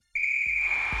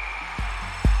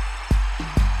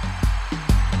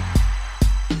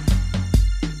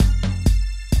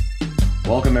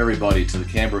Welcome everybody to the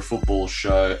Canberra Football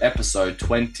Show, episode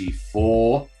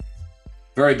 24.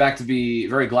 Very glad to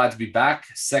be back.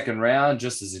 Second round,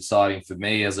 just as exciting for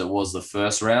me as it was the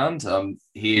first round.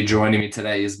 Here joining me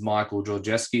today is Michael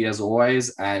Georgeski, as always,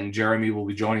 and Jeremy will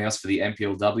be joining us for the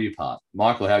NPLW part.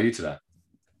 Michael, how are you today?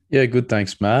 Yeah, good.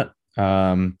 Thanks, Matt.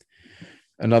 Another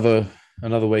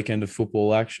weekend of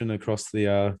football action across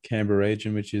the Canberra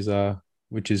region, which is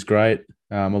great.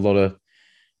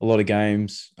 A lot of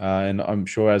games, and I'm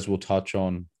sure as we'll touch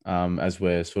on as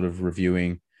we're sort of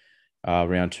reviewing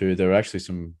round two, there were actually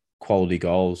some quality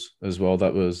goals as well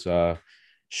that was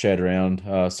shared around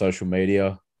social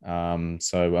media.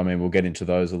 So I mean, we'll get into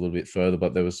those a little bit further,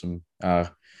 but there was some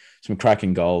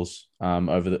cracking goals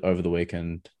over the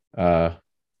weekend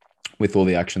with all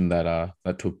the action that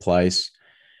took place.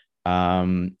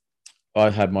 I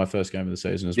had my first game of the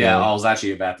season as well. Yeah, I was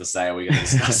actually about to say, are we going to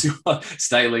discuss your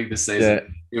state league this season? Yeah.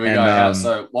 Here we go.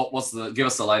 So give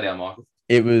us the laydown, Michael.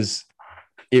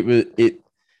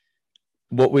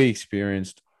 What we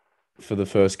experienced for the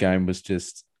first game was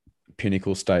just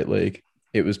pinnacle state league.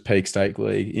 It was peak state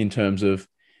league in terms of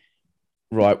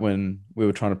right when we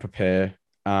were trying to prepare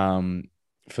for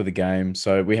the game.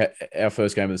 So we had our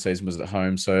first game of the season was at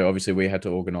home. So obviously we had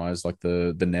to organize like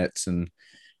the nets and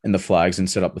the flags and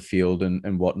set up the field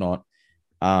and whatnot.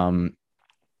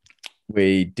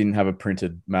 We didn't have a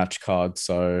printed match card,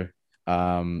 so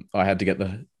I had to get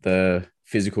the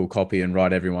physical copy and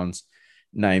write everyone's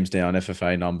names down,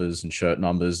 FFA numbers and shirt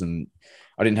numbers, and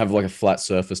I didn't have like a flat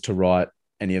surface to write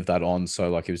any of that on, so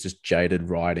like it was just jaded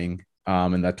writing,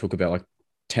 and that took about like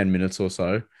 10 minutes or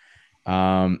so,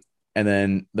 and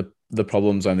then the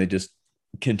problems only just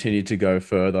continued to go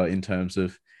further in terms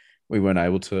of we weren't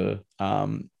able to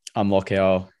unlock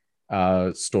our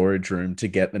storage room to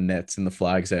get the nets and the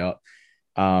flags out.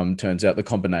 Turns out the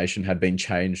combination had been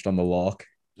changed on the lock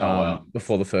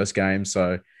before the first game.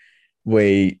 So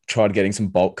we tried getting some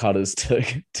bolt cutters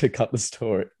to cut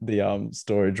the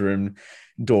storage room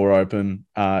door open.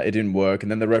 It didn't work.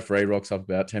 And then the referee rocks up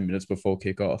about 10 minutes before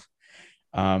kickoff.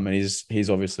 And he's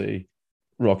obviously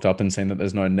rocked up and seen that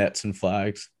there's no nets and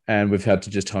flags. And we've had to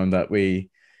just tell him that we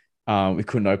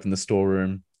couldn't open the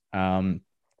storeroom.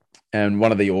 And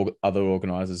one of the other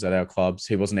organisers at our clubs,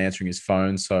 he wasn't answering his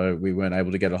phone, so we weren't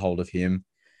able to get a hold of him.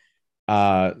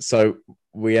 So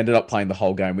we ended up playing the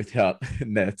whole game without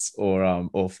nets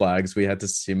or flags. We had to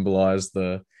symbolise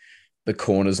the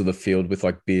corners of the field with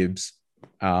like bibs.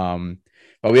 But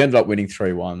we ended up winning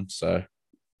 3-1. So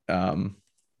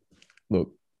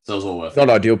look, so it was all worth not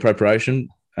ideal preparation,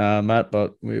 Matt,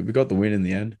 but we got the win in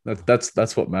the end.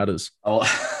 That's what matters. Oh.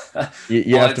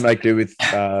 You have to make do with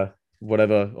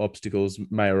whatever obstacles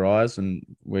may arise, and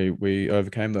we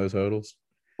overcame those hurdles.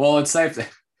 Well, it's safe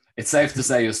to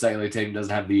say your state league team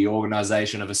doesn't have the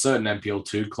organisation of a certain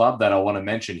NPL2 club that I want to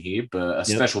mention here, but a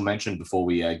special mention before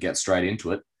we get straight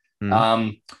into it.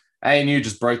 ANU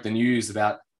just broke the news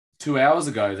about 2 hours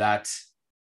ago that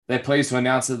they're pleased to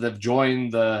announce that they've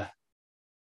joined they're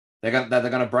going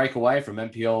to break away from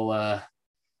NPL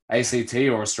ACT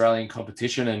or Australian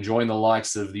competition and join the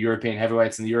likes of the European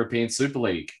heavyweights and the European Super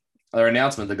League. Their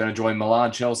announcement, they're going to join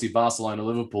Milan, Chelsea, Barcelona,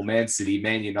 Liverpool, Man City,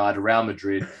 Man United, Real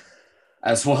Madrid,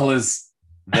 as well as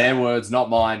their words, not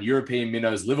mine, European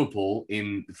Minnows Liverpool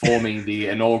in forming the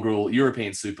inaugural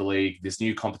European Super League. This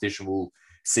new competition will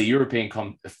see European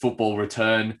football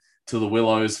return to the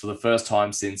Willows for the first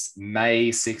time since May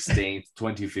 16th,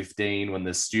 2015, when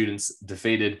the Students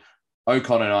defeated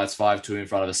O'Connor Knights 5-2 in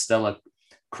front of a stellar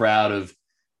crowd of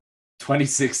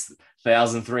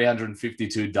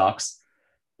 26,352 Ducks.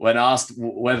 When asked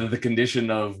whether the condition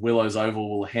of Willows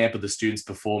Oval will hamper the Students'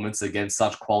 performance against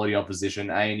such quality opposition,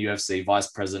 ANUFC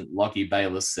Vice President Lockie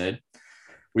Bayliss said,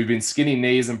 "We've been skinning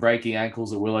knees and breaking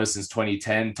ankles at Willows since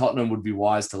 2010. Tottenham would be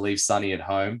wise to leave Sonny at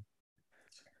home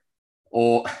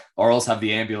or else have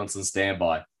the ambulance on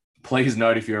standby. Please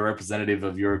note if you're a representative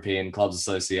of European Clubs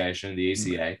Association, the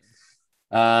ECA,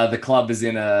 the club is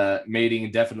in a meeting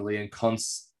indefinitely and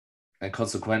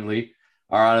consequently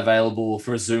are unavailable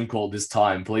for a Zoom call this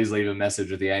time. Please leave a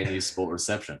message with the ANU Sport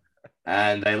reception."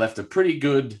 And they left a pretty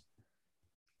good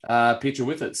picture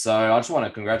with it. So I just want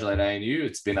to congratulate ANU.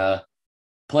 It's been a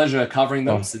pleasure covering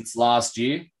them since last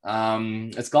year.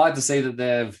 It's glad to see that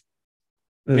they've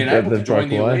been able to join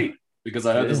the elite, because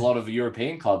I heard there's a lot of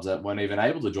European clubs that weren't even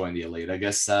able to join the elite. I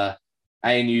guess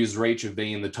ANU's reach of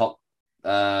being in the top,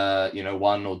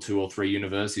 one or two or three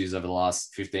universities over the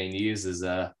last 15 years has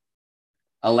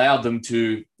allowed them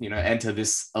to, enter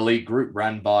this elite group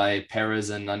run by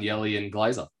Perez and Agnelli and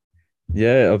Glazer.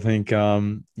 Yeah, I think,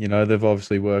 they've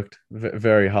obviously worked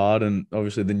very hard, and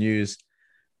obviously the news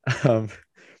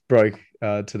broke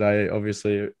today,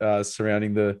 obviously,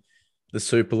 surrounding the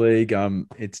Super League.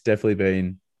 It's definitely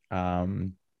been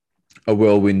a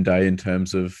whirlwind day in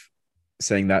terms of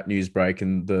seeing that news break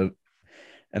and the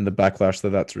backlash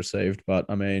that's received. But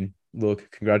I mean,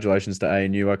 look, congratulations to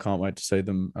ANU. I can't wait to see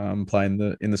them play in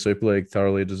the Super League.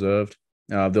 Thoroughly deserved.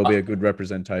 There'll be a good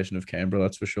representation of Canberra,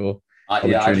 that's for sure.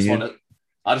 Yeah, I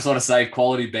just want to say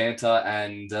quality banter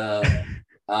and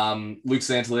Luke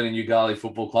Santolin and Ugali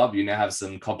Football Club. You now have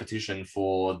some competition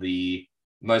for the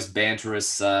most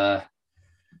banterous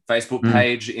Facebook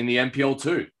page in the NPL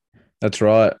too. That's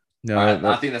right. No,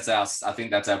 I think that's our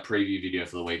preview video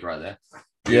for the week right there.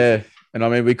 Beautiful. Yeah, and I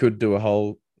mean we could do a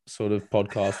whole sort of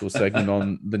podcast or segment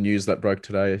on the news that broke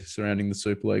today surrounding the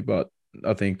Super League, but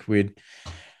I think we'd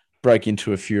break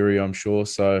into a fury, I'm sure.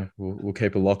 So we'll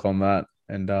keep a lock on that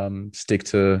and stick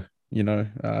to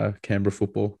Canberra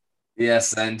football.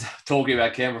 Yes, and talking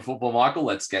about Canberra football, Michael,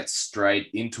 let's get straight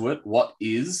into it. What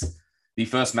is the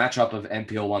first matchup of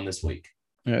NPL 1 this week?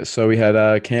 Yeah, so we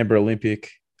had Canberra Olympic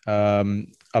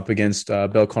up against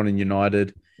Belconnen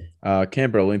United.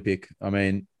 Canberra Olympic, I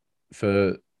mean,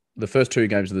 for the first two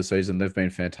games of the season, they've been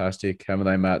fantastic, haven't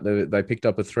they, Matt? They picked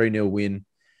up a 3-0 win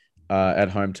at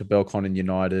home to Belconnen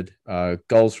United.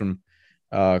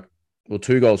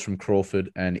 Two goals from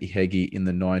Crawford and Ihegi in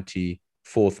the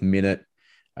 94th minute.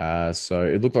 So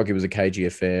it looked like it was a cagey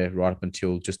affair right up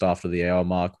until just after the hour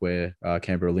mark where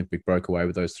Canberra Olympic broke away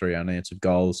with those 3 unanswered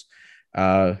goals.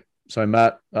 So,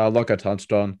 Matt, like I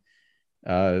touched on,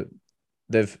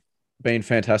 they've been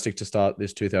fantastic to start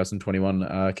this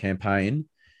 2021 campaign.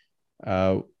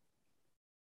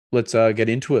 Let's get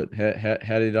into it.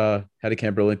 How did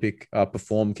Canberra Olympic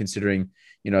perform, considering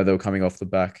they were coming off the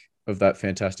back of that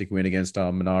fantastic win against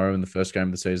Monaro in the first game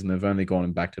of the season? They've only gone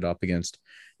and backed it up against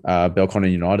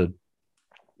Belconnen United.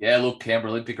 Yeah, look,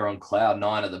 Canberra Olympic are on cloud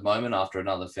 9 at the moment after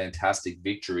another fantastic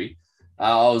victory.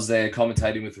 I was there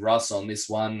commentating with Russ on this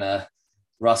one.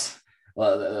 Russ, they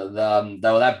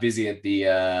were that busy at the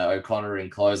O'Connor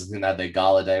enclosure. I think they had their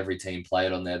gala day. Every team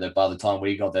played on there. That by the time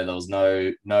we got there was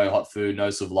no hot food, no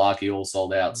souvlaki, all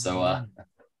sold out. So I'm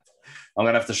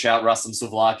gonna have to shout Russ some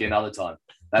souvlaki another time.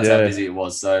 That's how busy it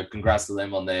was. So congrats to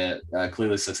them on their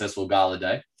clearly successful gala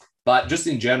day. But just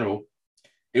in general,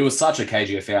 it was such a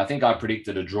cagey affair. I think I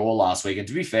predicted a draw last week. And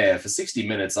to be fair, for 60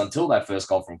 minutes until that first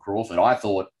goal from Crawford, I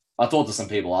thought to some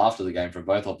people after the game from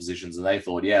both oppositions, and they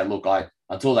thought, yeah, look,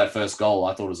 until that first goal,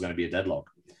 I thought it was going to be a deadlock.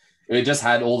 It just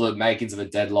had all the makings of a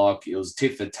deadlock. It was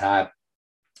tit for tat.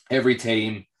 Every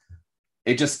team,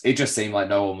 it just seemed like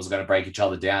no one was going to break each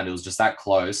other down. It was just that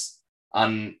close.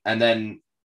 And then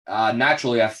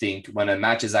naturally, I think when a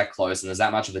match is that close and there's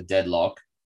that much of a deadlock,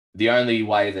 the only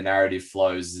way the narrative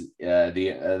flows,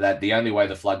 the only way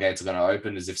the floodgates are going to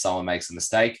open is if someone makes a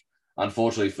mistake.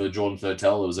 Unfortunately for Jordan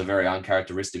Thurtell, it was a very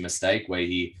uncharacteristic mistake where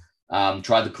he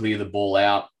tried to clear the ball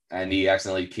out and he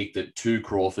accidentally kicked it to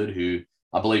Crawford, who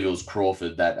I believe it was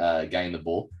Crawford that gained the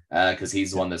ball because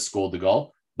he's the one that scored the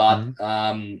goal. But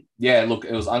look,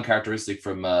 it was uncharacteristic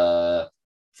from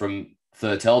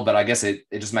Thurtell, but I guess it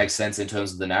just makes sense in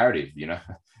terms of the narrative.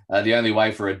 The only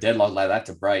way for a deadlock like that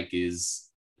to break is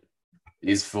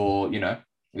for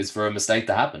a mistake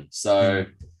to happen. So.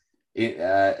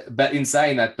 But in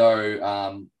saying that,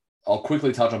 though, I'll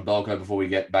quickly touch on Belco before we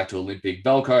get back to Olympic.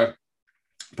 Belco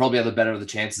probably had the better of the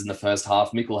chances in the first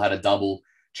half. Mickle had a double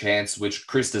chance, which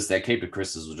their keeper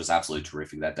Christus, was just absolutely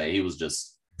terrific that day. He was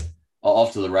just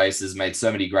off to the races, made so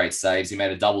many great saves. He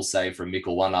made a double save from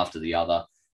Mickle, one after the other.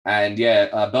 And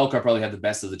Belco probably had the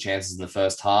best of the chances in the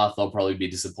first half. They'll probably be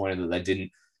disappointed that they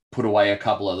didn't put away a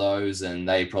couple of those, and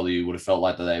they probably would have felt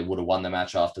like that they would have won the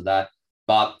match after that.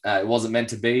 But it wasn't meant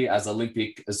to be. As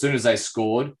Olympic, as soon as they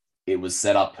scored, it was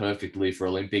set up perfectly for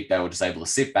Olympic. They were just able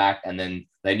to sit back, and then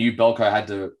they knew Belco had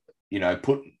to,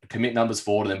 commit numbers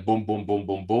forward, and then boom, boom, boom,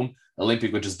 boom, boom.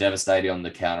 Olympic were just devastating on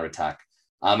the counter attack.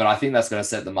 And I think that's going to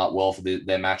set them up well for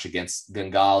their match against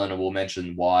Gungahlin, and we'll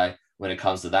mention why when it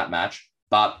comes to that match.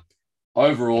 But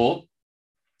overall,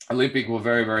 Olympic were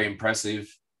very, very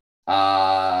impressive.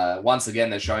 Once again,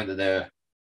 they're showing that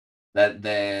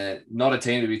they're not a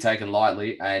team to be taken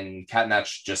lightly, and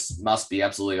Catnach just must be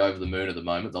absolutely over the moon at the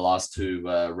moment. The last 2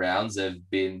 rounds,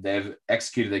 they've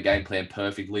executed their game plan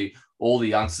perfectly. All the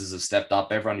youngsters have stepped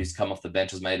up. Everyone who's come off the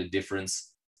bench has made a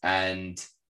difference, and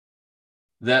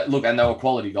they were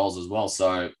quality goals as well.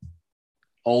 So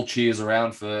all cheers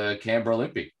around for Canberra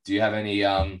Olympic. Do you have any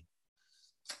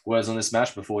words on this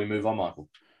match before we move on, Michael?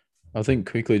 I think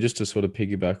quickly, just to sort of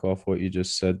piggyback off what you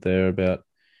just said there about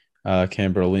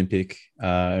Canberra Olympic,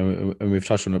 and we've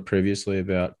touched on it previously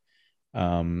about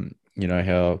how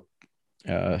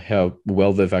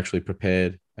well they've actually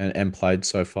prepared and played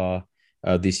so far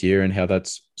this year, and how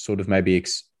that's sort of maybe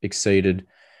exceeded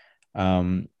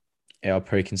um, our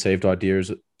preconceived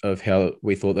ideas of how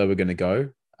we thought they were going to go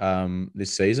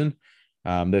this season.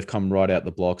 They've come right out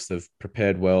the blocks. They've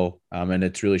prepared well, and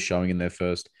it's really showing in their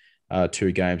first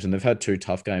two games. And they've had two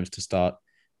tough games to start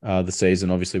the season,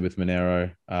 obviously with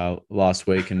Monero last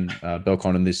week and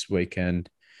Belconnen this weekend.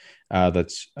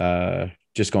 That's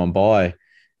just gone by.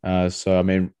 So I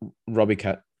mean, Robbie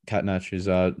Catnach is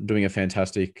doing a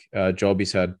fantastic job.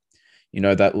 He's had,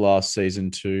 that last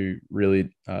season to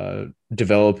really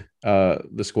develop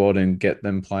the squad and get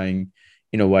them playing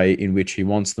in a way in which he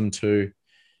wants them to.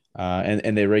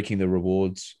 And they're reaping the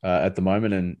rewards at the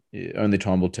moment, and only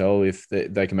time will tell if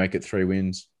they can make it 3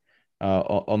 wins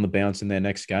on the bounce in their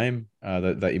next game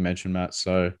that you mentioned, Matt.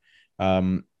 So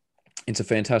it's a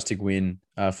fantastic win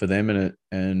for them,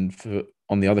 and for,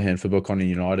 on the other hand, for Belconnen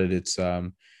United, it's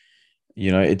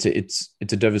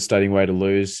it's a devastating way to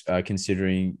lose,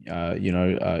 considering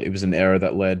it was an error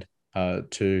that led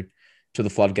to the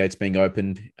floodgates being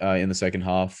opened in the second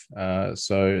half.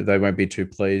 So they won't be too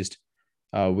pleased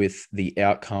with the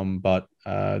outcome, but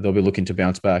they'll be looking to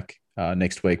bounce back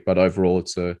next week. But overall,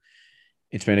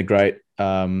 it's been a great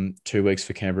 2 weeks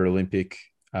for Canberra Olympic,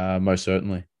 most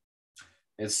certainly.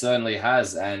 It certainly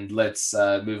has. And let's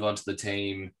move on to the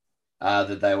team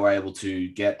that they were able to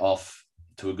get off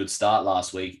to a good start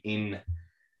last week in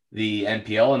the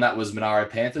NPL, and that was Monaro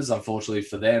Panthers. Unfortunately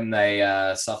for them,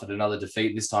 they suffered another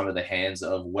defeat, this time at the hands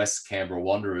of West Canberra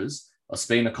Wanderers.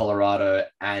 Ospina, Colorado,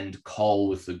 and Cole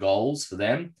with the goals for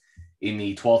them in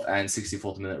the 12th and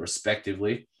 64th minute,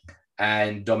 respectively,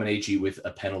 and Dominici with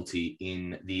a penalty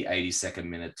in the 82nd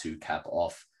minute to cap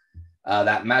off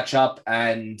that matchup.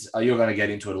 And you're going to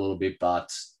get into it a little bit,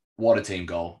 but what a team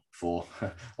goal for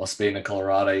Ospina,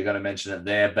 Colorado. You're going to mention it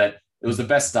there, but it was the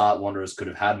best start Wanderers could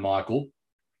have had, Michael.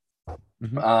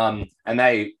 Mm-hmm. And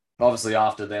they, obviously,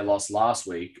 after their loss last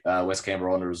week, West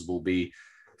Canberra Wanderers will be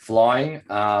flying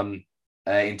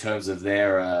in terms of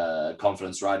their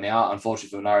confidence right now. Unfortunately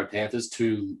for Monaro Panthers,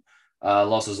 2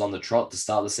 losses on the trot to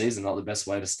start the season, not the best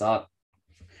way to start.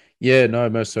 Yeah, no,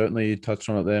 most certainly. You touched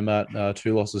on it there, Matt.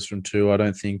 2 losses from 2. I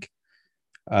don't think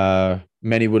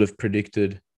many would have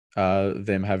predicted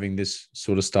them having this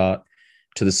sort of start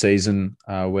to the season,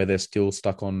 where they're still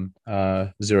stuck on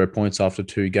 0 points after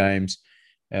 2 games,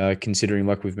 considering,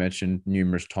 like we've mentioned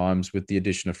numerous times, with the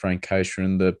addition of Frank Kaysher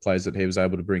and the players that he was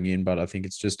able to bring in. But I think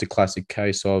it's just a classic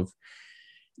case of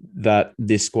that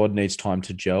this squad needs time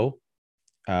to gel.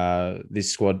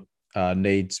 This squad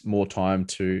needs more time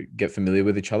to get familiar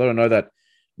with each other. I know that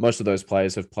most of those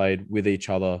players have played with each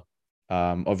other,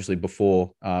 obviously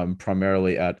before,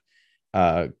 primarily at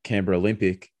Canberra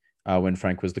Olympic, when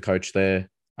Frank was the coach there,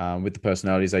 with the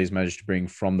personalities that he's managed to bring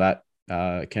from that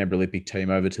Canberra Olympic team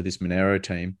over to this Monero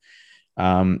team.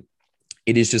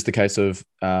 It is just the case of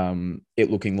it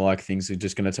looking like things are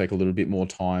just going to take a little bit more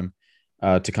time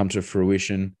to come to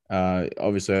fruition.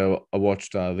 Obviously, I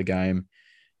watched the game,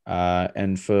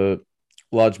 and for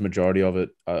large majority of it,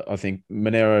 I think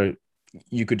Monero,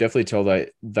 you could definitely tell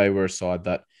they were a side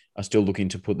that are still looking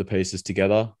to put the pieces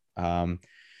together.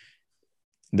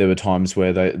 There were times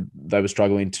where they were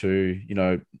struggling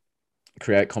to,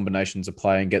 create combinations of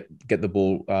play and get the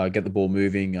ball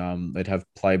moving. They'd have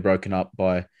play broken up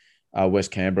by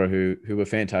West Canberra, who were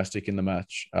fantastic in the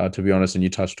match, to be honest. And you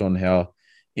touched on how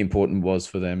important it was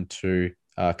for them to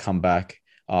come back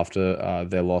after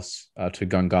their loss to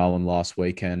Gungahlin last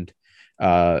weekend,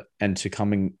 and to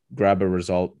come and grab a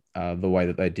result the way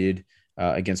that they did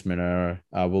against Monero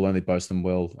will only boast them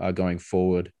well going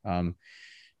forward.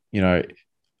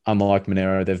 Unlike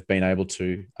Monero, they've been able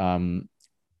to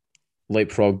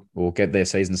leapfrog or get their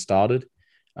season started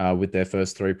with their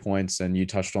first 3 points. And you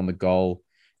touched on the goal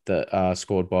that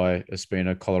scored by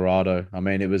Ospina, Colorado. I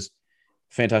mean, it was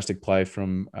fantastic play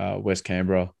from West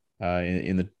Canberra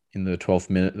in the 12th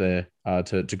minute there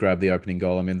to grab the opening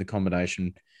goal. I mean, the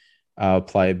combination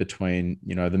play between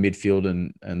the midfield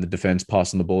and the defense,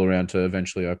 passing the ball around to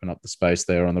eventually open up the space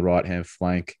there on the right hand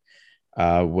flank,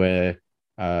 where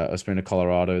Ospina,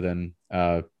 Colorado then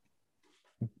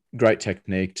great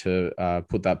technique to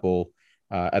put that ball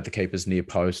at the keeper's near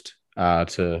post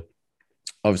to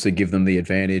obviously give them the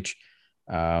advantage.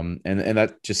 And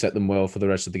that just set them well for the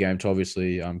rest of the game to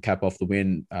obviously cap off the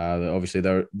win. Obviously,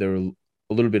 there were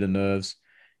a little bit of nerves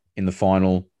in the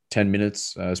final 10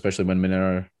 minutes, especially when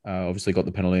Monero obviously got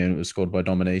the penalty and it was scored by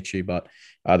Dominici, but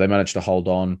they managed to hold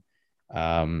on.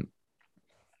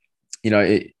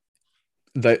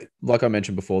 They, like I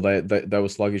mentioned before, they were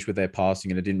sluggish with their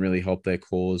passing, and it didn't really help their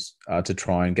cause to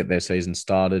try and get their season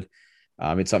started.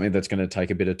 It's something that's going to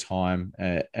take a bit of time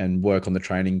and work on the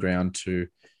training ground to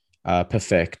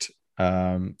perfect.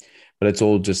 But it's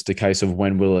all just a case of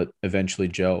when will it eventually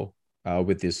gel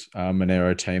with this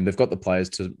Monero team. They've got the players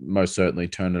to most certainly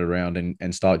turn it around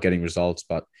and start getting results,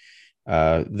 but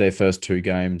their first two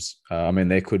games, I mean,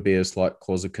 there could be a slight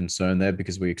cause of concern there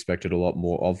because we expected a lot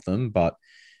more of them. But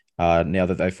now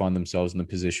that they find themselves in the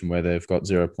position where they've got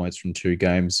 0 points from two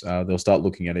games, they'll start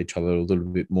looking at each other a little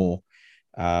bit more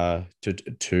to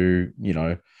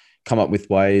come up with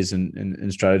ways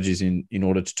and strategies in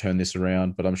order to turn this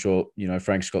around. But I'm sure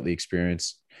Frank's got the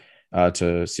experience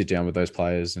to sit down with those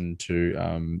players and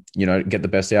to get the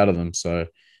best out of them. So,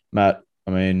 Matt,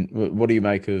 I mean, what do you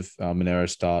make of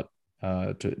Monero's start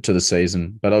to the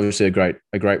season? But obviously a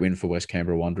great win for West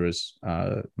Canberra Wanderers,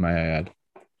 may I add.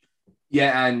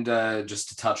 Yeah, and just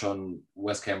to touch on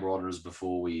West Canberra Wanderers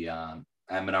before we and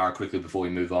Monaro quickly before we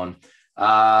move on.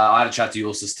 I had a chat to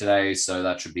Ulysses today, so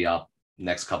that should be up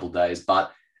next couple of days.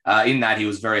 But in that, he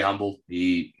was very humble.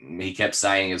 He kept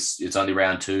saying it's only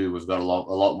round two. We've got a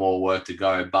lot more work to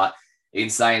go. But in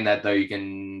saying that, though, you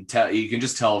can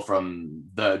just tell from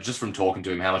talking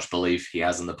to him how much belief he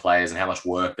has in the players and how much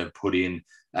work they've put in.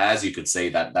 As you could see,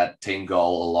 that team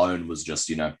goal alone was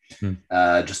just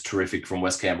just terrific from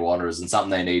West Canberra Wanderers, and something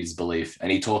they need is belief.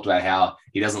 And he talked about how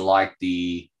he doesn't like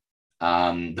the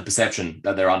perception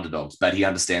that they're underdogs, but he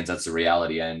understands that's the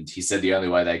reality. And he said the only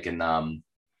way they can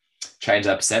change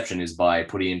that perception is by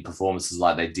putting in performances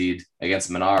like they did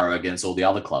against Monaro, against all the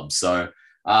other clubs. So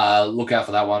look out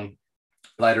for that one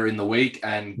later in the week.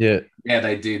 And yeah,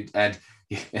 they did. And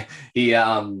they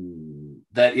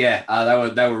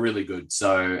were really good.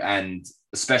 So, and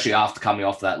especially after coming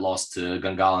off that loss to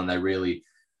Gungahlin, they really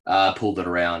pulled it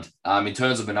around. In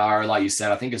terms of Monaro, like you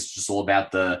said, I think it's just all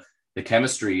about the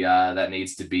chemistry that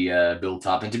needs to be built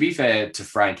up. And to be fair to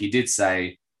Frank, he did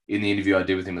say in the interview I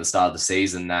did with him at the start of the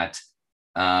season that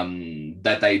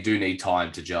they do need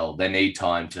time to gel. They need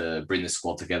time to bring the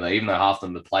squad together, even though half of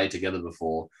them have played together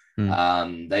before.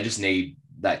 They just need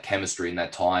that chemistry and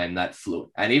that time, that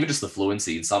and even just the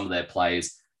fluency in some of their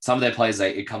plays. Some of their plays,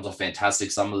 it comes off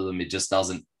fantastic. Some of them, it just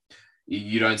doesn't.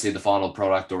 You don't see the final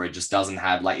product, or it just doesn't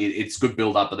have it's good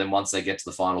build up, but then once they get to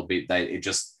the final bit, it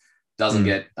just doesn't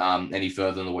get any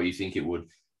further than what you think it would.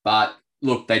 But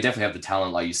look, they definitely have the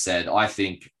talent, like you said. I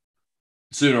think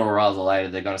sooner or rather later,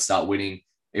 they're going to start winning.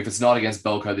 If it's not against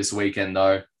Belco this weekend,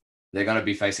 though, they're going to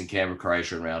be facing Canberra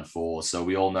Croatia in round 4. So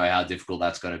we all know how difficult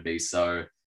that's going to be. So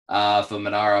for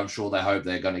Monaro, I'm sure they hope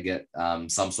they're going to get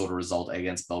some sort of result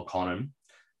against Belconnen.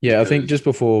 Yeah, I think just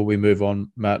before we move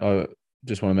on, Matt, I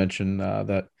just want to mention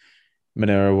that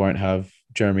Monaro won't have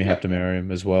Jeremy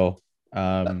Haptomariam as well.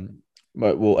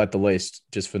 Well, at the least,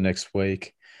 just for next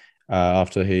week,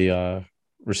 after he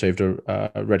received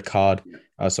a red card.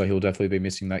 So he'll definitely be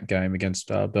missing that game against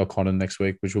Belconnen next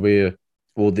week, which will be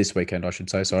this weekend, I should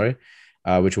say, sorry,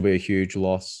 which will be a huge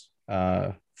loss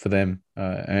for them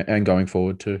and going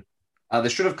forward too. They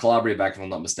should have Calabria back, if I'm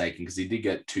not mistaken, because he did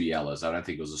get 2 yellows. I don't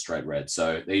think it was a straight red.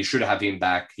 So they should have him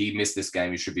back. He missed this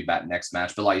game. He should be back next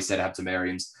match. But like you said,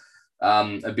 Haptomariam's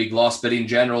a big loss. But in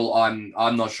general, I'm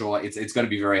not sure. It's going to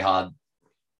be very hard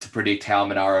to predict how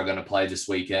Monaro are going to play this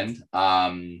weekend.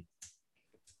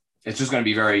 It's just going to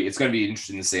be it's going to be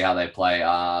interesting to see how they play.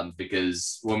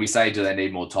 Because when we say, do they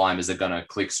need more time? Is it going to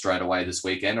click straight away this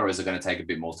weekend, or is it going to take a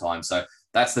bit more time? So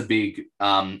that's the big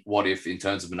what if in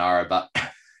terms of Monaro. But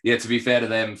yeah, to be fair to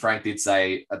them, Frank did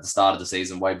say at the start of the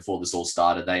season, way before this all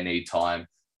started, they need time.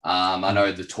 I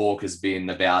know the talk has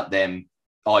been about them.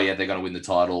 Oh yeah, they're going to win the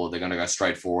title, or they're going to go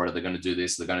straight forward, or they're going to do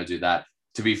this, they're going to do that.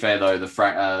 To be fair though,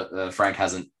 Frank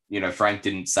hasn't. Frank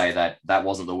didn't say that. That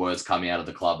wasn't the words coming out of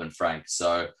the club and Frank.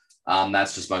 So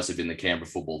that's just mostly been the Canberra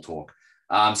football talk.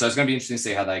 So it's going to be interesting to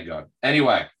see how they go.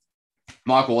 Anyway,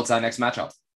 Michael, what's our next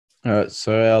matchup? All right,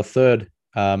 so our third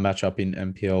matchup in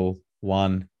MPL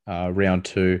 1, round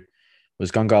 2,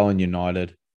 was Gungahlin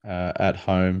United at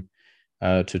home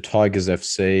to Tigers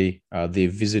FC, the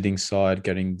visiting side,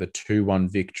 getting the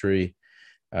 2-1 victory.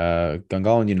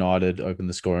 Gungahlin United opened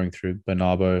the scoring through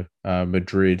Bernardo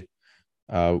Madrid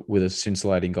with a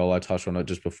scintillating goal. I touched on it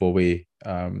just before we,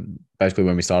 basically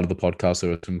when we started the podcast,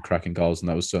 there were some cracking goals, and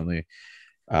that was certainly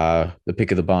the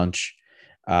pick of the bunch.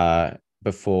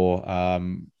 Before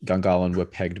Gungahlin were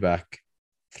pegged back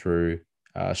through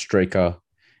Streaker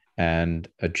and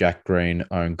a Jack Green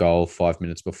own goal 5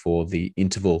 minutes before the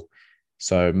interval.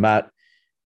 So, Matt,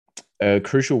 a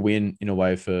crucial win in a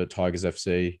way for Tigers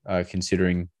FC,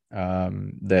 considering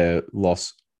their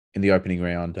loss in the opening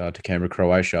round to Canberra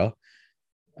Croatia.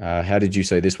 How did you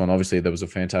see this one? Obviously, there was a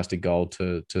fantastic goal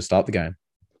to start the game.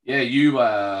 Yeah, you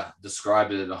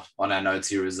described it on our notes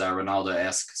here as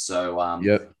Ronaldo-esque. So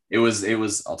Yep. it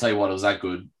was. I'll tell you what, it was that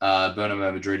good.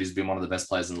 Bernardo Madrid has been one of the best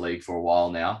players in the league for a while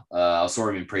now. I saw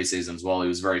him in preseason as well. He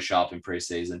was very sharp in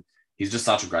preseason. He's just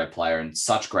such a great player and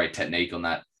such great technique on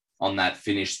that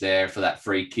finish there for that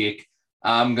free kick.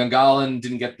 Gungahlin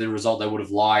didn't get the result they would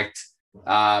have liked.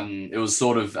 It was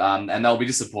sort of, and they'll be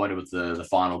disappointed with the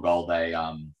final goal.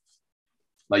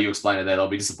 Like you explained it there, they'll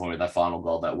be disappointed with that final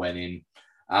goal that went in.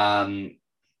 Um,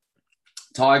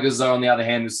 Tigers, though, on the other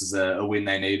hand, this is a win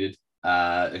they needed.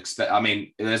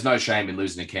 There's no shame in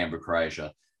losing to Canberra,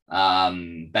 Croatia.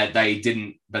 But they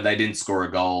didn't score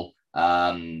a goal.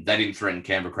 They didn't threaten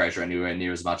Canberra, Croatia anywhere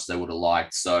near as much as they would have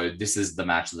liked. So this is the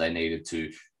match that they needed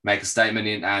to make a statement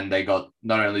in, and they got,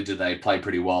 not only did they play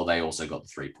pretty well, they also got the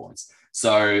 3 points.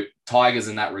 So Tigers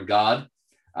in that regard,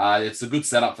 it's a good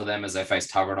setup for them as they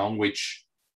face Tuggeranong, which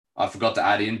I forgot to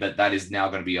add in, but that is now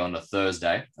going to be on a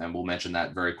Thursday, and we'll mention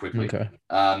that very quickly Okay.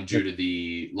 due to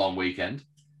the long weekend.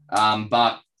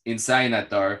 But in saying that,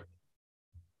 though,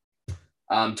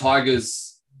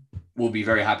 Tigers will be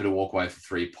very happy to walk away for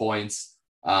 3 points.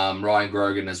 Ryan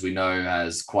Grogan, as we know,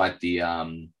 has quite the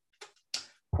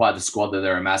squad that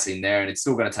they're amassing there, and it's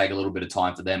still going to take a little bit of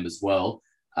time for them as well.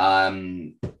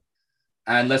 And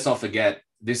let's not forget,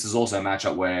 this is also a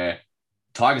matchup where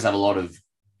Tigers have a lot of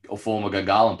former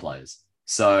Gungahlin players.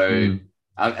 So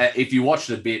if you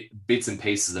watched bits and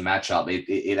pieces of the matchup,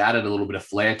 it added a little bit of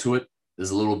flair to it.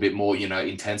 There's a little bit more,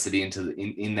 intensity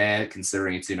in there,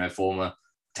 considering it's, former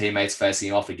teammates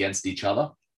facing off against each other.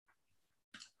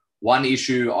 One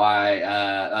issue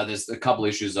there's a couple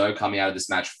issues though coming out of this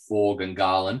match for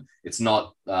Gungahlin. It's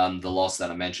not the loss that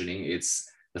I'm mentioning. It's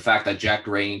the fact that Jack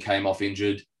Green came off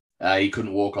injured. He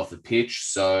couldn't walk off the pitch.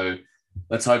 So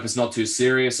let's hope it's not too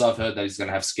serious. I've heard that he's going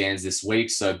to have scans this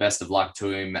week. So best of luck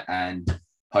to him. And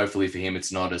hopefully for him,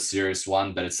 it's not a serious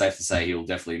one, but it's safe to say he'll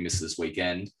definitely miss this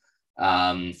weekend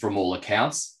from all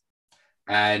accounts.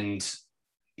 And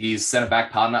his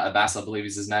centre-back partner, Abbas, I believe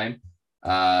is his name,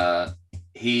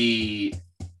 he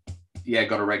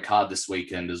got a red card this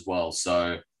weekend as well.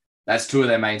 So that's 2 of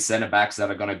their main centre-backs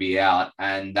that are going to be out.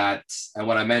 And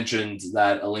when I mentioned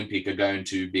that Olympic are going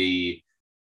to be,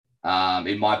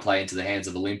 it might play into the hands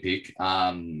of Olympic.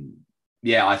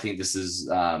 I think this is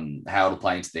how it'll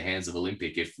play into the hands of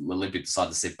Olympic if Olympic decide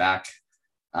to sit back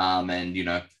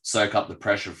and, soak up the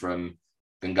pressure from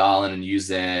Gungahlin and use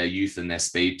their youth and their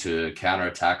speed to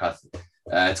counterattack.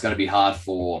 It's going to be hard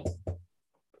for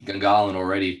Gungahlin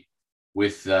already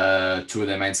with 2 of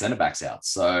their main centre backs out.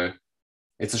 So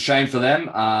it's a shame for them.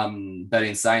 But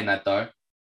in saying that, though,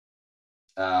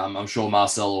 I'm sure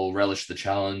Marcel will relish the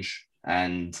challenge,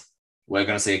 and we're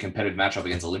going to see a competitive matchup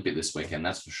against Olympic this weekend.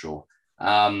 That's for sure.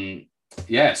 Michael,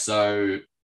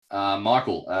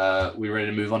 we ready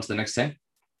to move on to the next team?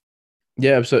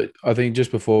 Yeah, so I think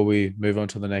just before we move on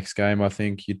to the next game, I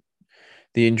think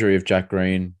the injury of Jack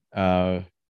Green,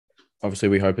 obviously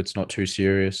we hope it's not too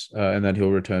serious and that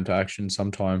he'll return to action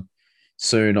sometime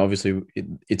soon. Obviously,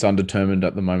 it's undetermined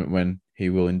at the moment when he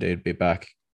will indeed be back,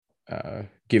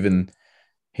 given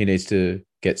he needs to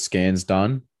get scans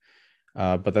done.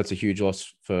 But that's a huge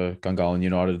loss for Gungahlin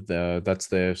United. That's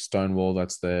their stonewall.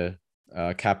 That's their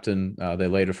captain, their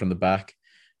leader from the back.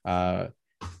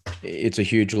 It's a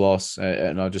huge loss,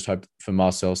 and I just hope for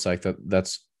Marcel's sake that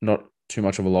that's not too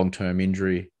much of a long-term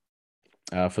injury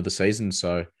for the season.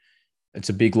 So it's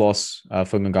a big loss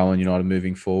for Gungahlin United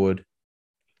moving forward.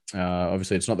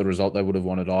 Obviously, it's not the result they would have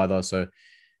wanted either. So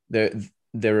there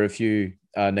are a few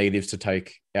negatives to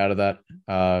take out of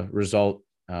that result.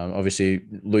 Obviously,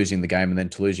 losing the game and then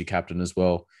to lose your captain as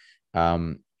well.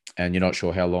 And you're not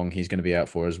sure how long he's going to be out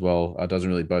for as well. Doesn't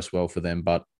really boast well for them,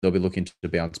 but they'll be looking to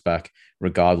bounce back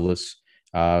regardless.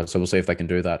 So we'll see if they can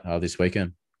do that this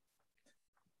weekend.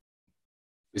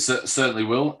 We certainly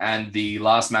will. And the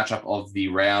last matchup of the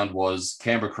round was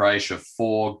Canberra Croatia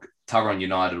 4, Tuggeranong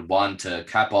United 1 to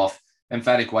cap off.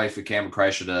 Emphatic way for Canberra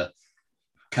Croatia to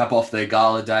cap off their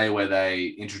gala day where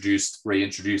they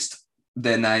reintroduced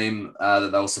their name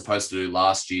that they were supposed to do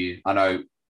last year. I know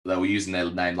they were using their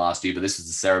name last year, but this is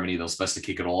the ceremony they were supposed to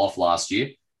kick it all off last year.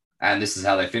 And this is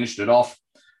how they finished it off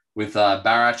with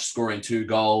Barac scoring 2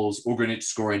 goals, Ugrinic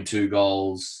scoring 2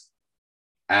 goals,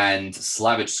 and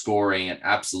Slavic scoring an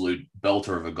absolute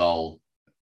belter of a goal.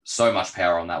 So much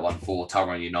power on that one for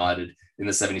Tuggeranong United in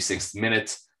the 76th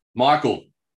minute. Michael,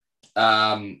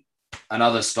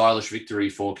 another stylish victory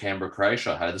for Canberra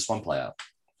Croatia. How did this one play out?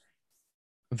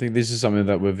 I think this is something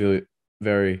that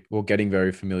we're getting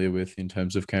very familiar with in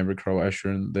terms of Canberra Croatia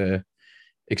and their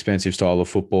expansive style of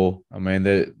football. I mean,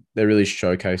 they're really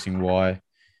showcasing why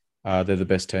they're the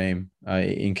best team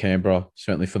in Canberra,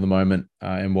 certainly for the moment,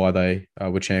 and why they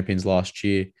were champions last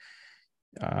year.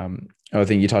 I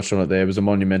think you touched on it there. It was a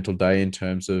monumental day in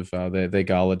terms of their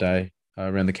gala day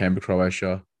around the Canberra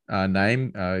Croatia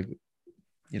name.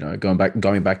 Going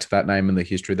back to that name and the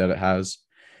history that it has,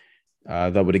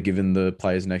 that would have given the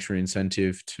players an extra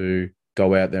incentive to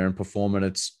go out there and perform, and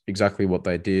it's exactly what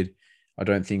they did. I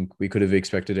don't think we could have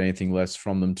expected anything less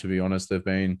from them, to be honest. They've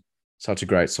been such a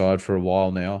great side for a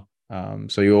while now.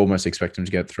 So you almost expect them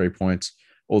to get 3 points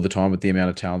all the time with the amount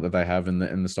of talent that they have and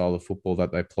the style of football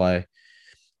that they play.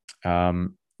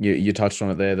 You touched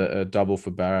on it there, that a double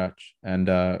for Barac and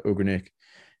Ugranik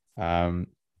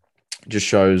just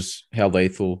shows how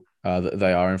lethal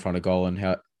they are in front of goal and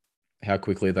how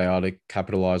quickly they are to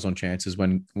capitalize on chances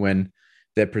when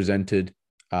they're presented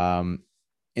in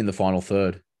the final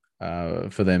third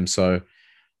for them. So,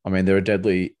 I mean, they're a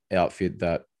deadly outfit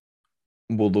that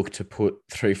will look to put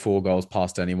 3-4 goals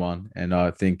past anyone. And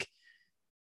I think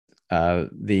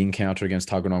the encounter against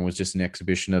Tuggeranong was just an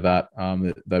exhibition of that.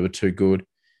 They were too good.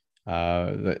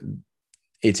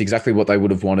 It's exactly what they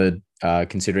would have wanted,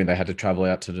 considering they had to travel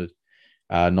out to the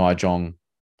Nijong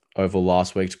Oval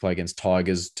last week to play against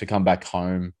Tigers, to come back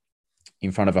home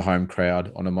in front of a home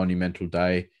crowd on a monumental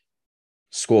day,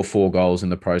 score 4 goals in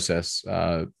the process,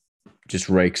 just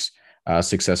reeks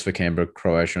success for Canberra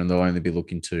Croatia, and they'll only be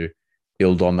looking to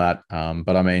build on that.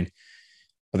 But I mean,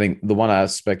 I think the one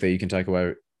aspect that you can take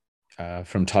away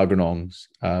from Tuggeranong's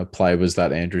play was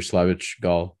that Andrew Slavic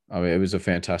goal. I mean, it was a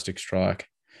fantastic strike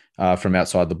from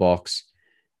outside the box,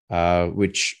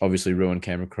 which obviously ruined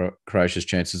Canberra Croatia's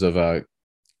chances of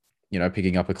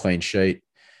picking up a clean sheet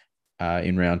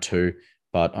in round 2.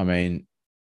 But I mean,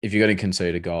 if you're going to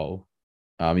concede a goal,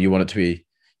 you want it to be,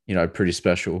 pretty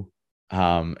special.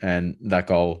 And that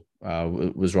goal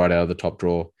was right out of the top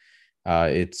drawer.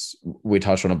 We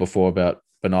touched on it before about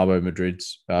Bernardo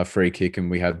Madrid's free kick, and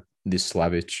we had this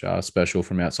Slavic special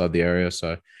from outside the area.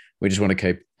 So we just want to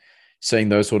keep seeing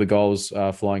those sort of goals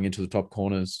flying into the top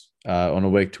corners on a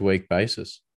week-to-week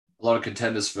basis. A lot of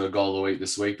contenders for goal of the week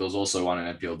this week. There was also one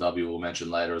in NPLW we'll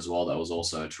mention later as well. That was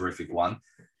also a terrific one.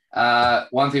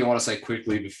 One thing I want to say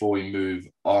quickly before we move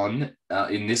on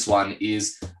in this one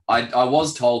is I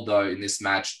was told, though, in this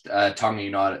match,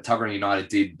 Tuggeranong United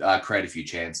did create a few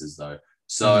chances, though.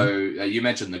 So you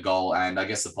mentioned the goal, and I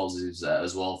guess the positives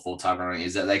as well for Tuggeranong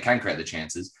is that they can create the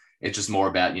chances. It's just more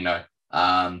about,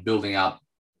 building up,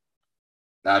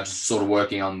 just sort of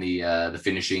working on the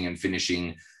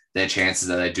finishing their chances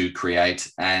that they do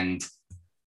create. And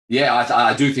yeah,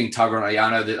 I do think Tuggeranong, I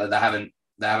know that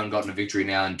they haven't gotten a victory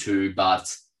now in 2,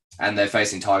 and they're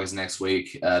facing Tigers next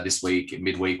week, this week,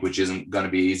 midweek, which isn't going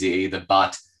to be easy either.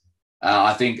 But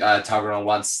I think Tuggeranong,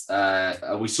 once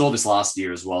we saw this last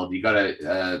year as well, you got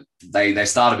to they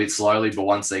start a bit slowly, but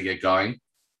once they get going,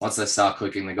 once they start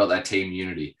clicking, they got that team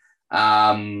unity.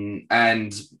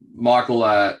 And Michael,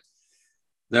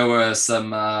 there were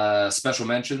some special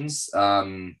mentions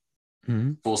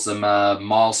for some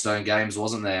milestone games,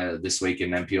 wasn't there, this week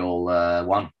in NPL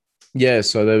 1? Yeah,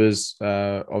 so there was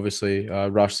obviously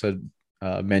Rush had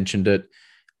mentioned it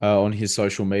on his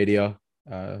social media.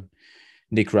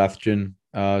 Nick Rathjen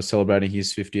celebrating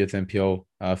his 50th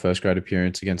NPL first grade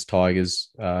appearance against Tigers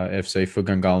FC for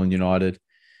Gungahlin United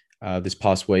this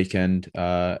past weekend.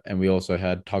 And we also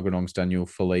had Tuggeranong's Daniel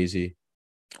Felizi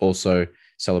also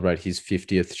celebrate his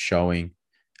 50th showing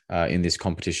in this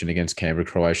competition against Canberra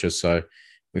Croatia. So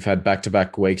we've had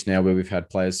back-to-back weeks now where we've had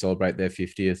players celebrate their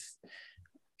 50th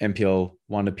NPL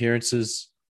 1 appearances,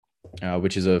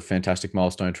 which is a fantastic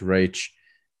milestone to reach,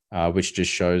 which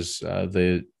just shows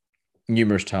the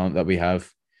numerous talent that we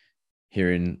have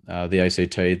here in the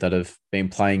ACT that have been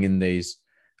playing in these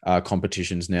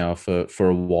competitions now for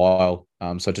a while.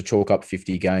 So to chalk up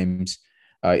 50 games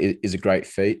is a great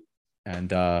feat.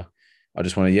 And I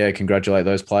just want to, congratulate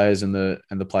those players and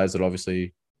the players that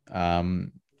obviously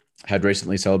had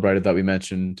recently celebrated that we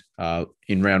mentioned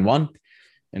in round 1.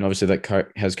 And obviously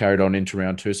that has carried on into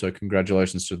round 2. So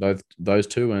congratulations to those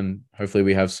two. And hopefully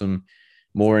we have some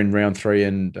more in round 3.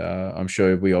 And I'm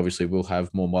sure we obviously will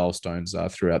have more milestones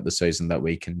throughout the season that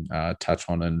we can touch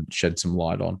on and shed some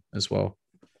light on as well.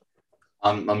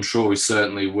 I'm sure we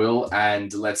certainly will.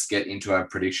 And let's get into our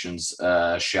predictions,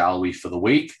 shall we, for the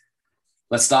week.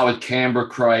 Let's start with Canberra,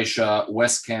 Croatia,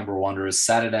 West Canberra Wanderers,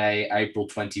 Saturday, April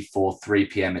 24th, 3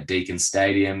 p.m. at Deakin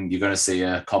Stadium. You're going to see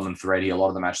a common thread here. A lot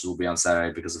of the matches will be on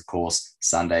Saturday because, of course,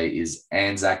 Sunday is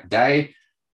Anzac Day.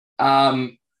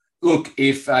 Look,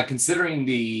 if considering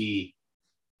the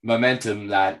momentum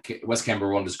that West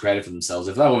Canberra Wanderers created for themselves,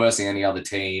 if they were versing any other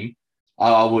team,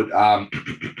 I would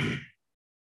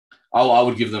I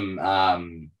would give them.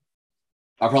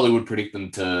 I probably would predict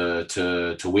them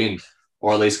to win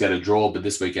or at least get a draw. But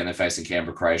this weekend they're facing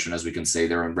Canberra Croatia, and as we can see,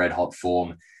 they're in red hot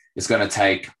form. It's going to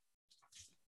take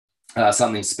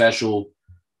something special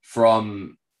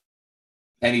from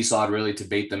any side really to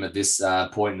beat them at this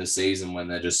point in the season when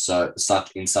they're just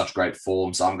such great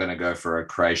form. So I'm going to go for a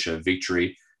Croatia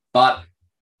victory, but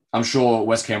I'm sure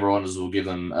West Canberra Wanderers will give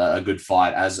them a good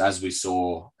fight, as we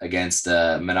saw against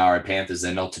Monaro Panthers.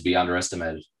 They're not to be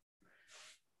underestimated.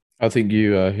 I think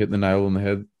you hit the nail on the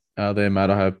head there, Matt.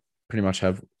 I pretty much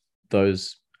have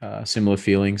those similar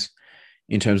feelings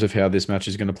in terms of how this match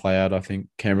is going to play out. I think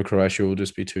Canberra Croatia will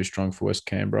just be too strong for West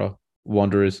Canberra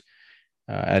Wanderers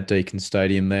at Deakin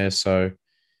Stadium there. So,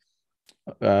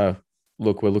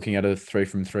 look, we're looking at a 3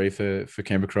 from 3 for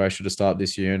Canberra Croatia to start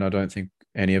this year, and I don't think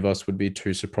any of us would be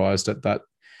too surprised at that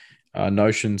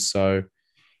notion. So,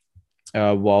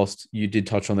 whilst you did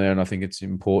touch on there, and I think it's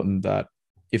important that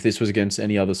if this was against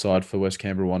any other side for West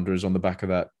Canberra Wanderers on the back of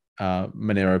that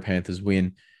Monaro Panthers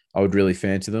win, I would really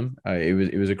fancy them.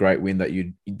 It was a great win that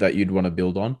you'd want to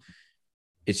build on.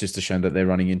 It's just a shame that they're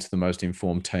running into the most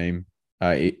informed team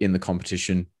in the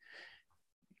competition.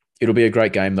 It'll be a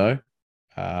great game though.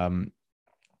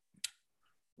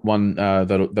 One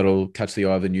that'll catch the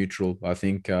eye of the neutral. I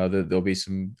think there'll be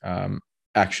some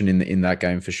action in that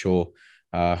game for sure.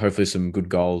 Hopefully some good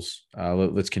goals.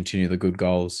 Let's continue the good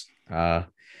goals.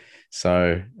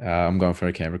 So I'm going for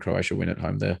a Canberra Croatia win at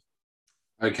home there.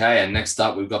 Okay, and next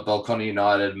up we've got Belconnen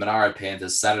United, Monaro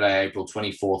Panthers, Saturday, April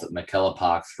 24th at McKellar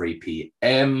Park, 3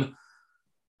 p.m.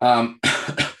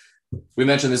 We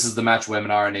mentioned this is the match where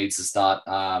Monaro needs to start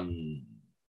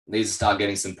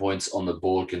getting some points on the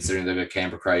board, considering they've got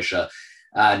Canberra Croatia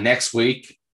next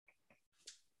week.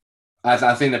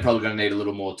 I think they're probably going to need a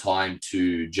little more time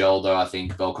to gel, though. I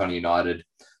think Belconnen United,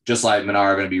 just like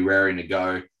Monaro, are going to be raring to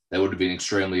go. They would have been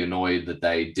extremely annoyed that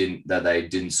they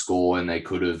didn't score, and they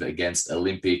could have against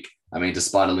Olympic. I mean,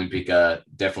 despite Olympic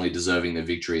definitely deserving the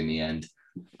victory in the end.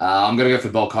 I'm going to go for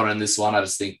Belconnen in this one. I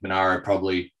just think Monaro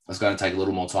probably is going to take a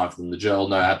little more time for them to gel.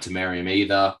 No Habtemariam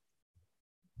either.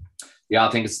 Yeah, I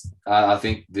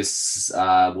think this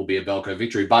will be a Belco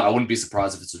victory, but I wouldn't be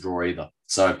surprised if it's a draw either.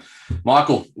 So,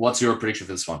 Michael, what's your prediction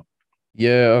for this one?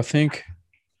 Yeah, I think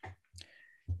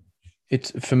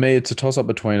it's a toss-up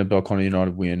between a Belconnen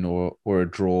United win or a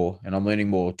draw, and I'm leaning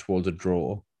more towards a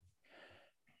draw.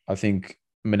 I think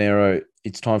Monaro,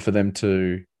 it's time for them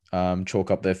to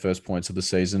chalk up their first points of the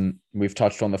season. We've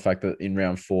touched on the fact that in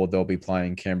round 4, they'll be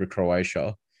playing Canberra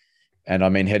Croatia. And I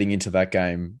mean, heading into that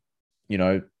game,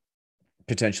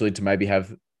 potentially to maybe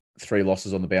have 3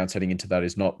 losses on the bounce heading into that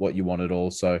is not what you want at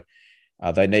all. So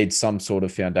they need some sort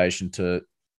of foundation to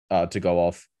go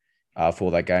off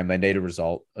for that game. They need a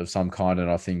result of some kind, and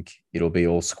I think it'll be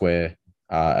all square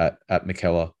at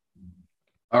McKellar.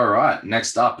 All right,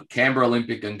 next up, Canberra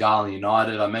Olympic and Gungahlin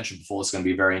United. I mentioned before it's going to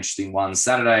be a very interesting one.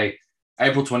 Saturday,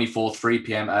 April 24th, 3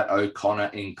 p.m. at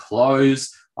O'Connor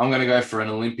Enclose. I'm going to go for an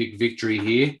Olympic victory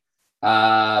here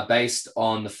based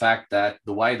on the fact that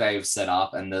the way they've set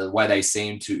up and the way they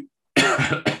seem to,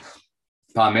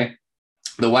 pardon me,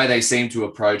 the way they seem to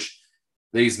approach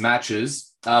these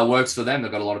matches works for them.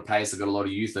 They've got a lot of pace, they've got a lot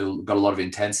of youth, they've got a lot of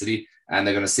intensity, and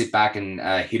they're going to sit back and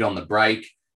hit on the break.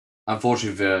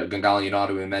 Unfortunately for Gungahlin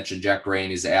United, we mentioned Jack Green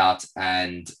is out,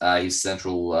 and his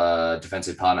central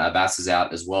defensive partner Abbas is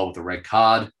out as well with a red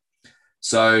card.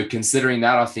 So considering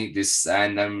that, I think this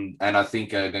and I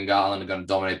think Gungahlin are going to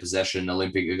dominate possession.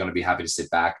 Olympic are going to be happy to sit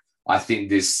back. I think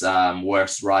this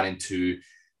works right into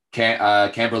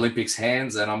Canberra Olympic's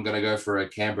hands, and I'm going to go for a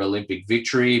Canberra Olympic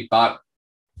victory. But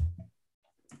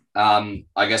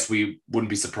I guess we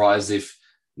wouldn't be surprised if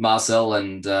Marcel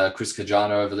and Chris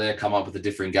Cajano over there come up with a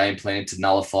different game plan to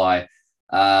nullify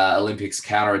Olympic's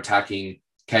counter-attacking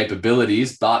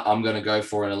capabilities. But I'm going to go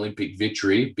for an Olympic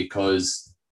victory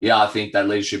because, I think that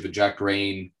leadership of Jack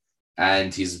Green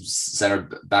and his centre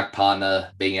back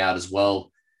partner being out as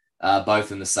well,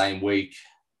 both in the same week,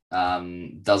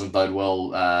 doesn't bode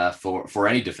well for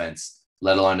any defence,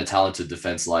 let alone a talented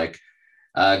defence like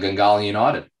Gungahlin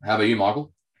United. How about you,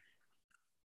 Michael?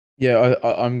 Yeah,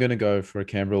 I'm going to go for a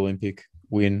Canberra Olympic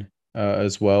win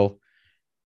as well.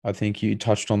 I think you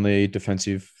touched on the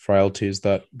defensive frailties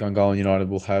that Gungahlin United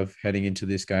will have heading into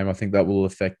this game. I think that will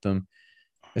affect them,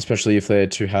 especially if they're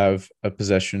to have a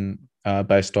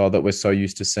possession-based style that we're so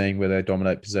used to seeing where they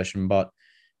dominate possession. But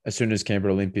as soon as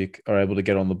Canberra Olympic are able to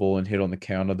get on the ball and hit on the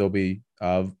counter, they'll be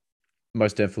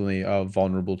most definitely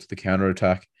vulnerable to the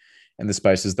counter-attack and the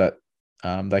spaces that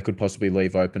they could possibly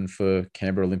leave open for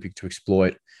Canberra Olympic to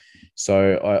exploit.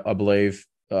 So I believe,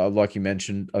 like you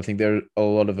mentioned, I think there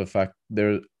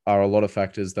are are a lot of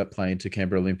factors that play into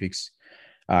Canberra Olympics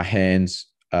hands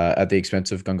at the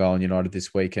expense of Gungahlin United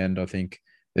this weekend. I think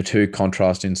the two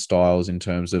contrast in styles in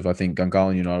terms of, I think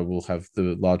Gungahlin United will have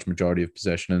the large majority of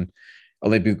possession and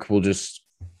Olympic will just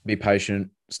be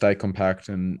patient, stay compact,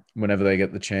 and whenever they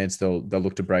get the chance, they'll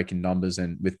look to break in numbers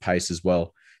and with pace as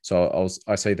well. So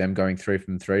I see them going 3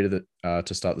 from 3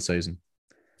 to start the season.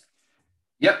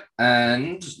 Yep.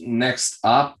 And next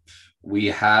up, we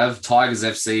have Tigers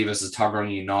FC versus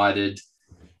Tuggeranong United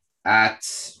at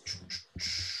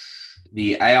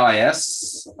the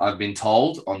AIS, I've been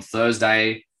told, on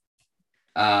Thursday.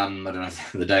 I don't know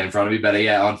the date in front of me, but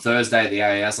yeah, on Thursday at the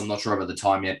AIS. I'm not sure about the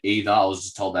time yet either. I was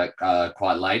just told that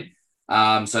quite late.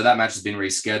 So that match has been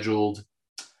rescheduled.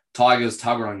 Tigers,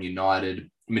 Tuggeranong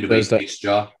United, midweek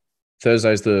fixture.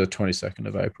 Thursday's the 22nd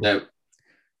of April.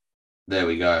 There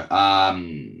we go.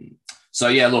 So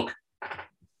yeah, look,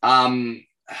 I'm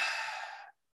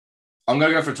going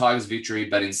to go for Tigers victory,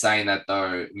 but in saying that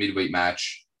though, midweek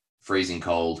match, freezing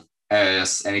cold,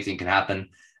 yes, anything can happen.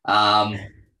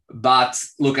 But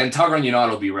look, and Tuggeranong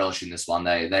United will be relishing this one.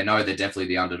 They know they're definitely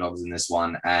the underdogs in this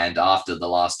one. And after the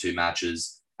last two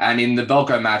matches, and in the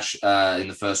Belco match in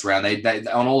the first round, they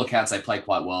on all accounts, they played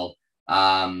quite well.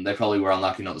 They probably were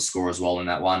unlucky not to score as well in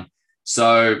that one.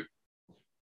 So,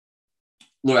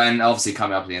 look, and obviously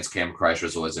coming up against Canberra Croatia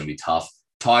is always going to be tough.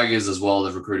 Tigers as well,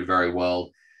 they've recruited very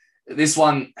well. This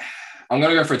one, I'm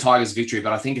going to go for a Tigers victory,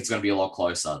 but I think it's going to be a lot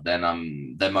closer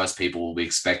than most people will be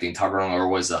expecting. Tuggeranong are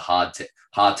always a hard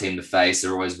team to face.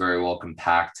 They're always very well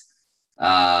compact.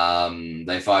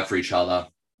 They fight for each other.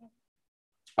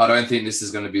 I don't think this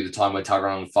is going to be the time where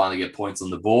Tuggeranong finally get points on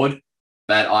the board,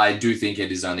 but I do think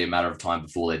it is only a matter of time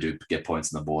before they do get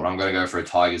points on the board. I'm going to go for a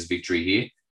Tigers victory here,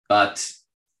 but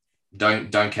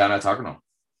don't count out Tuggeranong.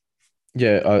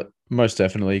 Yeah, most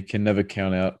definitely can never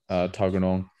count out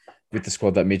Tuggeranong with the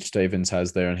squad that Mitch Stevens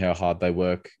has there and how hard they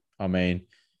work. I mean,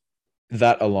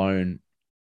 that alone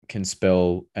can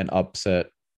spell an upset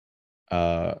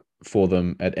for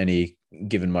them at any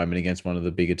given moment against one of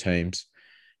the bigger teams.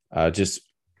 Just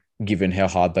given how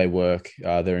hard they work,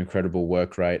 their incredible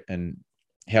work rate, and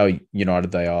how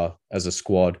united they are as a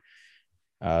squad.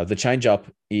 The change up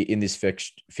in this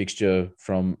fixture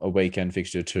from a weekend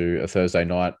fixture to a Thursday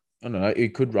night, I don't know,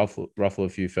 it could ruffle a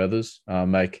few feathers,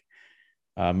 make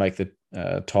the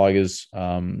Tigers,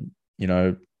 on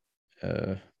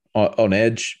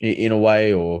edge in a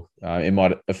way, or it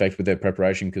might affect with their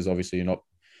preparation because obviously you're not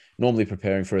normally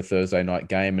preparing for a Thursday night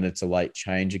game and it's a late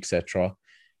change, etc.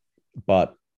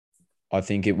 But I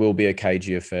think it will be a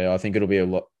cagey affair. I think it'll be a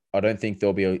lot. I don't think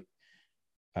there'll be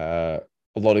a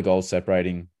lot of goals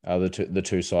separating the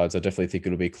two sides. I definitely think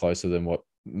it'll be closer than what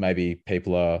maybe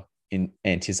people are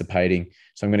anticipating.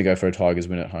 So I'm going to go for a Tigers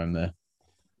win at home there.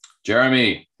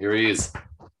 Jeremy, here he is.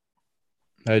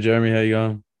 Hey, Jeremy, how you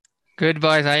going? Good,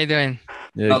 boys. How you doing?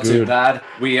 Yeah, not good. Too bad.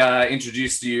 We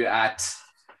introduced you at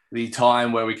the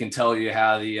time where we can tell you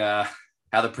how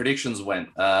the predictions went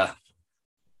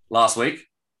last week.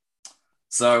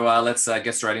 So let's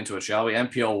get straight into it, shall we?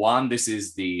 NPL 1, this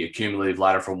is the cumulative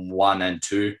ladder from 1 and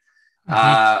 2.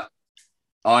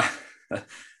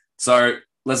 So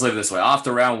let's leave it this way.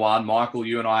 After round 1, Michael,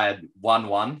 you and I had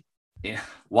 1-1.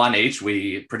 One each.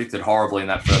 We predicted horribly in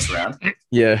that first round.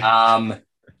 Yeah.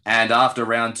 And after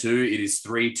round 2, it is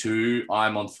 3-2.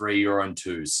 I'm on 3, you're on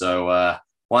 2. So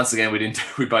once again,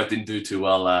 we both didn't do too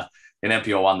well in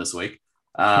NPL 1 this week.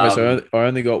 So I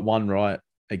only got one right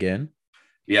again.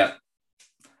 Yeah.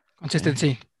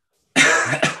 Consistency.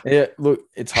 Yeah, look,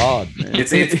 it's hard. Man.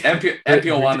 It's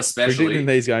NPL 1 especially. Predicting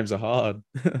these games are hard.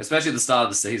 Especially at the start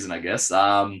of the season, I guess.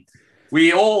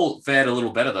 We all fared a little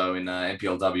better, though, in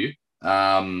NPLW.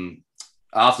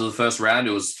 After the first round,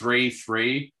 it was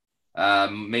 3-3.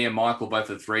 Me and Michael both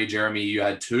had 3. Jeremy, you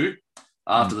had 2.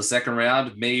 After the second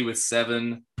round, me with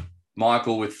 7,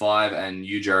 Michael with 5, and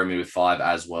you, Jeremy, with 5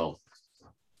 as well.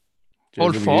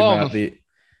 All four.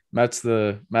 Matt's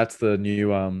the new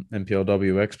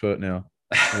NPLW expert now.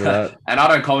 And I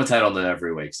don't commentate on that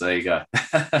every week, so there you go.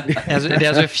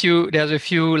 there's a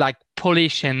few like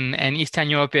Polish and Eastern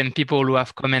European people who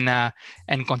have come and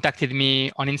contacted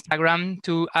me on Instagram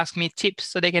to ask me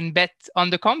tips so they can bet on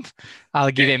the comp.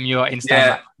 I'll give them your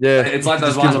Instagram. Yeah. It's like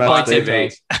those ones on Bar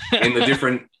TV in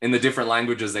the different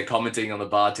languages. They're commenting on the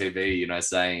Bar TV,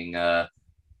 saying.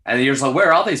 And you're just like,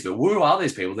 where are these people? Who are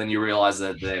these people? Then you realize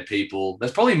that they're people.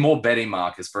 There's probably more betting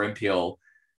markers for NPL,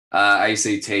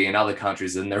 ACT, and other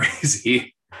countries than there is here,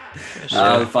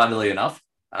 funnily enough.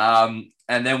 And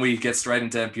then we get straight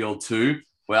into NPL 2,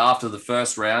 where after the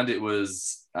first round, it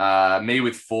was me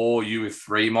with 4, you with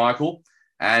 3, Michael.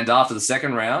 And after the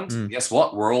second round, guess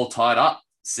what? We're all tied up.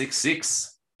 6-6.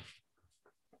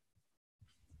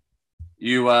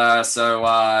 You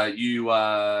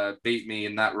beat me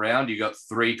in that round. You got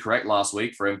 3 correct last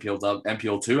week for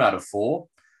MPL 2 out of 4.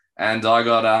 And I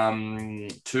got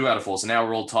 2 out of 4. So now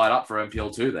we're all tied up for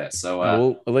MPL 2 there. So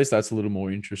well, at least that's a little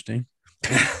more interesting.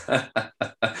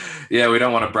 Yeah, we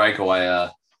don't want to break away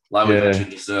like we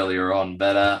mentioned just earlier on.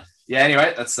 But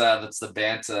anyway, that's the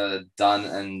banter done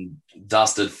and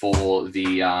dusted for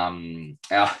the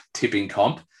our tipping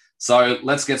comp. So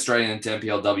let's get straight into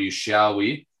MPLW, shall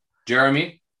we?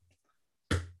 Jeremy?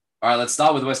 All right, let's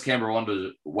start with West Canberra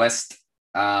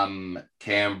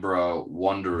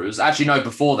Wanderers. Actually, no,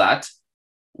 before that,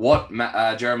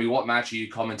 Jeremy, what match are you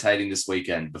commentating this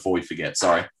weekend before we forget?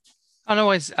 Sorry.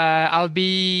 Otherwise, I'll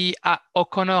be at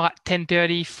O'Connor at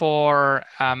 10:30 for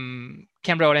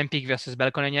Canberra Olympic versus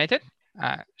Belconnen United.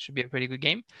 Should be a pretty good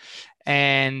game.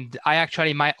 And I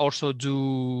actually might also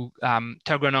do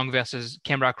Tergrenong versus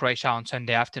Canberra Croatia on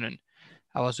Sunday afternoon.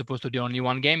 I was supposed to do only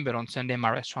one game, but on Sunday my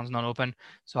restaurant's not open,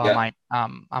 so I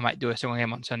might do a second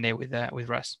game on Sunday with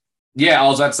Russ. Yeah, I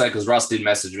was about to say, because Russ did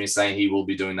message me saying he will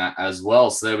be doing that as well.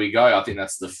 So there we go. I think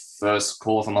that's the first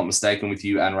call, if I'm not mistaken, with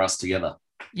you and Russ together.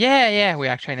 Yeah, we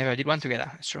actually never did one together.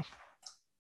 That's true.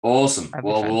 Awesome.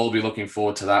 Well, we'll all be looking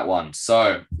forward to that one.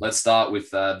 So let's start with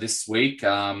this week.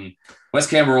 West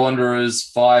Canberra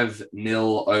Wanderers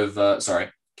 5-0 over,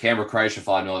 Canberra Croatia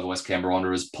 5-0 over West Canberra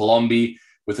Wanderers. Palombi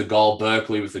with a goal,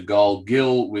 Berkeley with a goal,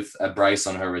 Gill with a brace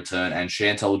on her return, and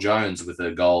Chantel Jones with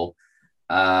a goal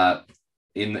on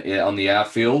the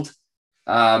outfield.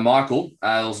 Michael,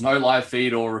 there was no live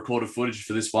feed or recorded footage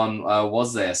for this one,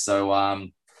 was there? So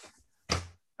what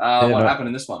happened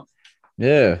in this one?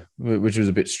 Yeah, which was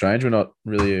a bit strange. We're not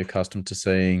really accustomed to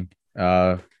seeing,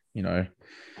 errors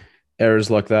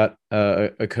like that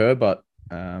occur. But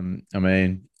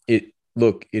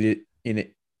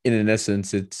in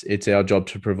essence, it's our job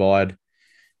to provide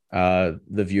the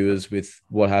viewers with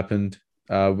what happened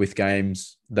with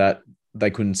games that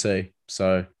they couldn't see.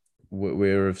 So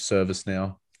we're of service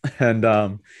now, and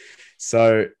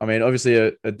obviously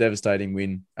a devastating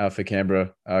win for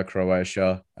Canberra,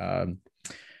 Croatia.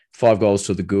 5 goals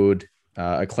to the good,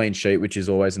 a clean sheet, which is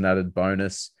always an added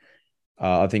bonus.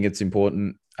 I think it's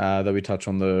important that we touch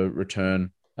on the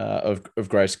return of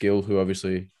Grace Gill, who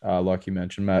obviously, like you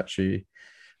mentioned, Matt, she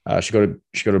got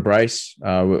a brace,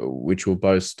 which will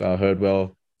boast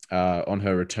Herdwell on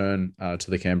her return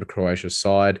to the Canberra Croatia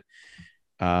side.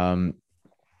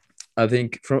 I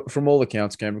think from all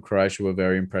accounts, Canberra Croatia were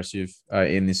very impressive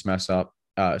in this matchup.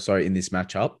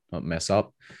 Not mess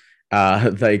up.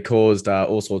 They caused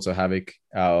all sorts of havoc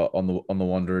on the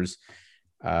Wanderers.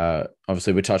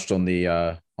 Obviously, we touched on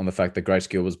the fact that Grace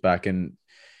Gill was back, and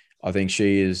I think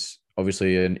she is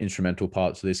obviously an instrumental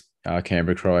part to this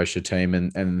Canberra Croatia team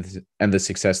and the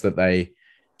success that they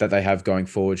have going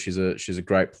forward. She's a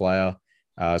great player,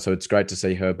 so it's great to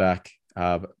see her back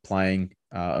playing.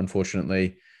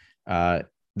 Unfortunately, the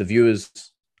viewers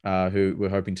who were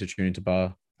hoping to tune into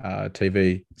Bar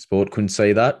TV Sport couldn't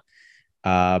see that.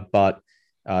 But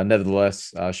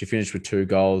nevertheless, she finished with 2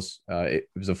 goals. It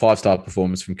was a 5-star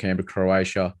performance from Canberra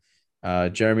Croatia.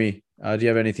 Jeremy, do you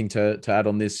have anything to add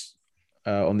on this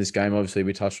game? Obviously,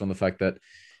 we touched on the fact that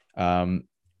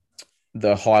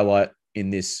the highlight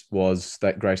in this was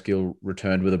that Grace Gill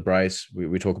returned with a brace.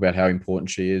 We talk about how important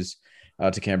she is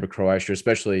to Canberra Croatia,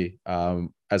 especially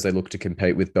as they look to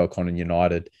compete with Belconnen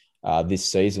United this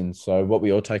season. So what were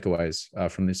your takeaways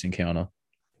from this encounter?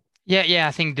 Yeah,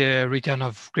 I think the return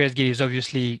of Grace Gill is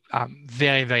obviously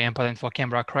very, very important for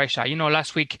Canberra Croatia.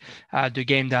 Last week, the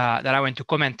game that I went to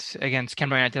comment against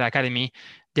Canberra United Academy,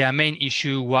 their main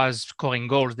issue was scoring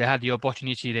goals. They had the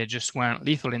opportunity, they just weren't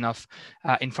lethal enough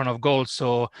in front of goals.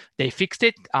 So they fixed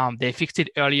it. They fixed it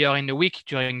earlier in the week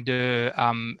during the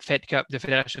Fed Cup, the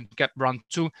Federation Cup round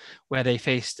 2, where they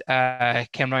faced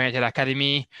Canberra United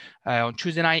Academy on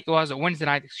Wednesday night,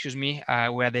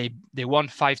 where they won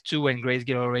 5-2 and Grace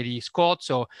Gill already scored.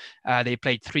 So they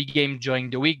played 3 games during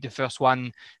the week. The first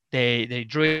one, they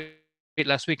drew it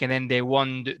last week, and then they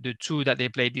won the 2 that they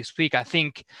played this week. I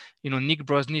think Nick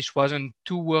Brosnich wasn't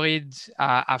too worried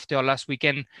after last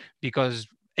weekend, because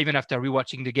even after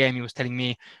rewatching the game, he was telling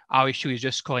me our issue is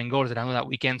just scoring goals, and I know that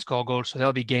we can score goals. So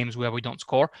there'll be games where we don't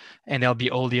score, and there'll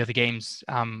be all the other games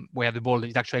where the ball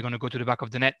is actually going to go to the back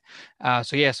of the net.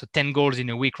 So 10 goals in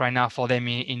a week right now for them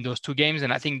in those 2 games.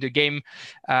 And I think the game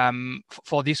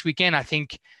for this weekend, I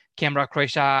think Canberra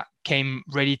Croatia came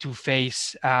ready to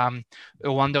face a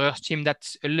Wanderers team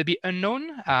that's a little bit unknown.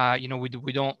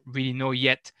 We don't really know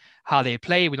yet how they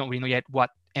play. We don't really know yet what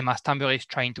Emma Stanbury is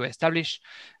trying to establish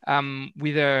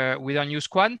with her new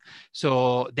squad.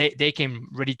 So they came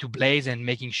ready to blaze and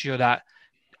making sure that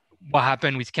what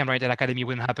happened with Canberra United Academy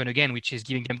wouldn't happen again, which is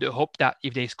giving them the hope that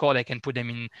if they score, they can put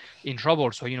them in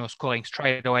trouble. So, scoring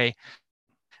straight away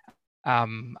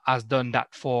has done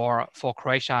that for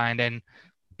Croatia. And then,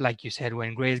 like you said,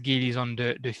 when Grace Gill is on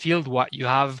the field, what you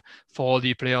have for all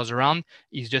the players around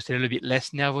is just a little bit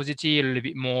less nervosity, a little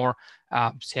bit more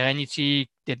serenity.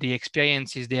 That the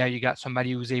experience is there. You got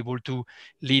somebody who's able to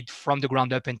lead from the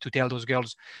ground up and to tell those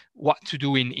girls what to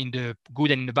do in the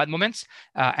good and in the bad moments.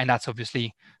 And that's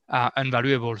obviously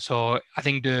invaluable. So I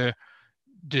think the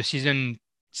season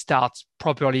starts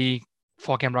properly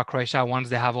for Canberra Croatia once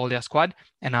they have all their squad,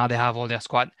 and now they have all their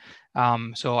squad.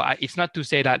 So it's not to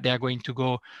say that they're going to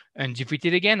go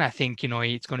undefeated again. I think,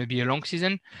 it's going to be a long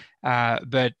season.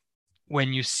 But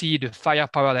when you see the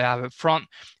firepower they have up front,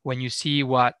 when you see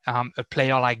what a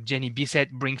player like Jenny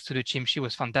Bissett brings to the team, she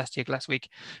was fantastic last week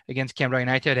against Canberra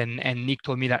United. And Nick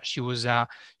told me that she was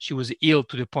ill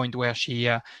to the point where she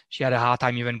had a hard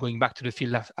time even going back to the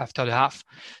field after the half.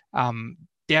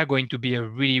 They are going to be a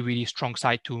really, really strong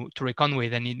side to reckon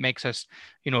with. And it makes us,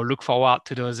 look forward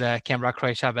to those Canberra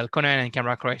Croatia Belconnen and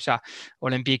Canberra Croatia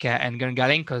Olympic and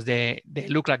Gungaling, because they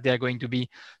look like they're going to be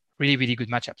really, really good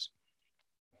matchups.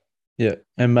 Yeah.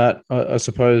 And Matt, I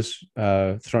suppose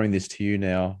throwing this to you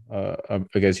now,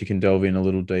 I guess you can delve in a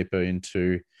little deeper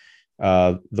into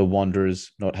the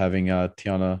Wanderers not having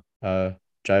Tiana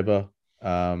Jaber,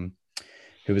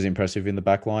 who was impressive in the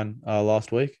back line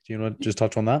last week. Do you want to just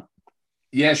touch on that?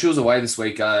 Yeah, she was away this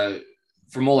week.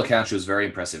 From all accounts, she was very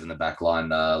impressive in the back line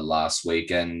last week.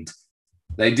 And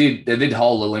they did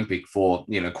hold Olympic for,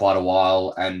 quite a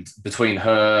while. And between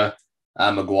her,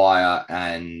 Maguire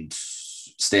and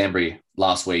Stanbury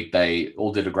last week, they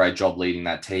all did a great job leading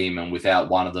that team. And without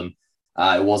one of them,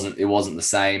 it wasn't the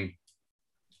same.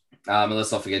 And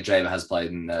let's not forget, Jaber has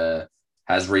played and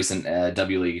has recent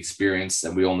W League experience.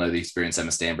 And we all know the experience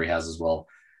Emma Stanbury has as well.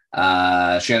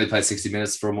 She only played 60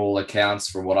 minutes from all accounts,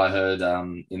 from what I heard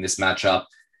in this matchup.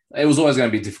 It was always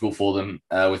going to be difficult for them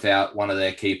without one of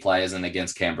their key players, and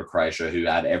against Canberra Croatia, who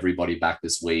had everybody back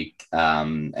this week.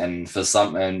 And for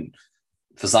some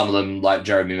of them, like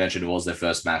Jeremy mentioned, it was their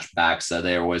first match back, so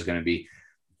they're always going to be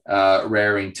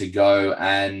raring to go.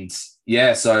 And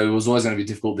yeah, so it was always going to be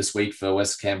difficult this week for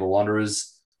West Canberra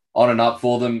Wanderers. On and up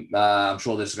for them. I'm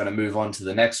sure they're just going to move on to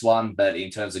the next one. But in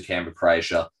terms of Canberra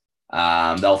Croatia,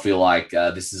 they'll feel like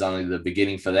this is only the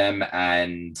beginning for them,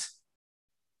 and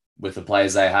with the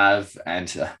players they have,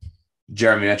 and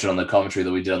Jeremy mentioned on the commentary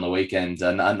that we did on the weekend,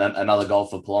 another goal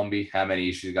for Palombi. How many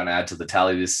is she going to add to the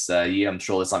tally this year? I'm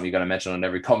sure that's something you're going to mention on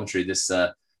every commentary this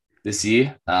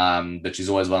year. But she's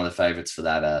always one of the favourites for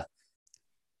that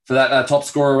top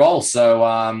scorer role. So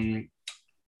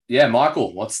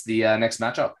Michael, what's the next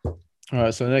matchup? All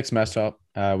right, so the next matchup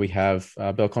we have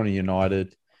Belconnen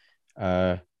United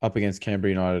up against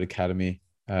Canberra United Academy.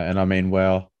 And I mean,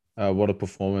 wow, what a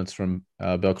performance from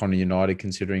Belconnen United,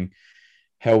 considering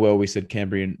how well we said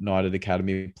Canberra United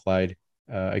Academy played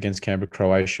against Canberra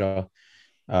Croatia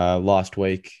last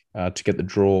week to get the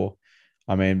draw.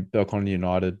 I mean, Belconnen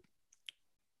United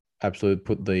absolutely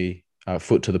put the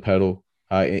foot to the pedal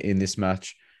in this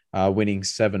match, winning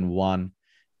 7-1.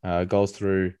 Goals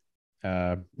through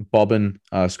Bobbin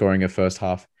scoring a first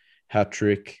half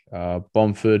hat-trick,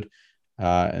 Bomford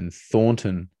and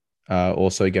Thornton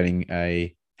also getting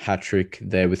a hat-trick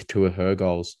there with two of her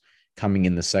goals coming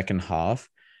in the second half,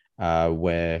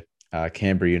 where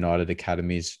Canberra United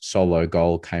Academy's solo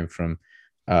goal came from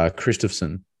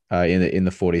Christopherson in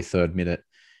the 43rd minute.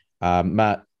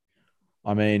 Matt,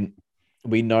 I mean,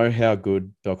 we know how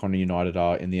good Belconnen United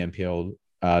are in the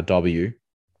NPLW.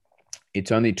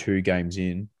 It's only 2 games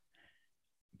in,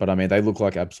 but I mean, they look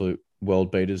like absolute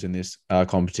world beaters in this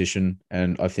competition.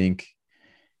 And I think,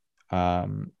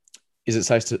 is it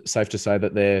safe to say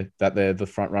that they're the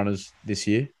front runners this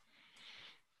year?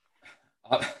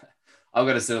 I'm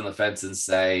going to sit on the fence and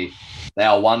say they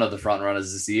are one of the front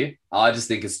runners this year. I just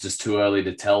think it's just too early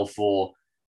to tell for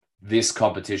this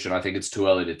competition. I think it's too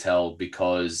early to tell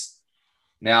because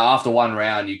now after one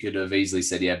round, you could have easily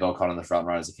said, yeah, Belconnen the front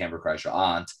runners, the Canberra Croatia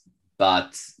aren't.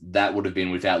 But that would have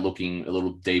been without looking a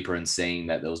little deeper and seeing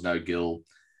that there was no Gill.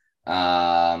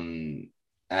 And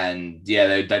yeah,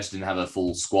 they just didn't have a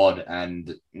full squad.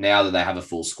 And now that they have a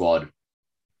full squad,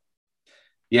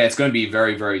 yeah, it's going to be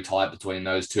very, very tight between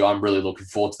those two. I'm really looking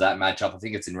forward to that matchup. I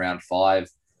think it's in round 5.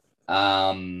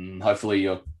 Hopefully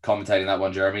you're commentating that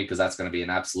one, Jeremy, because that's going to be an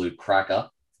absolute cracker.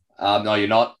 No, you're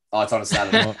not. Oh, it's on a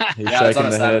Saturday. He's shaking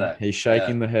the head. He's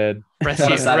shaking the head. It's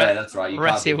on a Saturday, that's right.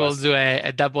 Resi will do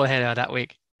a double header that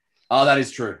week. Oh, that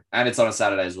is true. And it's on a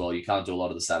Saturday as well. You can't do a lot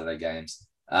of the Saturday games.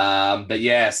 But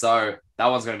yeah, so that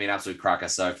one's going to be an absolute cracker.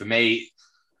 So for me,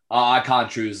 I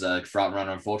can't choose a front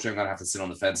runner, unfortunately. I'm going to have to sit on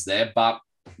the fence there. But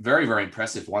very, very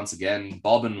impressive once again.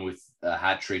 Bobbin with a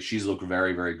hat trick. She's looked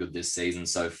very, very good this season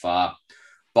so far.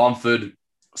 Bomford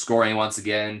scoring once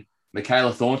again.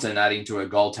 Michaela Thornton adding to her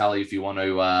goal tally if you want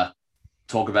to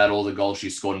talk about all the goals she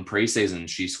scored in preseason.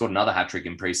 She scored another hat trick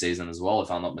in preseason as well, if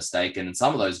I'm not mistaken. And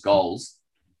some of those goals,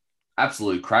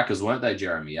 absolute crackers, weren't they,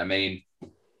 Jeremy? I mean,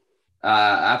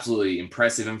 absolutely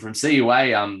impressive. And from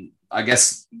CUA, I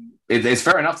guess it's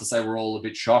fair enough to say we're all a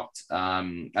bit shocked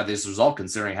at this result,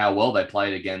 considering how well they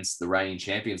played against the reigning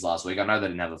champions last week. I know they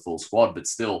didn't have a full squad, but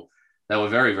still, they were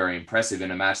very, very impressive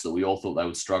in a match that we all thought they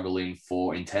would struggle in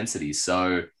for intensity.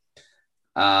 So,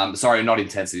 not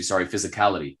intensity,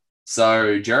 physicality.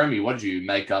 So, Jeremy, what did you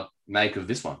make of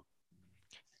this one?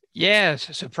 Yeah,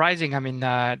 surprising. I mean,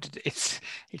 it's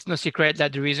no secret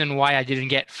that the reason why I didn't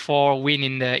get 4 wins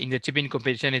in the Tubin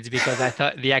competition is because I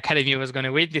thought the academy was going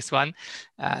to win this one.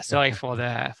 Sorry for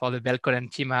the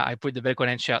Belconnen team. I put the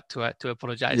Belconnen shirt to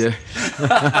apologize. Yeah,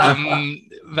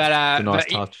 but it's a nice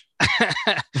touch.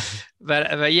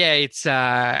 but yeah,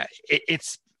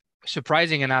 it's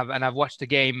surprising, and I've watched the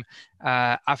game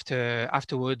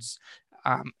afterwards,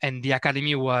 and the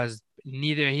academy was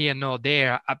neither here nor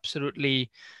there.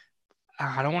 Absolutely.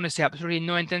 I don't want to say absolutely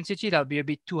no intensity. That'll be a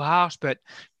bit too harsh, but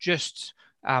just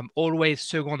always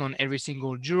second on every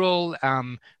single duel,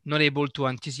 not able to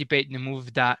anticipate the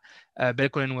move that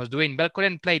Belconnen was doing.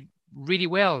 Belconnen played really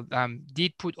well,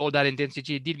 did put all that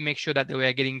intensity, did make sure that they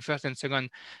were getting first and second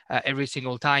every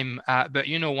single time. But,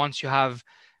 once you have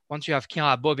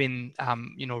Kira Bobbin,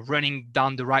 running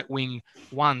down the right wing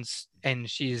once, and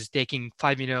she's taking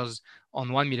 5 meters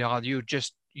on 1 meter,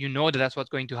 that's what's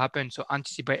going to happen. So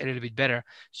anticipate a little bit better.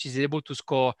 She's able to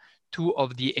score 2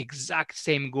 of the exact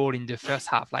same goal in the first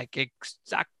half, like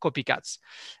exact copycats.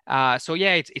 So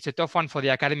yeah, it's a tough one for the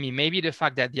academy. Maybe the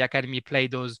fact that the academy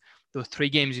played those 3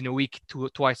 games in a week,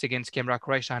 twice against Canberra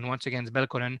Croatia and once against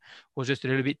Belconnen, was just a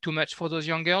little bit too much for those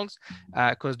young girls,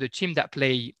 because the team that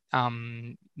play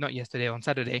not yesterday, on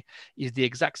Saturday, is the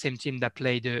exact same team that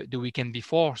played the weekend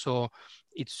before. So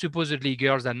it's supposedly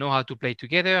girls that know how to play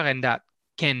together and that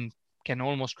can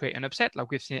almost create an upset,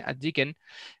 like we've seen at Deakin.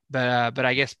 But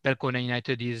I guess Belconnen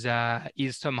United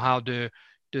is somehow the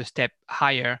step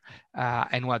higher,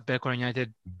 and what Belconnen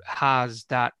United has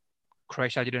that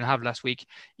Croatia didn't have last week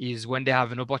is when they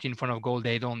have an opportunity in front of goal,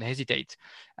 they don't hesitate.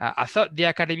 I thought the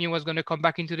academy was going to come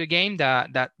back into the game.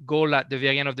 That goal at the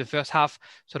very end of the first half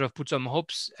sort of put some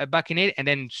hopes back in it, and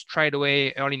then straight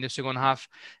away early in the second half,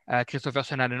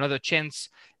 Christopherson had another chance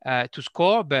to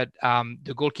score, but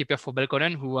the goalkeeper for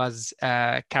Belconnen, who was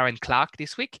Karen Clark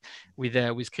this week, with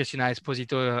Christina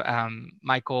Esposito,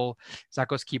 Michael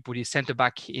Zakowski put his centre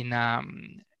back in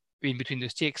between the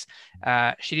sticks.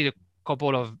 She did a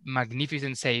couple of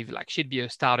magnificent saves. Like, she'd be a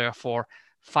starter for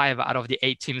 5 out of the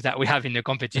 8 teams that we have in the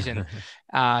competition.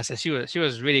 So she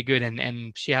was really good,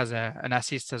 and she has an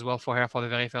assist as well for her for the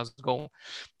very first goal.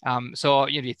 So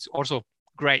it's also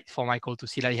great for Michael to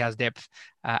see that he has depth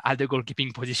at the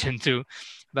goalkeeping position too.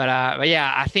 But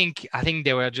yeah, I think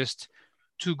they were just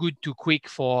too good, too quick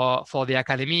for the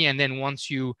academy. And then once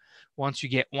you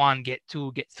get 1, get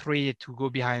 2, get 3 to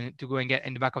go behind, to go and get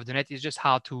in the back of the net, it's just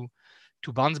hard to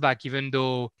bounce back. Even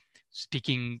though,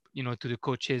 speaking to the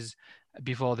coaches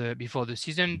before the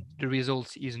season, the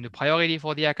results isn't a priority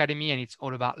for the academy, and it's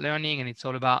all about learning, and it's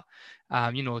all about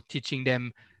teaching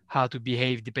them how to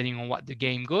behave depending on what the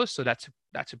game goes. So that's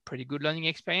a pretty good learning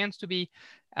experience to be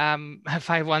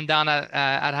 5-1 down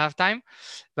at halftime.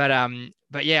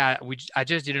 But yeah, I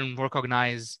just didn't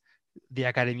recognize the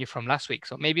academy from last week.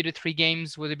 So maybe the 3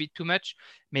 games was a bit too much.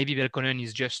 Maybe Belconnen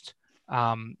is just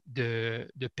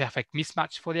the perfect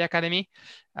mismatch for the academy,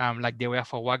 like they were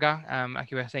for Wagga,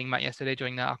 like you were saying, Matt, yesterday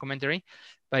during our commentary.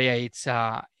 But yeah, it's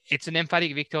an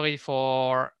emphatic victory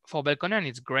for Belconnen.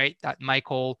 It's great that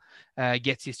Michael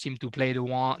gets his team to play the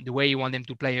way he wants them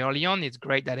to play early on. It's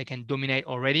great that they can dominate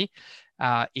already.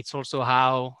 It's also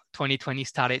how 2020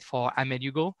 started for Ahmed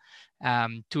Hugo.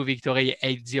 2 victory,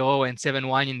 8-0 and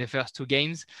 7-1 in the first 2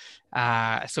 games.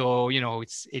 So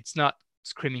it's not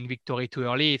screaming victory too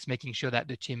early. It's making sure that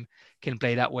the team can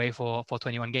play that way for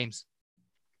 21 games.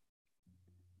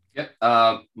 Yep.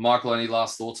 Michael, any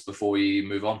last thoughts before we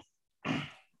move on?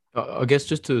 I guess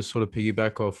just to sort of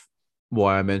piggyback off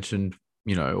why I mentioned,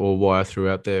 or why I threw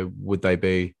out there, would they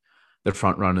be the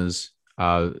front runners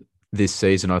this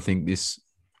season? I think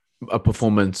a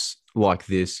performance like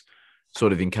this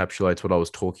sort of encapsulates what I was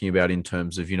talking about in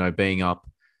terms of, being up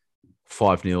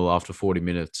 5-0 after 40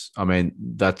 minutes. I mean,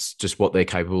 that's just what they're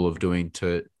capable of doing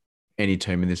to any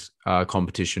team in this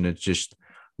competition. It just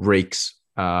reeks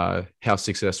how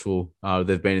successful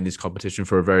they've been in this competition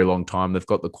for a very long time. They've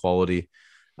got the quality,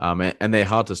 and they're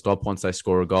hard to stop once they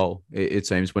score a goal. It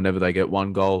seems whenever they get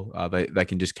one goal, they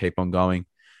can just keep on going.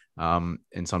 And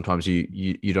sometimes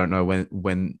you don't know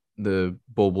when the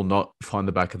ball will not find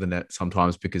the back of the net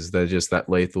sometimes, because they're just that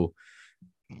lethal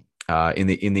in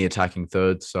the attacking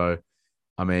third. So,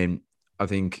 I mean, I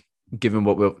think given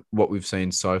what we've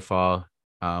seen so far,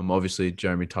 obviously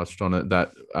Jeremy touched on it,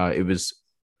 that it was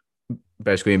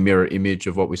basically a mirror image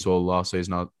of what we saw last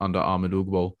season under Ahmed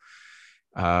Ugbal,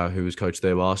 who was coach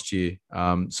there last year.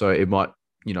 So it might,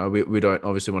 we don't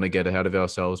obviously want to get ahead of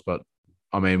ourselves, but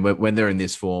I mean, when they're in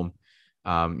this form,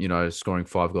 scoring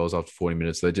 5 goals after 40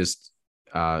 minutes, they're just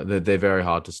they're very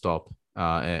hard to stop,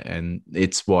 and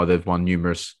it's why they've won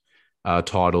numerous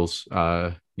titles.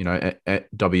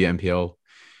 WMPL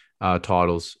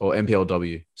titles, or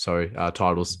MPLW,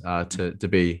 titles to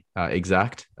be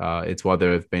exact. It's why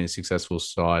they've been a successful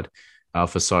side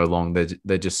for so long.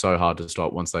 They're just so hard to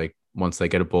stop once they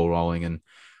get a ball rolling, and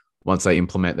once they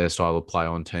implement their style of play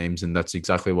on teams. And that's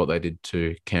exactly what they did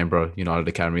to Canberra United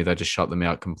Academy. They just shut them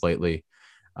out completely,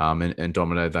 and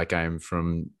dominated that game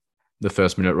from the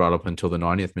first minute right up until the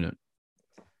 90th minute.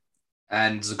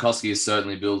 And Zukoski is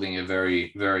certainly building a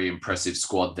very, very impressive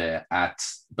squad there at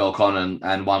Belconnen,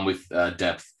 and one with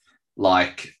depth,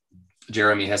 like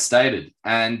Jeremy has stated.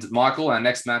 And Michael, our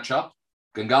next matchup,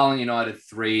 Gungahlin United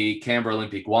 3, Canberra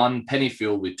Olympic 1,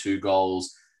 Pennyfield with 2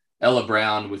 goals, Ella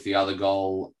Brown with the other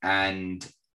goal, and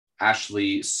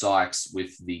Ashley Sykes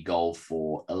with the goal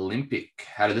for Olympic.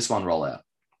 How did this one roll out?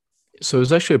 So it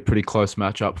was actually a pretty close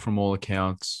matchup from all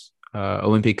accounts.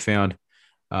 Olympic found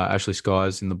Ashley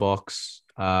Skies in the box,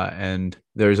 and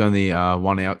there is only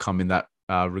one outcome in that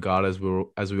regard, as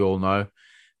we all know.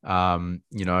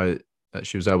 That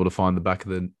she was able to find the back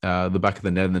of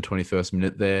the net in the 21st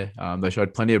minute there. They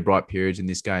showed plenty of bright periods in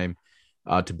this game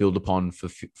to build upon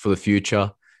for the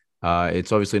future.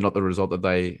 It's obviously not the result that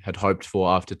they had hoped for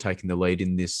after taking the lead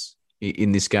in this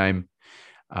game,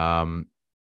 but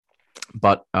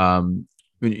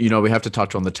we have to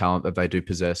touch on the talent that they do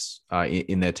possess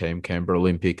in their team, Canberra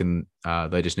Olympic, and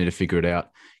they just need to figure it out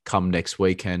come next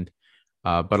weekend.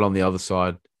 But on the other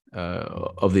side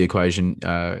of the equation,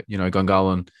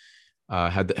 Gungahlin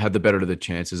had the better of the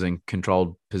chances and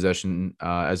controlled possession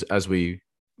as we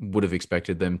would have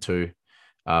expected them to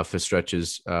for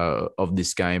stretches of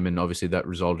this game, and obviously that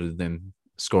resulted in them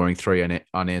scoring 3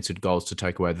 unanswered goals to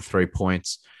take away the 3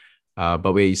 points.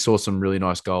 But we saw some really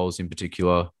nice goals, in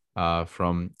particular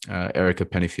from Erica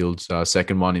Pennyfield's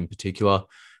second one in particular.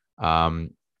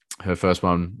 Her first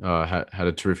one had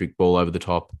a terrific ball over the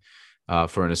top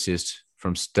for an assist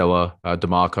from Stella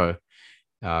DeMarco.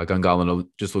 Gungahlin are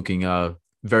just looking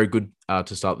very good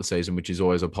to start the season, which is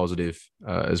always a positive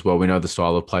as well. We know the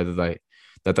style of play that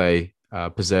they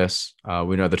possess.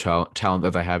 We know the talent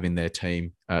that they have in their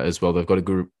team as well. They've got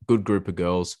a good group of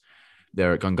girls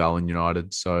there at Gungahlin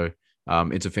United. So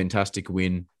it's a fantastic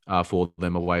win for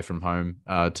them away from home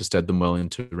to stead them well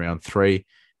into round 3.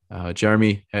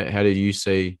 Jeremy, how did you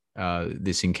see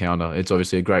this encounter? It's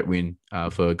obviously a great win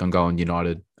for Gungahlin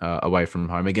United away from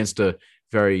home against a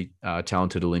very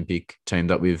talented Olympic team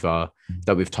that we've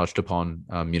touched upon,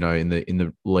 in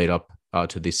the lead up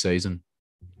to this season.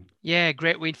 Yeah,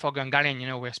 great win for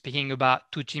Gungahlin. We're speaking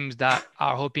about 2 teams that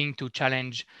are hoping to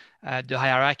challenge the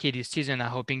hierarchy this season, are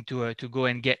hoping to go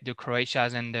and get the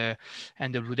Croatias and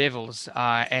the Blue Devils,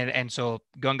 and so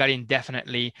Gungahlin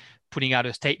definitely putting out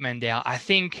a statement there. I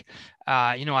think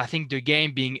the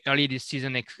game being early this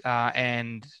season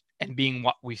and being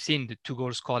what we've seen, the 2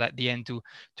 goals scored at the end to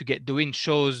get the win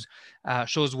shows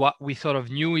what we sort of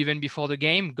knew even before the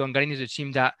game. Gungahlin is a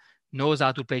team that knows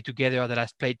how to play together, that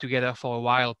has played together for a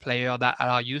while, players that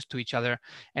are used to each other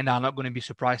and are not going to be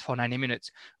surprised for 90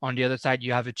 minutes. On the other side,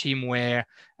 you have a team where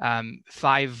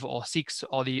 5 or 6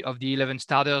 of the 11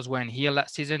 starters were in here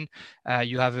last season.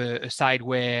 You have a side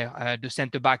where the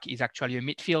centre back is actually a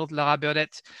midfield, Lara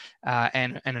Burdett,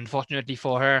 and unfortunately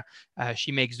for her,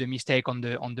 she makes the mistake on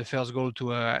the first goal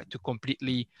to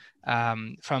completely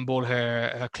fumble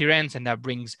her clearance, and that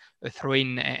brings a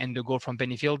throw-in and the goal from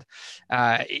Pennyfield.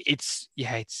 I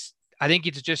think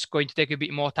it's just going to take a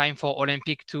bit more time for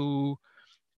Olympic to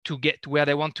get to where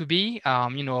they want to be.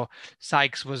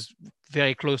 Sykes was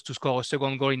very close to score a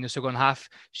second goal in the second half.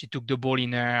 She took the ball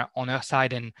on her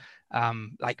side and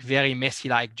very messy,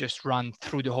 just run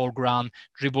through the whole ground,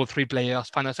 dribble 3 players,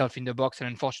 find herself in the box, and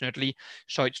unfortunately,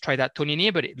 tried that Tony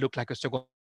near, but it looked like a second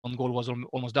goal was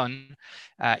almost done.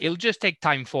 It'll just take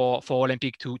time for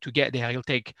Olympic to get there. It'll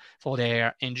take for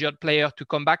their injured player to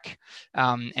come back,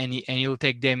 and it'll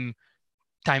take them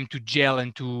time to gel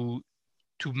and to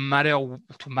matter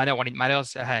when it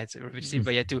matters. It's repetitive,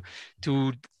 but yeah,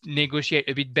 to negotiate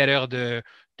a bit better the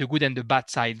good and the bad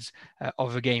sides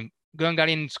of the game.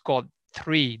 Gungahlin scored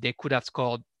 3. They could have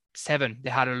scored 7. They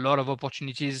had a lot of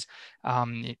opportunities.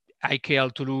 Elke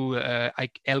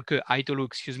Aitolu,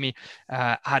 excuse me,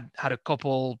 had a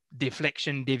couple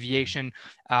deviation,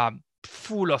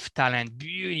 full of talent,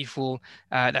 beautiful,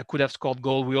 that could have scored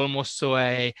goal. We almost saw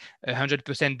a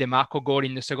 100% DeMarco goal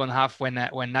in the second half when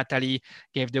Natalie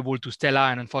gave the ball to Stella,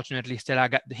 and unfortunately Stella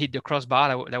hit the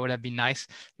crossbar. That would have been nice.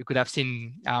 You could have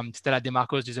seen Stella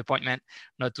DeMarco's disappointment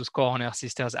not to score on her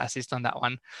sister's assist on that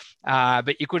one.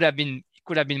 But it could have been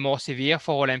more severe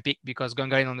for Olympic because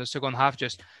Gungahlin on the second half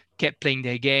just kept playing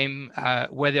their game,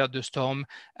 weathered the storm,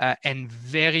 and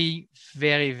very,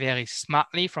 very, very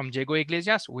smartly from Diego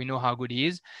Iglesias. We know how good he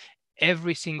is.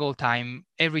 Every time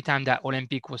that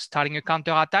Olympic was starting a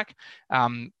counter-attack,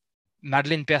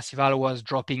 Madeleine Percival was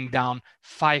dropping down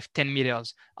 5-10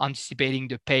 meters, anticipating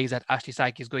the pace that Ashley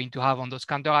Sykes is going to have on those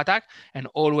counter-attacks, and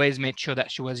always made sure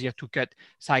that she was here to cut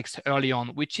Sykes early on,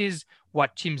 which is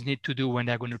what teams need to do when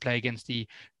they're going to play against the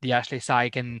Ashley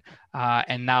Sykes. And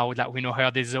now that we know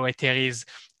her, the Zoe Terrys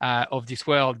of this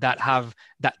world that have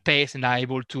that pace and are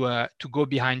able to go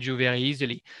behind you very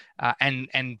easily.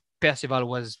 And Percival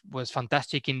was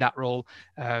fantastic in that role.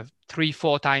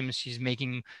 3-4 times she's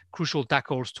making crucial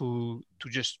tackles to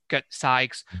just cut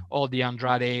Sykes or the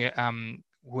Andrade,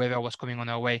 whoever was coming on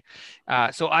her way.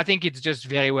 So I think it's just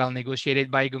very well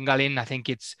negotiated by Gungahlin. I think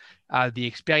it's the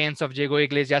experience of Diego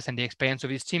Iglesias and the experience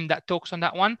of his team that talks on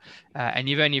that one. And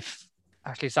even if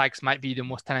Ashley Sykes might be the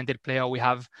most talented player we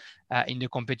have in the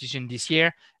competition this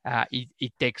year,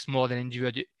 it takes more than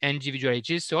individual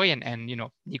edges. Sorry, and you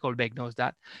know Nicole Beck knows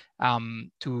that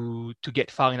to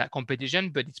get far in that competition.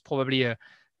 But it's probably a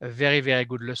very, very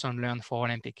good lesson learned for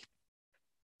Olympic.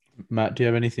 Matt, do you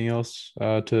have anything else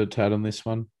to add on this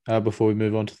one before we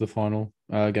move on to the final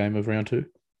game of round 2?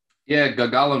 Yeah,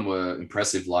 Gungahlin were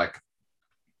impressive. Like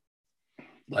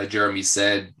Jeremy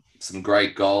said, some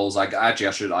great goals. I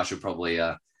should probably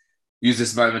use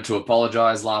this moment to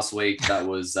apologize. Last week, that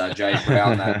was Jade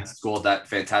Brown that scored that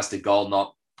fantastic goal,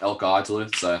 not Elke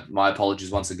Aitolu. So my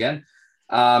apologies once again.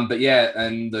 But yeah,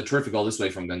 and the terrific goal this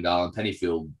week from Gungahlin,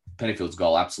 Pennyfield's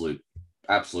goal,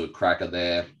 absolute cracker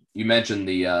there. You mentioned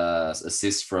the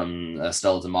assist from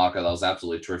Stella DeMarco. That was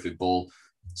absolutely terrific ball.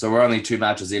 So we're only 2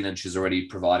 matches in and she's already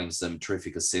providing some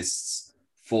terrific assists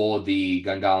for the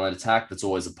Gungahlin attack. That's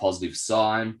always a positive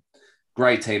sign.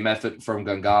 Great team effort from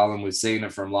Gungahlin. We've seen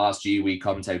it from last year. We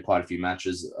commentated quite a few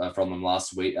matches from them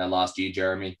last year,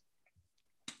 Jeremy.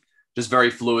 Just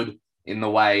very fluid in the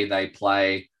way they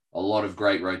play. A lot of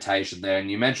great rotation there. And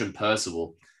you mentioned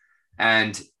Percival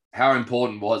and how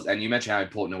important was, and you mentioned how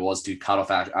important it was to cut off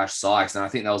Ash Sykes. And I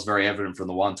think that was very evident from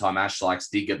the one time Ash Sykes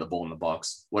did get the ball in the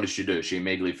box. What did she do? She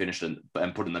immediately finished it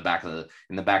and put it in the back of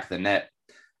the net.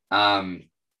 But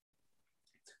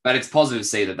it's positive to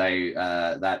see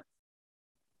that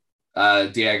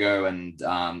Diego and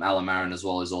Alan Marin, as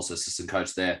well as also assistant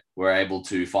coach there, were able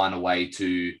to find a way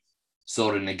to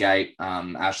sort of negate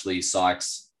Ashley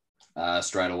Sykes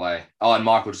straight away. Oh, and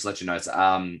Michael, just let you know, it's,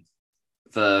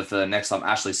 for next time,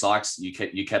 Ashley Sykes, you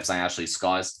kept saying Ashley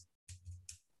Skies.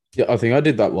 Yeah, I think I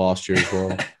did that last year as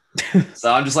well.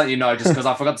 So I'm just letting you know, just because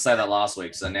I forgot to say that last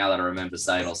week. So now that I remember to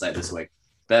say it, I'll say it this week.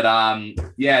 But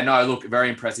yeah, no, look, very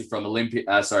impressive from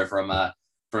Gungahlin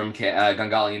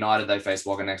United. They face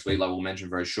Wagga next week, like we'll mention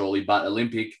very shortly. But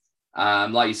Olympic,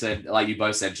 like you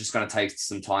both said, just going to take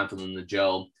some time for them to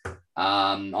gel.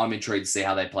 I'm intrigued to see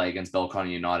how they play against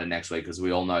Belconnen United next week, because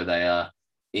we all know they are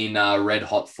in red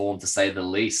hot form, to say the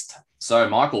least. So,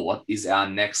 Michael, what is our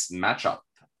next matchup?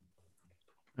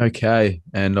 Okay,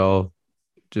 and I'll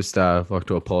just like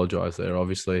to apologise there.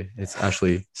 Obviously, it's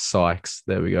Ashley Sykes.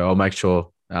 There we go. I'll make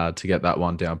sure to get that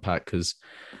one down pat, because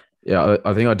yeah,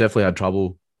 I think I definitely had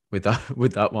trouble with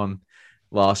that one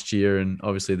last year, and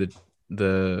obviously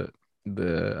the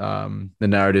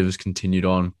narrative has continued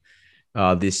on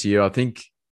this year. I think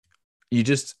you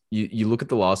look at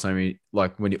the last time,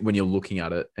 like when you're looking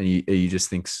at it, and you just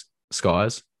think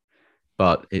Skies,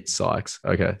 but it's Sykes.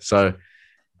 Okay, so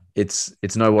it's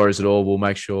no worries at all. I'll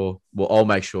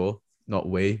make sure, not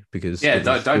we, because don't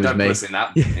put us in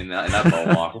that ball,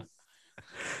 Michael.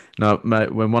 No, mate,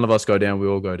 when one of us go down, we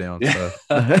all go down. So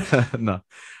no.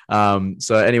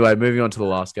 So anyway, moving on to the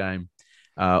last game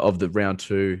of the round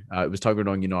 2, it was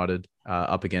Tuggeranong United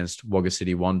up against Wagga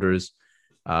City Wanderers.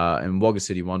 and Wagga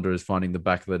City Wanderers finding the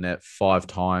back of the net 5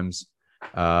 times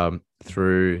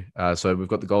through. So we've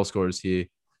got the goal scorers here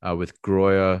with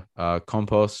Groyer,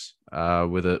 Compos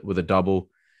with a double,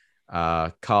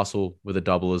 Castle with a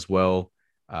double as well,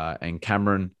 and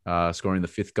Cameron scoring the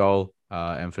 5th goal,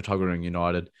 and for Tuggeranong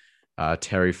United,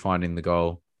 Terry finding the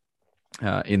goal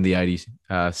in the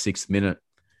 86th minute.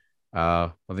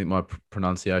 I think my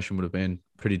pronunciation would have been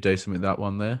pretty decent with that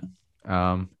one there.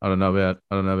 I don't know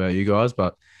about you guys,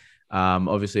 but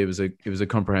obviously it was a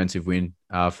comprehensive win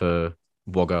for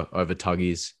Wagga over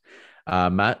Tuggies.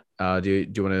 Matt, do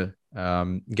you want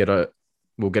to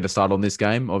we'll get a start on this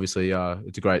game? Obviously,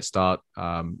 it's a great start.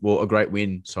 A great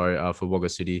win. Sorry, for Wagga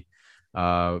City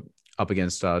up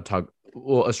against a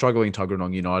struggling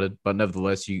Tuggeranong United, but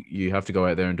nevertheless, you have to go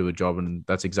out there and do a job, and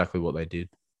that's exactly what they did.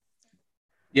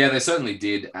 Yeah, they certainly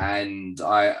did, and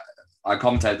I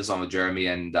commentated this on with Jeremy,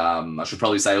 and I should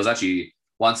probably say it was actually,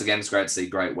 once again, it's great to see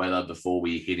great weather before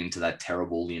we hit into that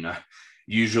terrible,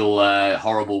 usual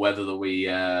horrible weather that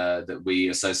we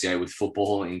associate with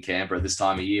football in Canberra at this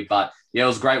time of year. But yeah, it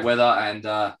was great weather, and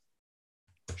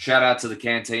shout out to the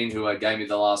canteen who gave me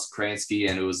the last Kransky,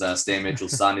 and it was Stan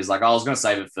Mitchell's son. He's like, I was going to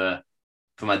save it for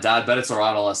my dad, but it's all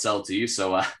right. I'll sell it to you.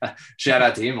 So shout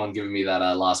out to him on giving me that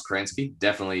last Kransky.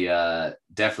 Definitely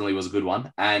was a good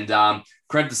one. And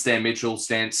credit to Stan Mitchell.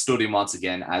 Stan stood in once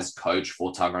again as coach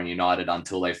for Tuggeranong United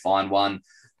until they find one.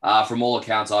 From all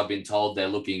accounts, I've been told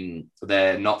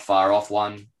they're not far off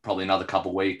one, probably another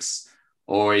couple of weeks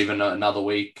or even another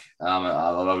week.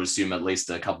 I would assume at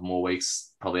least a couple more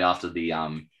weeks, probably after the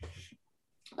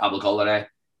public holiday.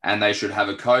 And they should have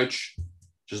a coach.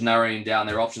 Just narrowing down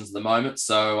their options at the moment.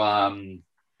 So,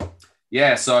 so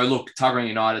look, Tuggeranong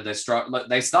United,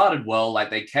 they started well. Like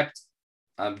they kept,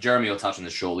 Jeremy will touch on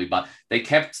this shortly, but they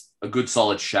kept a good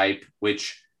solid shape,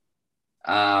 which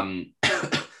they're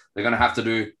going to have to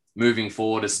do moving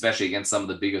forward, especially against some of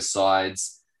the bigger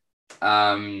sides.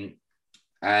 And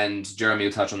Jeremy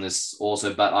will touch on this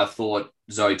also, but I thought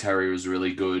Zoe Terry was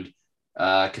really good.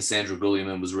 Cassandra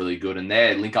Gulliman was really good, and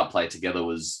their link-up play together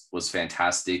was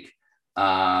fantastic.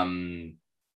 I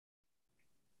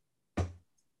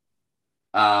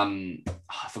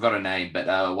forgot her name,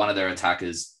 but one of their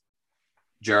attackers,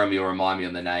 Jeremy will remind me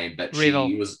on the name, but Revel.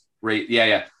 She was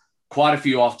quite a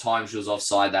few off times she was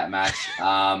offside that match.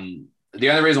 The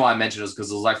only reason why I mentioned it was because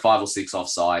it was like 5 or 6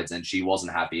 offsides and she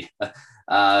wasn't happy.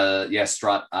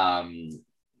 Strutt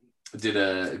did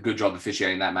a good job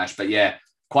officiating that match, but yeah,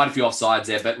 quite a few offsides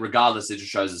there, but regardless, it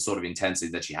just shows the sort of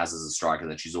intensity that she has as a striker,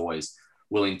 that she's always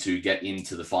willing to get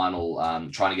into the final,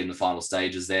 trying to get in the final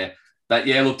stages there. But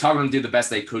yeah, look, Tuggeranong did the best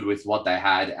they could with what they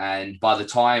had. And by the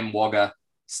time Wagga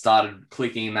started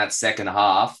clicking in that second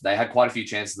half, they had quite a few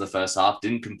chances in the first half,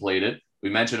 didn't complete it. We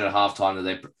mentioned at halftime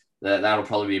that that'll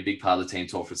probably be a big part of the team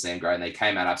talk for Sam Gray, and they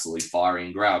came out absolutely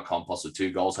firing. Grower Compost with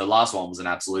 2 goals. Her last one was an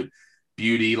absolute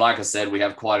beauty. Like I said, we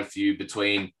have quite a few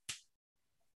between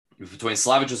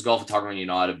Slavic's goal for Tuggeranong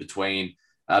United, between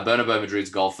Bernabeu Madrid's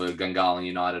goal for Gungahlin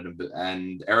United,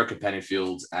 and Erica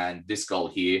Pennyfield, and this goal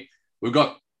here. We've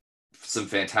got some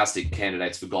fantastic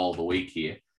candidates for goal of the week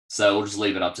here. So we'll just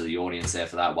leave it up to the audience there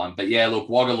for that one. But yeah, look,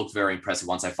 Wagga looked very impressive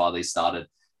once they finally started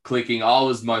clicking. I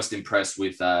was most impressed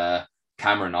with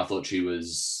Cameron. I thought she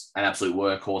was an absolute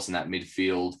workhorse in that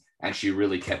midfield, and she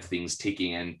really kept things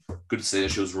ticking, and good to see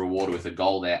that she was rewarded with a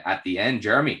goal there at the end.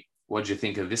 Jeremy, what did you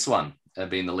think of this one,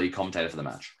 being the lead commentator for the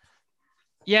match?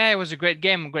 Yeah, it was a great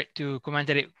game. Great to comment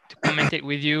it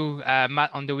with you,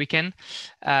 Matt, on the weekend.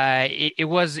 It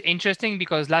was interesting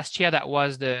because last year that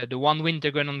was the one win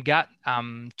Tuggeranong got,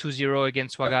 2-0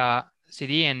 against Wagga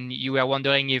City, and you were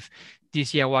wondering if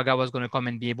this year Wagga was going to come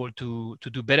and be able to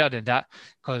do better than that,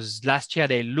 because last year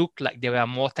they looked like they were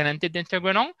more talented than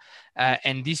Tuggeranong,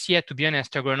 and this year, to be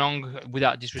honest, Tuggeranong,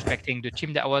 without disrespecting the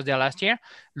team that was there last year,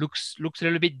 looks a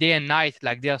little bit day and night.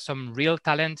 Like there's some real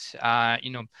talent.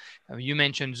 You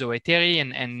mentioned Zoe Terry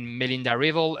and Melinda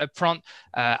Revel up front.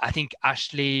 I think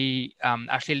Ashley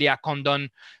Leah Condon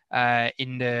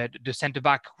in the centre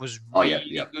back was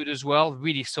really good as well.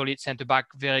 Really solid centre back,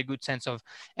 very good sense of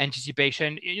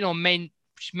anticipation.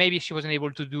 Maybe she wasn't able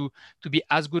to be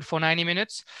as good for 90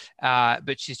 minutes,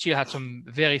 but she still had some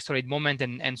very solid moment.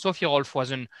 And Sophie Rolf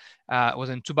wasn't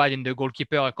too bad in the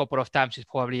goalkeeper a couple of times. She's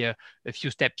probably a few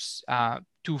steps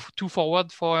too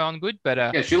forward for her on good,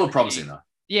 but she looked promising though.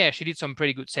 Yeah, she did some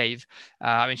pretty good save.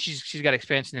 I mean, she's got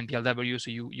experience in NPLW, so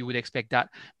you would expect that.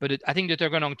 But I think the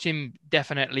Turgonong team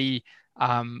definitely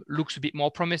looks a bit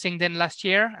more promising than last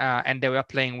year, and they were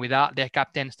playing without their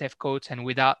captain Steph Coates and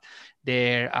without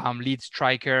their lead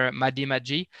striker Madi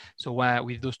Maji. So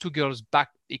with those two girls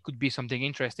back, it could be something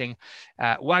interesting.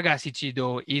 Waga City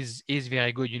though is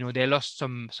very good. You know, they lost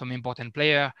some important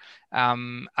player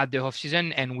at the off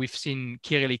season, and we've seen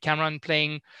Kirili Cameron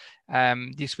playing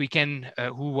this weekend,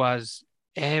 who was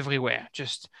everywhere,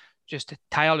 just a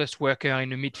tireless worker in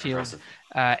the midfield.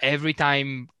 Every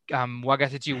time Waga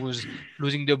City was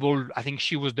losing the ball, I think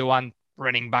she was the one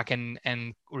running back and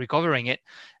recovering it.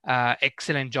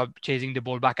 Excellent job chasing the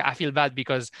ball back. I feel bad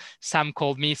because Sam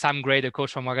Gray, the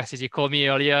coach from Waga City, called me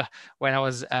earlier when I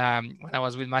was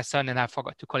with my son, and I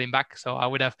forgot to call him back. So I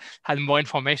would have had more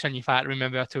information if I had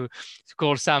remembered to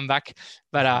call Sam back.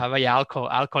 But yeah,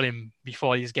 I'll call him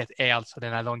before this gets aired, so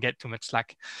then I don't get too much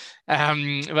slack.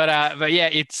 But yeah,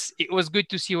 it was good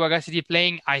to see Waga City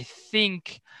playing. I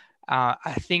think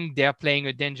they're playing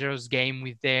a dangerous game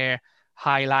with their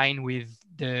high line, with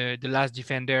the last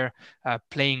defender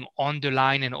playing on the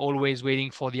line and always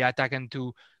waiting for the attackant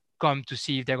to come to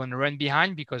see if they're going to run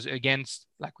behind, because against,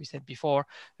 like we said before,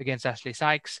 against Ashley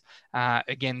Sykes,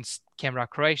 against Canberra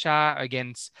Croatia,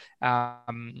 against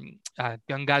Gangalin,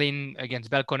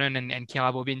 against Belkonen and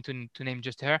Kira Bobin, to name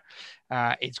just her,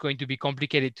 it's going to be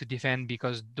complicated to defend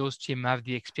because those teams have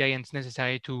the experience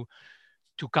necessary to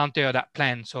counter that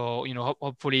plan. So, you know,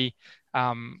 hopefully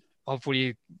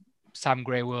Sam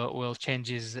Gray will change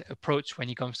his approach when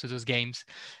he comes to those games.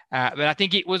 But I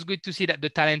think it was good to see that the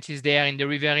talent is there in the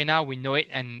Riverina. We know it,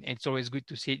 and it's always good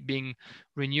to see it being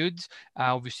renewed.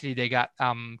 Obviously, they got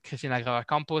Cristina Aguilera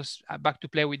Campos back to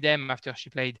play with them after she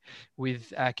played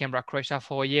with Canberra Croatia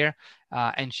for a year,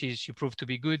 and she proved to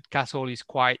be good. Castle is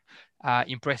quite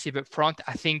impressive up front.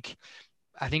 I think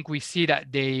we see that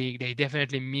they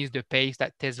definitely miss the pace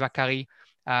that Tess Vakari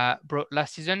brought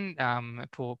last season.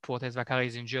 Poor Tess Vakari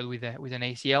is injured with an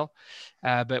ACL,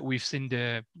 but we've seen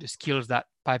the skills that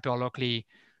Piper Lockley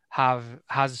has,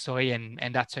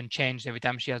 and that's unchanged. Every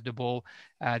time she has the ball,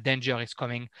 danger is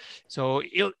coming. So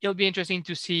it'll be interesting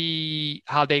to see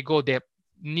how they go.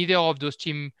 Neither of those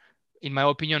teams, in my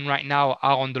opinion, right now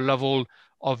are on the level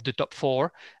of the top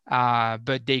four,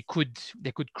 but they could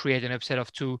create an upset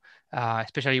of two,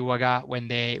 especially Waga when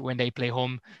they play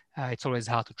home. It's always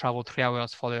hard to travel 3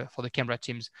 hours for the Canberra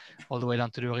teams all the way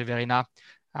down to the Riverina.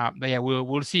 But yeah,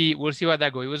 we'll see where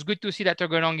that goes. It was good to see that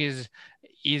Turgonong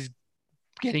is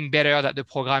getting better, that the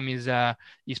program is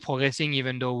progressing,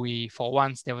 even though for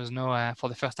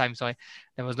the first time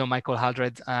there was no Michael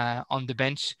Haldred on the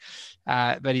bench.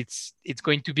 But it's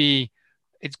going to be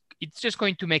it's just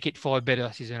going to make it for a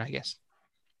better season, I guess.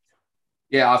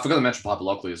 Yeah, I forgot to mention Piper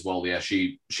Lockley as well. Yeah,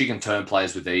 she can turn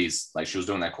players with ease. Like, she was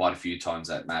doing that quite a few times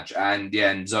that match. And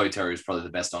yeah, and Zoe Terry was probably the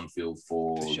best on field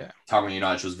for sure. Tuggeranong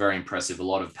United. She was very impressive, a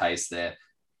lot of pace there.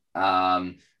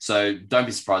 So don't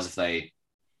be surprised if they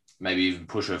maybe even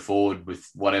push her forward with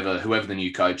whoever the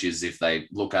new coach is. If they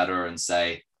look at her and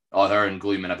say, "Oh, her and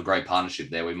Glueman have a great partnership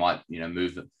there," we might,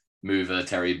 move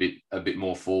Terry a bit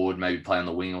more forward, maybe play on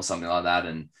the wing or something like that,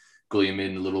 and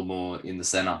Glueman a little more in the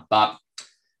center. But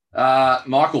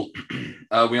Michael,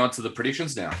 we on to the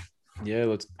predictions now. Yeah,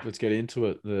 let's get into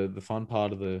it. The fun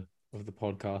part of the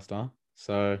podcast, huh?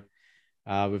 So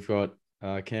we've got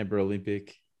Canberra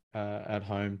Olympic at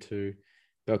home to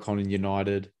Belconnen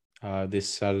United this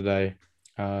Saturday,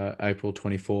 April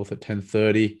 24th at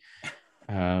 10:30.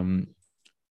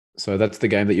 So that's the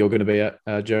game that you're going to be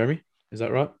at, Jeremy. Is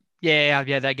that right? Yeah, I'll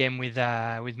be at that game with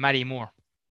Maddie Moore.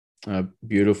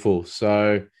 Beautiful.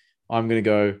 So I'm going to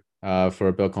go for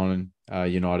a Belconnen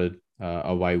United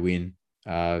away win,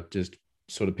 just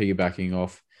sort of piggybacking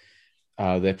off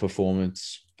their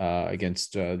performance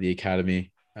against the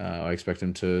Academy. I expect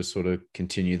them to sort of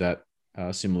continue that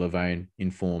similar vein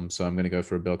in form. So I'm going to go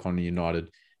for a Belconnen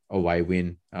United away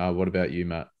win. What about you,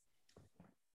 Matt?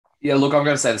 Yeah, look, I'm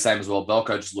going to say the same as well.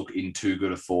 Belco just look in too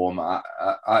good a form.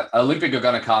 Olympic are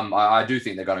going to come. I do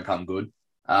think they're going to come good.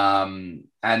 And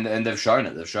they've shown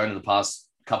it. They've shown in the past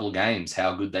couple of games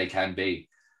how good they can be.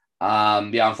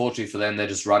 Unfortunately for them, they're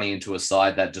just running into a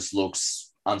side that just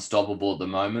looks unstoppable at the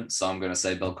moment. So I'm going to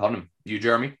say Belconnen. You,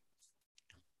 Jeremy?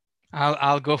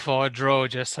 I'll go for a draw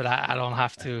just so that I don't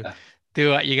have to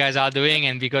do what you guys are doing,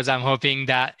 and because I'm hoping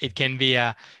that it can be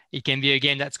a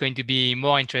game that's going to be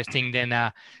more interesting than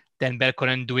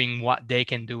Belconnen doing what they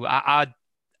can do. I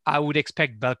would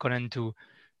expect Belconnen to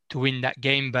win that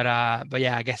game, but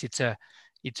yeah, I guess it's a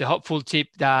hopeful tip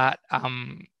that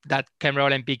Canberra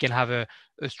Olympic can have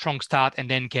a a strong start and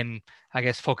then can, I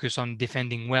guess, focus on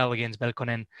defending well against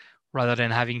Belkonen rather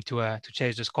than having to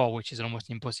chase the score, which is almost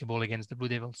impossible against the Blue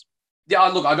Devils. Yeah,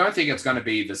 look, I don't think it's going to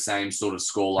be the same sort of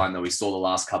scoreline that we saw the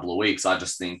last couple of weeks. I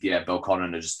just think,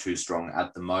 Belkonen are just too strong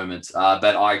at the moment.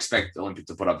 But I expect Olympic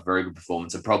to put up a very good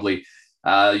performance, and probably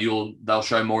they'll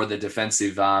show more of their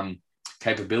defensive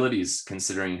capabilities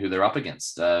considering who they're up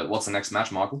against. What's the next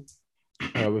match, Michael?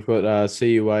 We've got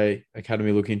CUA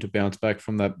Academy looking to bounce back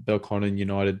from that Belconnen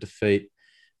United defeat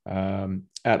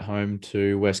at home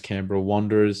to West Canberra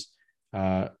Wanderers.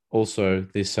 Also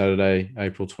this Saturday,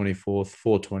 April 24th,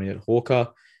 4:20 at Hawker.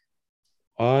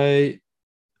 I'm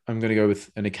going to go with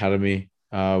an Academy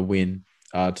win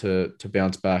to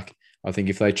bounce back. I think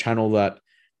if they channel that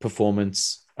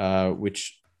performance,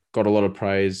 which got a lot of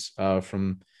praise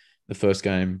from the first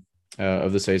game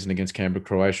of the season against Canberra,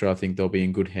 Croatia, I think they'll be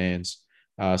in good hands.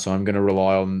 So I'm going to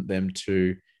rely on them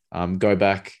to go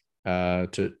back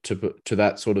to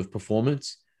that sort of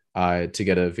performance to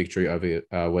get a victory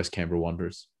over West Canberra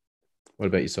Wanderers. What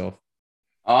about yourself?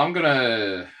 I'm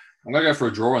gonna go for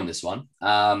a draw on this one.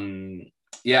 After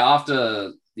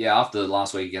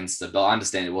last week against the Bell, I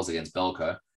understand it was against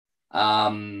Belco.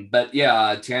 But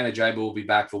Tiana Jaber will be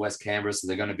back for West Canberra, so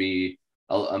they're going to be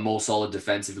a more solid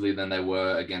defensively than they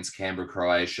were against Canberra,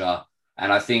 Croatia.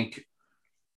 And I think,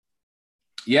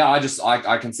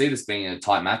 I can see this being a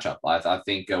tight matchup. I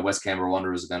think West Canberra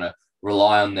Wanderers are going to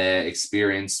rely on their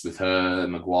experience with her,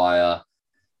 Maguire,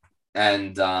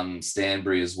 and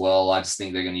Stanbury as well. I just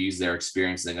think they're going to use their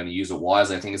experience. They're going to use it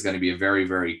wisely. I think it's going to be a very,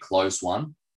 very close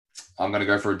one. I'm going to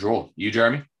go for a draw. You,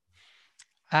 Jeremy?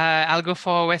 I'll go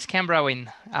for West Canberra win.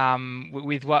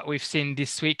 With what we've seen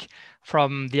this week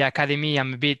from the academy,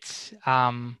 I'm a bit,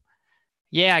 I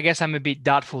guess I'm a bit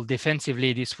doubtful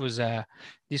defensively. This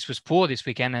was poor this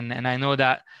weekend, and I know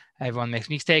that everyone makes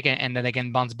mistakes and that they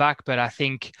can bounce back. But I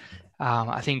think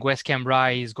West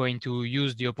Canberra is going to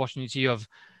use the opportunity of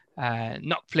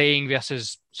not playing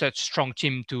versus such strong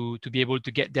team to be able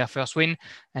to get their first win.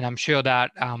 And I'm sure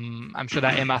that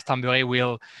Emma Stanbury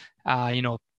will,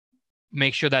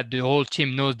 make sure that the whole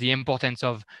team knows the importance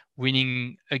of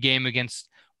winning a game against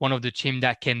one of the teams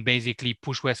that can basically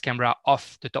push West Canberra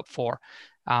off the top four.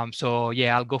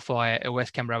 I'll go for a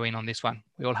West Canberra win on this one.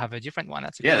 We all have a different one.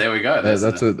 There we go.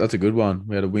 That's a good one.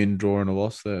 We had a win, draw, and a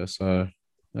loss there. So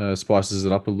spices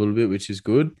it up a little bit, which is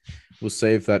good. We'll see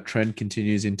if that trend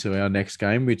continues into our next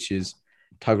game, which is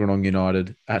Tuggeranong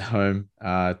United at home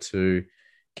to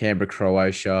Canberra,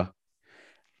 Croatia.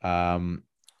 I'm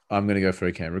going to go for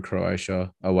a Canberra,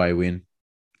 Croatia away win.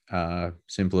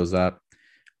 Simple as that.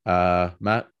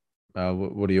 Matt,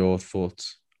 what are your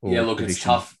thoughts? It's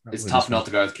tough. It's tough not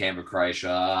to go with Canberra,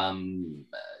 Croatia.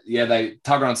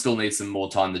 Tuggeranong still needs some more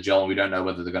time to gel, and we don't know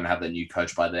whether they're going to have their new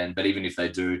coach by then. But even if they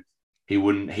do,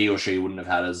 he or she wouldn't have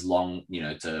had as long,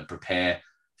 to prepare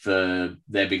for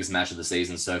their biggest match of the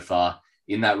season so far.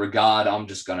 In that regard, I'm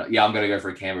going to go for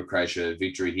a Canberra, Croatia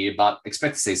victory here, but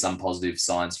expect to see some positive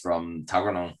signs from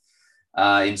Tuggeranong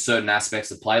in certain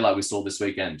aspects of play, like we saw this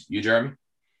weekend. You, Jeremy?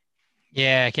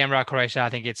 Yeah, Canberra, Croatia. I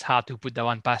think it's hard to put that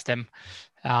one past them.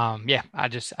 I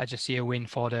just see a win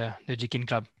for the Jikin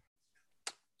club.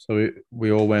 So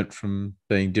we all went from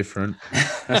being different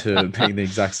to being the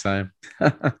exact same.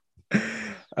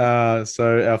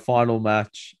 So our final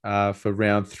match for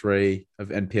round 3 of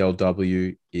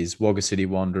NPLW is Wagga City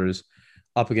Wanderers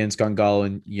up against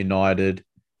Gungahlin United.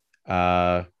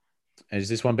 Is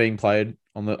this one being played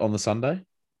on the Sunday?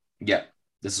 Yeah,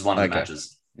 this is one of the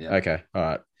matches. Yeah. Okay, all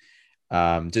right.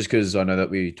 Just because I know that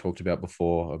we talked about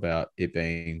before about it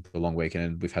being the long weekend,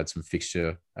 and we've had some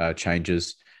fixture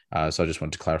changes. So I just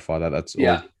wanted to clarify that. That's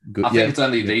all good. I think it's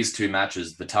only these two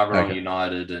matches, the Tuggeranong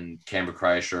United and Canberra,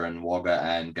 Croatia, and Wagga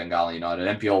and Gungahlin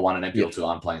United. NPL 1 and NPL 2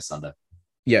 I'm playing Sunday.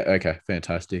 Yeah, okay,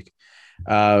 fantastic.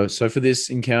 So for this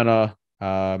encounter,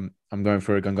 I'm going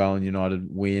for a Gungahlin United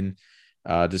win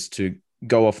just to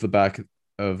go off the back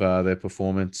of their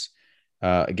performance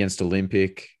against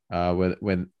Olympic,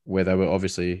 where they were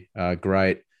obviously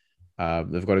great.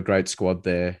 They've got a great squad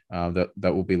there that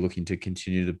will be looking to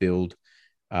continue to build.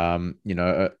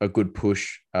 A good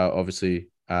push, obviously,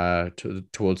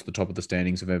 towards the top of the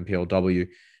standings of NPLW,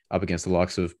 up against the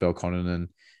likes of Belconnen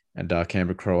and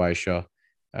Canberra, Croatia.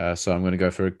 So I'm going to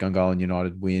go for a Gungahlin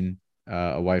United win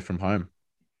away from home.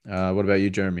 What about you,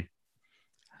 Jeremy?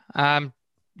 I'll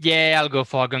go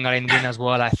for a Gungahlin win as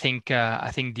well. I think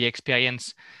the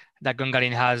experience that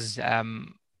Gungahlin has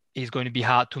is going to be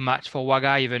hard to match for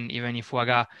Wagga, even if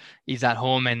Wagga is at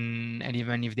home and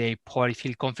even if they probably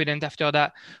feel confident after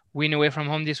that win away from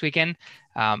home this weekend.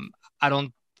 I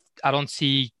don't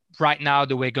see right now,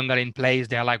 the way Gungahlin plays,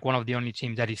 they're like one of the only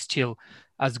teams that is still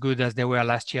as good as they were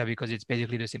last year because it's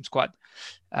basically the same squad.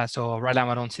 So right now,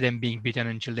 I don't see them being beaten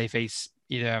until they face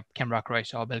either Canberra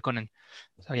Croatia or Belconnen.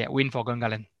 So yeah, win for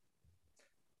Gungahlin.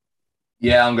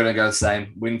 Yeah, I'm going to go the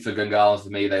same. Win for Gungahlin for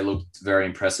me. They looked very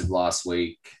impressive last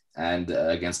week and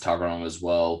against Tuggeranong as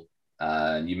well.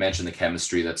 You mentioned the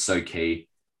chemistry. That's so key.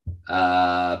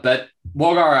 But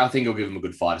Wagga, I think will give them a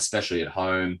good fight, especially at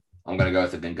home. I'm going to go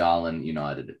with the Gungahlin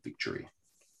United victory.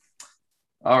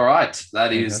 All right.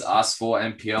 That is us for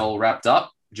NPL wrapped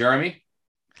up. Jeremy?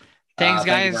 Thanks,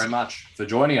 guys. Thank you very much for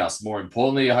joining us. More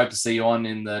importantly, I hope to see you on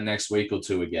in the next week or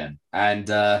two again. And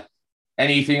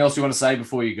anything else you want to say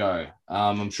before you go?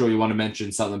 I'm sure you want to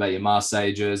mention something about your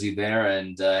Marseille jersey there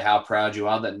and how proud you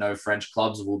are that no French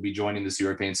clubs will be joining this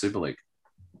European Super League.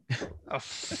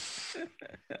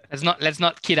 Let's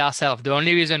not kid ourselves. The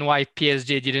only reason why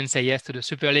PSG didn't say yes to the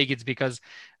Super League is because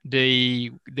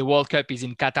the World Cup is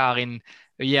in Qatar in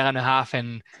a year and a half,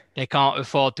 and they can't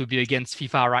afford to be against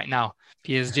FIFA right now.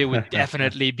 PSG would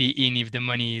definitely be in if the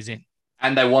money is in.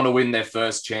 And they want to win their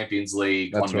first Champions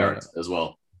League on merit as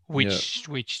well. Which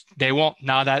they won't.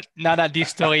 Now that this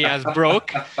story has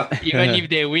broke, even if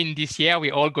they win this year,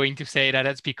 we're all going to say that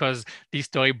that's because this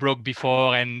story broke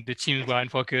before and the teams were in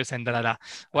focus and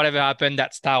whatever happened,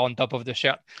 that star on top of the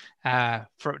shirt.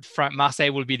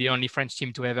 Marseille will be the only French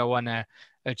team to ever win a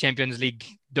Champions League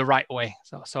the right way.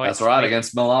 So that's right,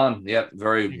 against Milan. Yep,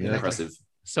 very impressive.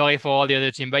 Sorry for all the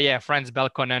other team, but yeah, France,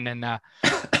 Belconnen, and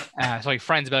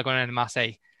France, Belconnen, and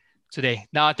Marseille today.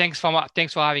 Now, thanks for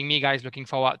having me, guys. Looking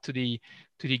forward to the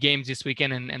games this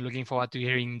weekend and looking forward to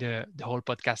hearing the whole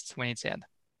podcast when it's aired.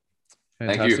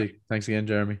 Fantastic. Thank you. Thanks again,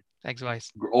 Jeremy. Thanks,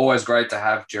 guys. Always great to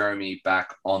have Jeremy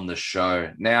back on the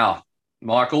show. Now,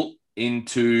 Michael,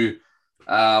 into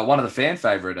one of the fan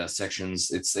favorite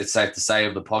sections, it's safe to say,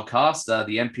 of the podcast,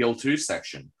 the NPL2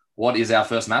 section. What is our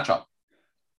first matchup?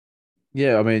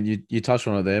 Yeah, I mean, you touched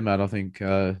on it there, Matt. I think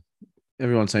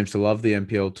everyone seems to love the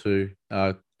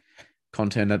NPL2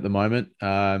 content at the moment.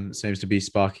 Seems to be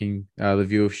sparking the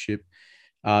viewership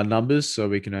numbers. So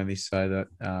we can only say that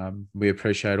we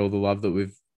appreciate all the love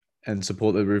that and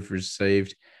support that we've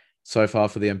received so far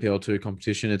for the NPL2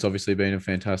 competition. It's obviously been a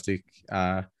fantastic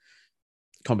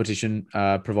competition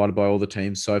provided by all the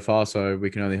teams so far. So we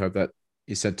can only hope that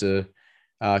is set to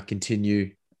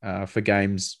continue for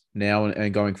games now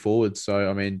and going forward. So,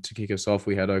 I mean, to kick us off,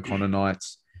 we had O'Connor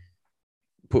Knights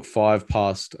put 5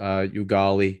 past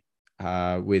Yoogali,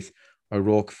 with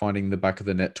O'Rourke finding the back of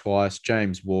the net twice,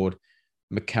 James Ward,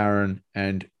 McCarron,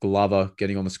 and Glover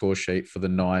getting on the score sheet for the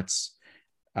Knights.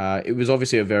 It was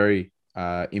obviously a very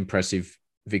impressive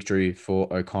victory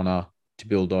for O'Connor to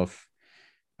build off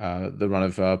the run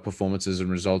of performances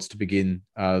and results to begin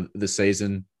the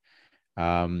season.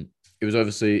 It was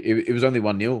obviously it was only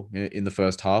 1-0 in the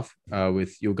first half,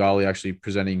 with Yoogali actually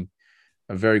presenting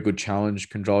a very good challenge,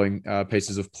 controlling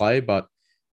pieces of play. But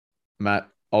Matt,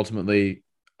 ultimately,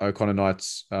 O'Connor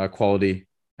Knights' quality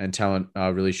and talent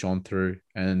really shone through,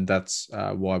 and that's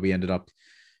why we ended up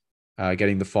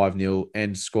getting the 5-0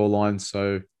 end scoreline.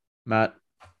 So, Matt,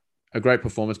 a great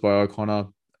performance by O'Connor.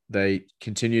 They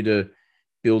continue to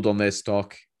build on their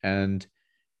stock and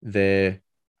their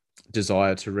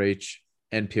desire to reach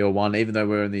NPL 1, even though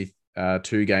we're only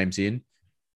 2 games in.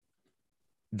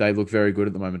 They look very good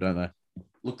at the moment, don't they?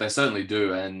 Look, they certainly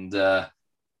do, and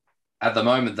at the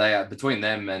moment they are between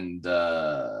them and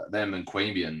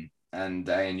Queanbeyan and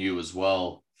ANU as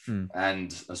well,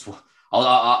 and as well.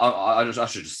 I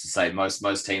should just say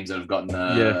most teams that have gotten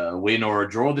a win or a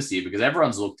draw this year, because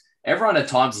everyone at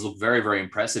times has looked very, very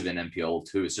impressive in NPL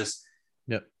too. It's just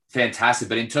fantastic.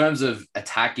 But in terms of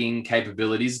attacking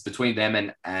capabilities between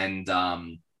them and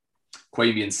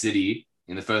Queanbeyan City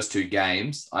in the first 2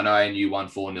 games, I know ANU won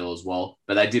 4-0 as well,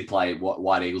 but they did play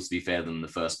White Eagles, to be fair, than the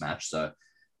first match. So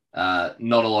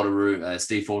not a lot of room.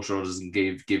 Steve Forshaw doesn't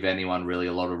give anyone really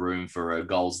a lot of room for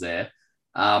goals there.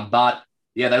 But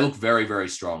yeah, they look very, very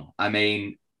strong. I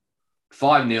mean,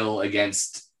 5-0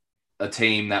 against a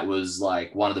team that was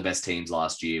like one of the best teams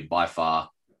last year by far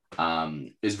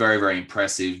is very, very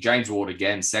impressive. James Ward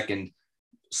again, second,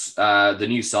 the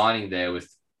new signing there with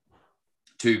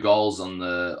 2 goals on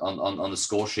the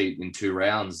score sheet in 2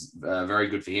 rounds. Very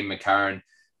good for him. McCarron,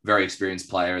 very experienced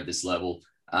player at this level.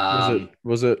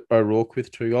 Was it O'Rourke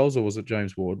with 2 goals, or was it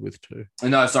James Ward with 2?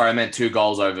 No, sorry, I meant 2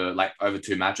 goals over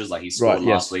 2 matches. Like he scored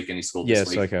last week and he scored this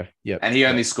week. Yes, okay, yeah. And he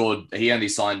only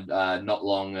signed not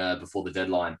long before the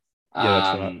deadline.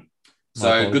 That's right.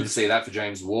 So good to see that for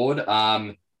James Ward.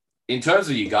 In terms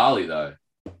of Yoogali though,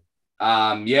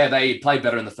 they played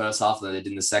better in the first half than they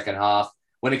did in the second half.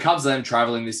 When it comes to them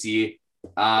traveling this year,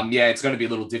 Yeah, it's going to be a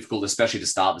little difficult, especially to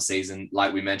start the season.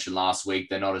 Like we mentioned last week,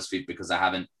 they're not as fit because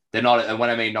they're not, and when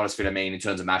I mean not as fit, I mean in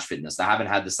terms of match fitness. They haven't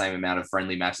had the same amount of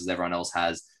friendly matches everyone else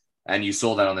has. And you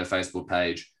saw that on their Facebook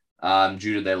page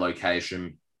due to their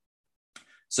location.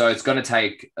 So it's going to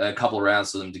take a couple of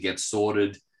rounds for them to get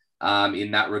sorted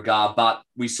in that regard. But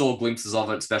we saw glimpses of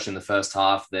it, especially in the first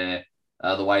half. The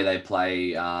way they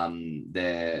play,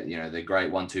 their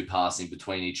great 1-2 passing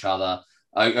between each other.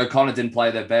 O'Connor didn't play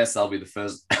their best. They'll be the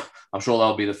first. I'm sure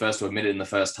they'll be the first to admit it in the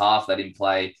first half. They didn't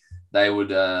play. They would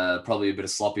probably a bit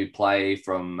of sloppy play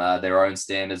from their own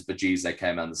standards. But geez, they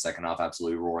came out in the second half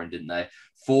absolutely roaring, didn't they?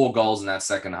 4 goals in that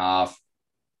second half.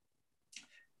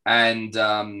 And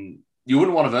you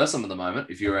wouldn't want to verse them at the moment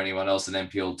if you were anyone else in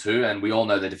NPL2. And we all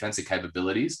know their defensive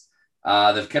capabilities.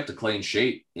 They've kept a clean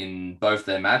sheet in both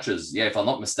their matches. Yeah, if I'm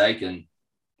not mistaken,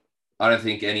 I don't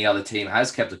think any other team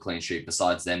has kept a clean sheet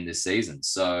besides them this season.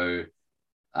 So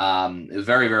it was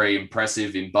very, very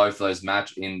impressive in both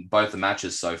the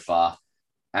matches so far.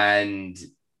 And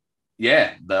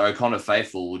yeah, the O'Connor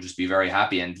faithful will just be very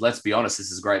happy. And let's be honest,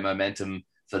 this is great momentum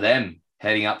for them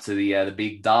heading up to the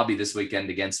big derby this weekend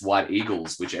against White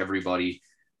Eagles, which everybody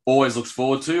always looks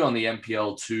forward to on the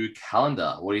NPL2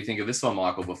 calendar. What do you think of this one,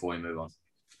 Michael, before we move on?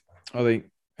 I think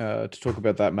to talk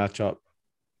about that matchup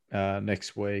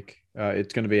next week,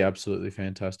 it's going to be absolutely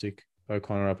fantastic.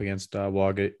 O'Connor up against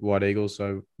White Eagles.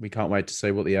 So we can't wait to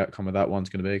see what the outcome of that one's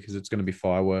going to be, because it's going to be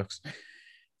fireworks.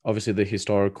 Obviously, the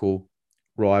historical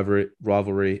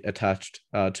rivalry attached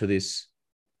to this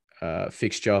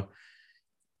fixture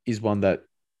is one that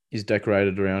is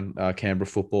decorated around Canberra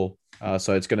football.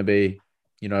 So it's going to be,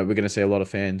 we're going to see a lot of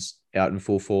fans out in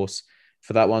full force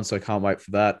for that one. So I can't wait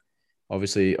for that.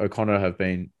 Obviously, O'Connor have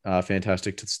been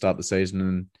fantastic to start the season.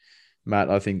 And Matt,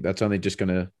 I think that's only just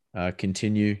going to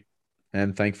continue.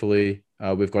 And thankfully,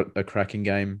 we've got a cracking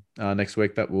game next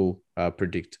week that we'll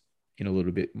predict in a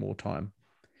little bit more time.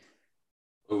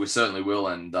 Well, we certainly will.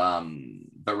 And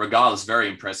but regardless, very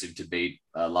impressive to beat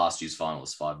last year's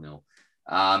finalists 5-0.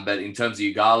 But in terms of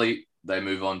Ugali, they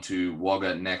move on to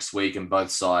Wagga next week, and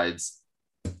both sides,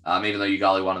 even though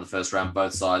Ugali won in the first round,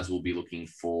 both sides will be looking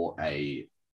for a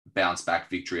bounce back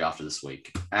victory after this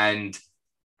week. And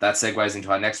that segues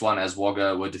into our next one, as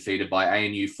Wagga were defeated by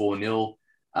ANU 4-0.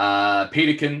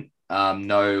 Peterkin,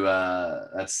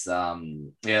 that's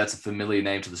a familiar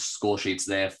name to the score sheets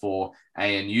there for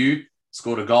ANU.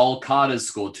 Scored a goal. Carter's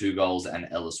scored 2 goals, and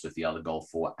Ellis with the other goal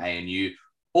for ANU.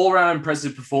 All-round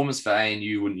impressive performance for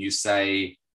ANU, wouldn't you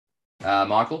say,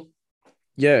 Michael?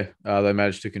 Yeah, they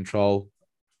managed to control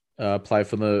play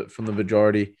from the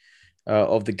majority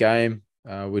of the game,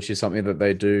 which is something that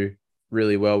they do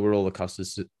really well. We're all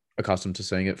accustomed to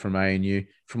seeing it from ANU.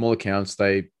 From all accounts,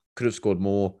 they could have scored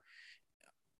more.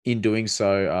 In doing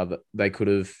so, they could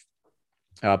have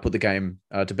put the game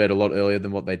to bed a lot earlier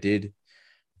than what they did.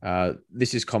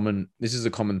 This is common. This is a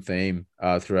common theme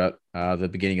throughout the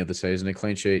beginning of the season. A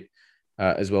clean sheet,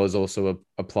 as well as also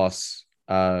a plus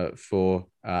for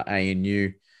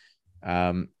ANU.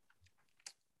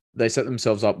 They set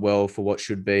themselves up well for what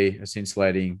should be a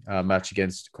scintillating match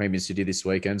against Queanbeyan City this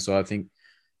weekend. So I think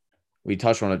we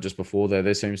touched on it just before there.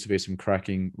 There seems to be some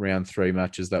cracking round 3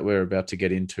 matches that we're about to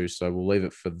get into. So we'll leave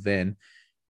it for then.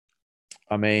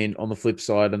 I mean, on the flip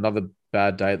side, another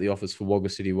bad day at the office for Wagga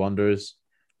City Wanderers.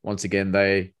 Once again,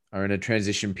 they are in a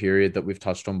transition period that we've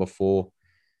touched on before.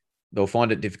 They'll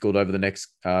find it difficult over the next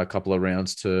couple of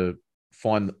rounds to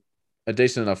find a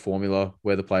decent enough formula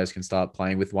where the players can start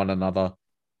playing with one another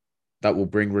that will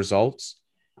bring results.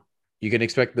 You can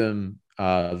expect them,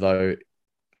 though,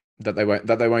 that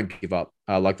they won't give up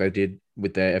like they did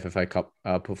with their FFA Cup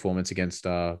performance against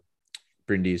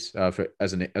Brindis.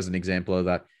 As an example of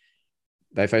that,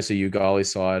 they face a Ugali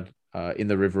side in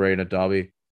the Riverina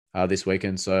Derby this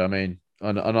weekend. So I mean,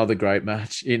 another great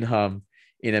match in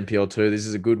NPL2. This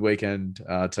is a good weekend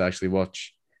to actually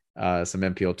watch some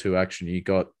NPL2 action. You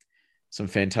got some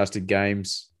fantastic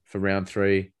games for round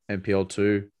 3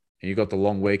 NPL2. And you got the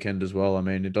long weekend as well. I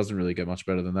mean, it doesn't really get much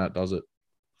better than that, does it?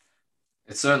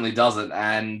 It certainly doesn't.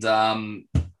 And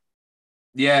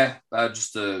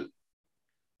just to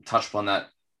touch upon that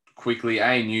quickly,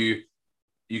 ANU,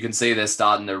 you can see they're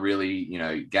starting to really,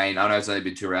 gain. I know it's only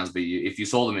been 2 rounds, but if you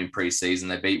saw them in preseason,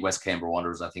 they beat West Canberra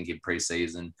Wanderers, I think, in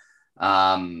preseason.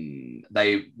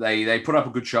 They put up a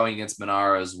good showing against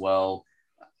Monaro as well.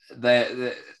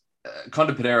 Conde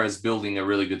Pedera is building a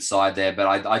really good side there,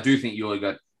 but I do think you'll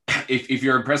got. If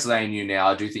you're impressed with ANU now,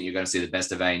 I do think you're going to see the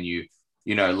best of ANU,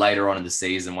 later on in the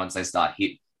season once they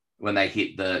when they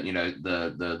hit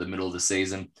the middle of the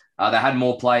season. They had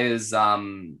more players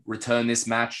return this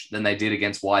match than they did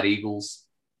against White Eagles.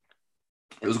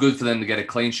 It was good for them to get a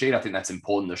clean sheet. I think that's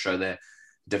important to show their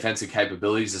defensive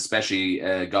capabilities, especially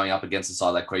going up against a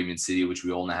side like Queanbeyan City, which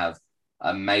we all know have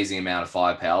amazing amount of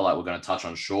firepower, like we're going to touch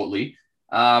on shortly.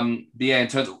 But yeah, in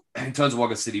terms of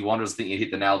Wagga City Wanderers, I think you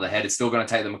hit the nail on the head. It's still going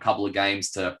to take them a couple of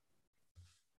games to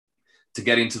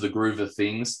get into the groove of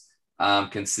things,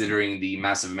 considering the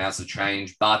massive amounts of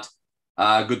change. But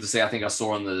good to see. I think I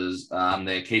saw on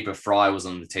their keeper Fry was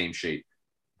on the team sheet.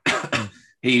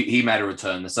 he made a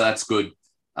return, so that's good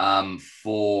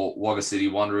for Wagga City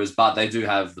Wanderers. But they do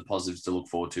have the positives to look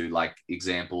forward to,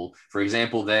 for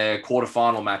example, their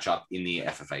quarterfinal matchup in the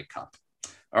FFA Cup.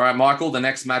 All right, Michael, the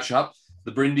next matchup,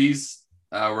 the Brindis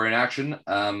were in action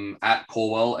at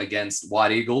Corwell against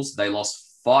White Eagles. They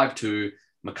lost 5-2.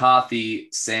 McCarthy,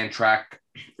 Sandtrack,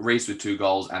 Reese with 2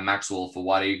 goals, and Maxwell for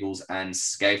White Eagles, and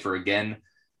Schaefer again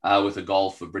with a goal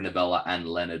for Brindabella, and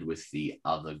Leonard with the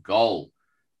other goal.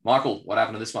 Michael, what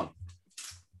happened to this one?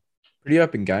 Pretty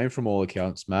open game from all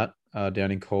accounts, Matt, down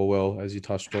in Corwell, as you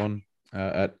touched on,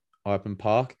 at Ipen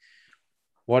Park.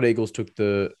 White Eagles took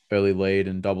the early lead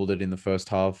and doubled it in the first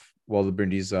half, while the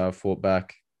Brindis fought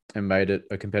back and made it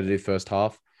a competitive first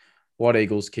half. White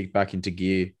Eagles kicked back into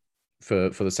gear for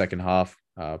the second half.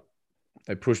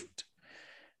 They pushed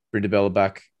Brindabella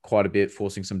back quite a bit,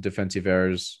 forcing some defensive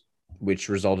errors, which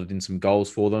resulted in some goals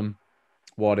for them.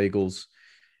 White Eagles,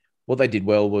 what they did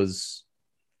well was,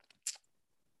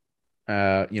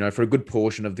 for a good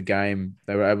portion of the game,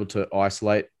 they were able to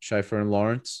isolate Schaefer and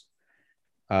Lawrence,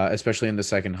 especially in the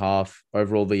second half.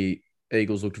 Overall, the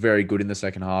Eagles looked very good in the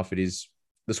second half. It is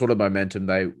the sort of momentum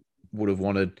they would have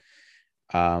wanted,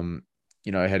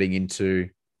 heading into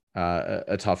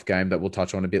a tough game that we'll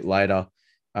touch on a bit later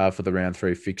for the round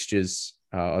 3 fixtures.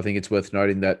 I think it's worth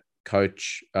noting that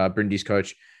Brindis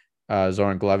coach,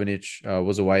 Zoran Glavinic,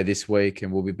 was away this week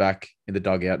and will be back in the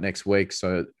dugout next week.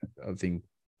 So I think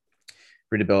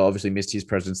Brindabella obviously missed his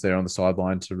presence there on the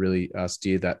sideline to really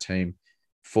steer that team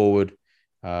forward.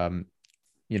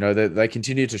 They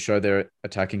continue to show their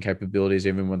attacking capabilities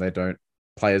even when they don't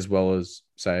play as well as,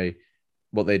 say,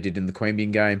 what they did in the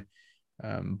Queanbeyan game.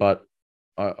 But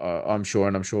I'm sure,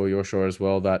 and I'm sure you're sure as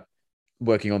well, that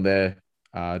working on their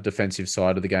defensive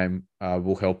side of the game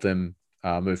will help them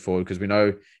move forward, because we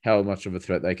know how much of a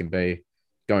threat they can be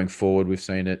going forward. We've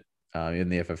seen it in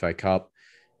the FFA Cup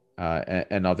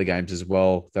and other games as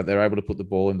well, that they're able to put the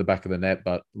ball in the back of the net.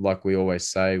 But like we always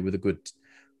say,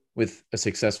 with a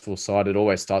successful side, it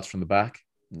always starts from the back.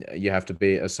 You have to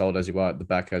be as solid as you are at the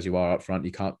back as you are up front.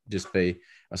 You can't just be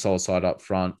a solid side up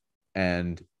front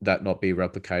and that not be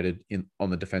replicated on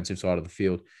the defensive side of the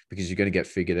field, because you're going to get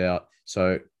figured out.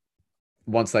 So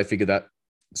once they figure that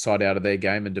side out of their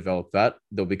game and develop that,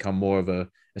 they'll become more of a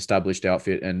established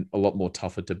outfit and a lot more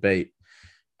tougher to beat.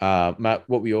 Matt,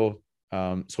 what were your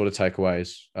sort of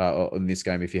takeaways in this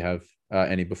game, if you have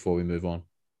any, before we move on?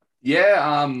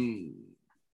 Yeah,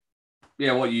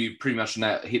 what you pretty much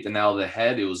hit the nail on the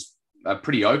head. It was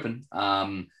pretty open.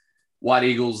 White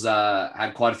Eagles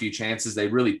had quite a few chances. They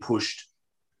really pushed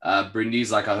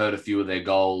Brindis. Like, I heard a few of their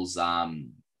goals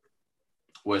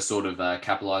were sort of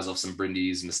capitalized off some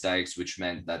Brindis mistakes, which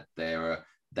meant that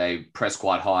they pressed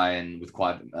quite high and with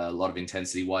quite a lot of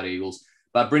intensity, White Eagles.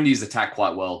 But Brindis attacked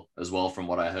quite well as well, from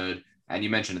what I heard. And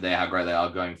you mentioned there how great they are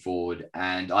going forward.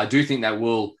 And I do think that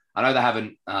I know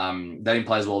they didn't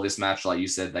play as well this match. Like you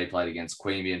said, they played against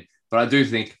Queanbeyan. But I do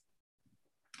think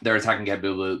their attacking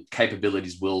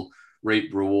capabilities will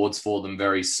reap rewards for them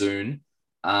very soon.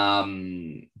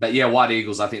 But yeah, White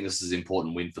Eagles, I think this is an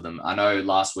important win for them. I know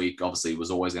last week, obviously,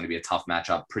 was always going to be a tough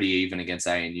matchup, pretty even against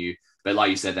ANU. But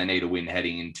like you said, they needed a win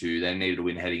heading into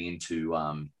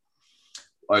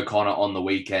O'Connor on the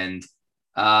weekend.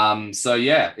 So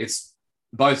yeah, it's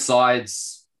both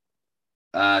sides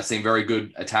seem very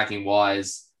good attacking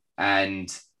wise, and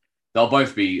they'll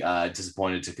both be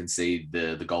disappointed to concede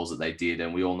the goals that they did.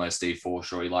 And we all know Steve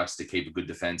Forshaw, he likes to keep a good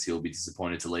defense. He'll be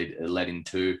disappointed to let in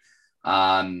 2.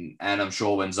 And I'm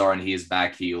sure when Zoran hears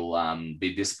back, he'll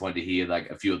be disappointed to hear like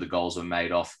a few of the goals were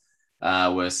made off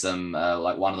where some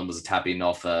like one of them was a tap in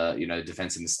off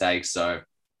defensive mistakes. So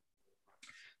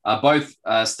both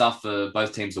stuff for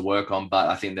both teams to work on, but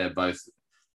I think they're both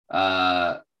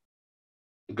going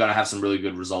to have some really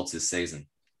good results this season.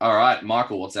 All right,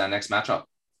 Michael, what's our next matchup?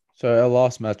 So our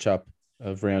last matchup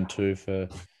of round 2 for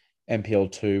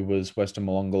MPL 2 was Western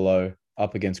Molonglo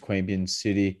up against Queanbeyan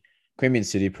City. Queanbeyan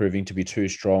City proving to be too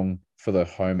strong for the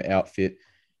home outfit,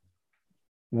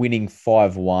 winning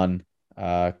 5-1.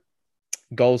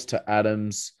 Goals to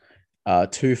Adams,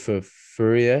 2 for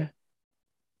Fourier.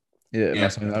 Yeah, am I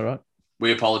saying that right?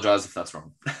 We apologize if that's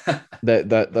wrong.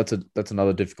 That's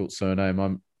another difficult surname.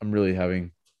 I'm really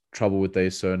having trouble with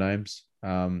these surnames.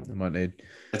 I might need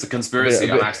it's a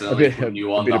conspiracy. I'm accidentally putting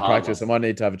you on a bit the of practice. one. I might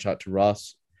need to have a chat to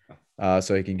Russ,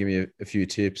 so he can give me a few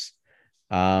tips.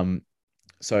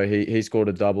 So he scored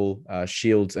a double.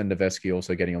 Shields and Noveski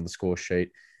also getting on the score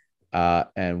sheet,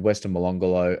 and Western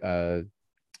Molonglo,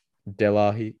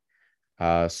 Delahi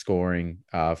scoring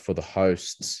for the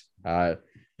hosts.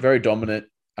 Very dominant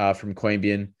from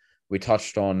Queanbeyan. We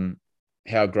touched on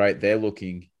how great they're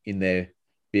looking in their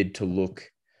bid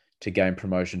to gain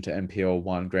promotion to NPL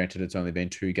 1. Granted, it's only been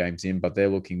 2 games in, but they're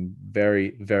looking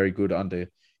very, very good under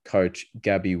coach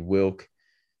Gabby Wilk.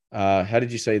 How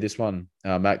did you see this one,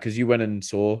 Matt? Because you went and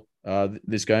saw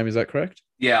this game, is that correct?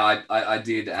 Yeah, I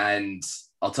did. And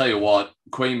I'll tell you what,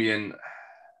 Queanbeyan,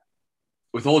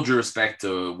 with all due respect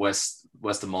to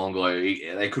Western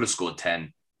Molonglo, they could have scored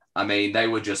 10. I mean, they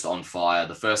were just on fire.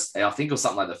 I think it was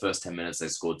something like the first 10 minutes, they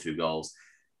scored 2 goals.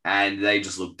 And they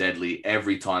just looked deadly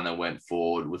every time they went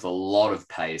forward with a lot of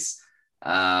pace.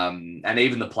 And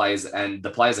even the players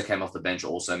that came off the bench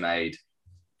also made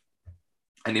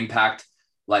an impact.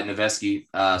 Like Noveski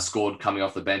scored coming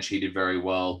off the bench. He did very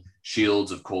well.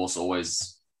 Shields, of course,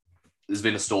 always has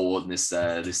been a stalwart in this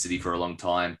city for a long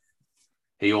time.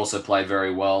 He also played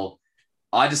very well.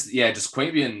 Just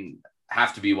Queanbeyan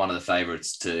have to be one of the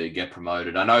favourites to get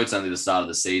promoted. I know it's only the start of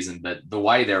the season, but the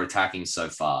way they're attacking so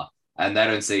far, and they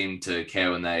don't seem to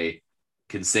care when they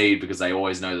concede because they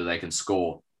always know that they can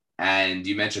score. And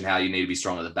you mentioned how you need to be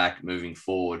strong at the back moving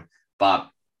forward. But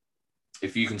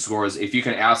if you can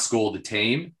outscore the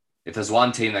team, if there's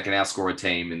one team that can outscore a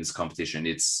team in this competition,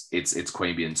 it's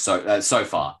Queanbeyan so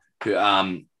far. Who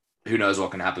knows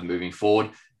what can happen moving forward?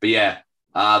 But yeah,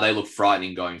 they look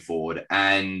frightening going forward.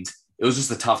 And it was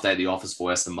just a tough day at the office for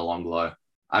Western Molonglo.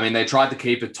 I mean, they tried to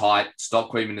keep it tight,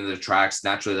 stop Queanbeyan in the tracks.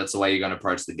 Naturally, that's the way you're going to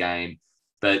approach the game.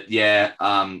 But yeah,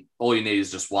 all you need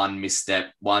is just one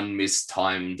misstep, one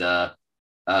mistimed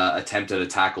attempt at a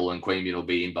tackle, and Queanbeyan will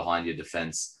be in behind your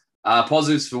defense.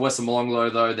 Positives for Western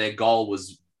Molonglo, though, their goal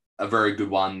was a very good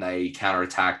one. They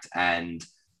counterattacked, and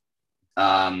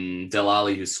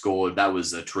Delali, who scored, that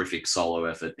was a terrific solo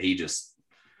effort. He just,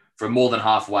 from more than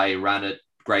halfway, ran it,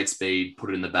 great speed, put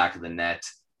it in the back of the net.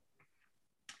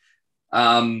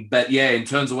 But yeah, in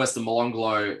terms of Western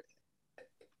Molonglo,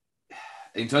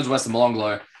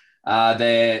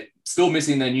 they're still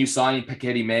missing their new signing,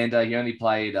 Paketi Manda. He only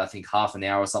played, I think, half an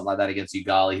hour or something like that against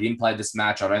Ugali. He didn't play this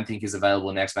match. I don't think he's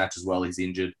available next match as well. He's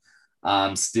injured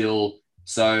still.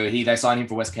 So they signed him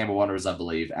for West Campbell Wanderers, I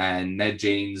believe. And Ned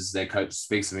Jeans, their coach,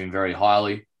 speaks of him very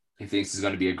highly. He thinks he's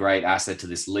going to be a great asset to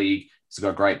this league. He's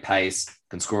got great pace,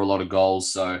 can score a lot of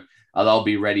goals. So they'll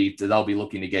be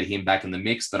looking to get him back in the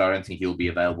mix, but I don't think he'll be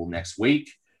available next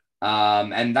week.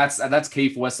 And that's key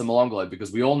for Western Molonglo,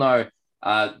 because we all know,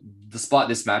 despite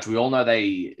this match, we all know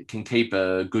they can keep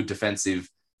a good defensive,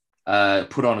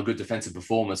 put on a good defensive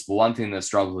performance. But one thing they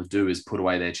struggle to do is put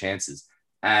away their chances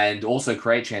and also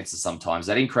create chances sometimes.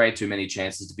 They didn't create too many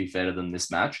chances, to be fair to them, this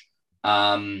match.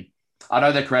 I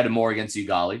know they created more against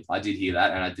Ugali. I did hear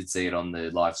that, and I did see it on the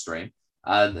live stream.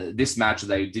 This match,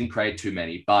 they didn't create too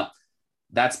many, but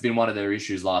that's been one of their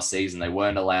issues last season. They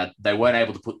weren't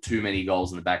able to put too many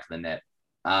goals in the back of the net.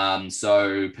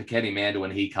 So Paketi Manda,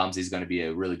 when he comes, he's going to be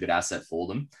a really good asset for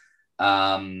them.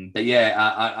 But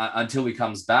yeah, until he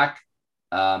comes back,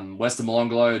 Western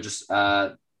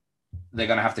Molonglo they're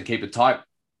going to have to keep it tight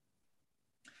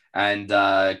and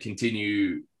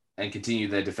continue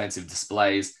their defensive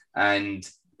displays.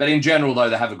 But in general, though,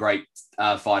 they have a great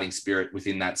fighting spirit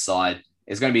within that side.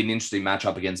 It's going to be an interesting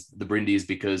matchup against the Brindis,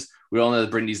 because we all know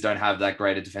the Brindis don't have that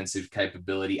great a defensive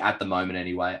capability at the moment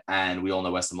anyway, and we all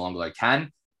know Western Molonglo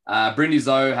can. Brindis,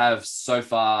 though, have so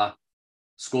far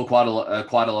scored quite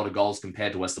a lot of goals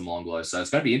compared to Western Molonglo, so it's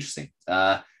going to be interesting.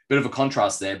 Bit of a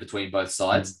contrast there between both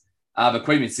sides. But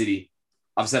Queanbeyan City,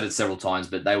 I've said it several times,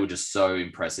 but they were just so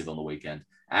impressive on the weekend,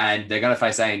 and they're going to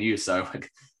face ANU, so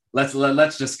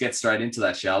Let's just get straight into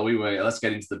that, shall we? Let's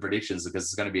get into the predictions, because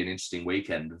it's going to be an interesting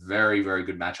weekend. Very, very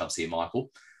good matchups here, Michael.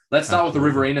 Let's start with the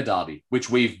Riverina Derby, which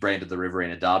we've branded the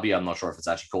Riverina Derby. I'm not sure if it's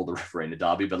actually called the Riverina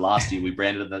Derby, but last year we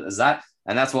branded it as that,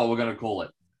 and that's what we're going to call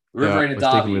it. Riverina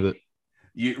Derby. With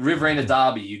it. Riverina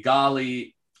Derby,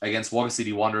 Ugali against Wagga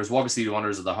City Wanderers. Wagga City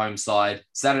Wanderers are the home side.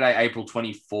 Saturday, April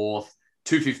 24th,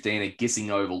 2:15 at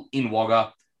Gissing Oval in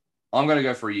Wagga. I'm going to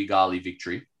go for a Ugali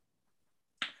victory.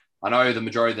 I know the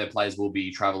majority of their players will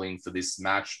be traveling for this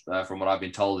match. From what I've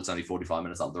been told, it's only 45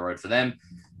 minutes up the road for them.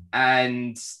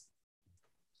 And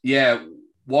yeah,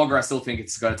 Wagga, I still think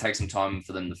it's going to take some time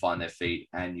for them to find their feet,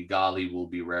 and Ugali will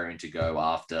be raring to go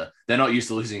after. They're not used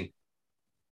to losing.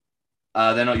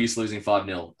 They're not used to losing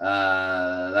 5-0.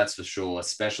 That's for sure,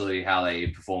 especially how they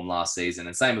performed last season.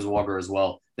 And same as Wagga as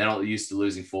well. They're not used to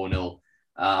losing 4-0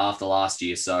 after last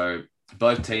year. So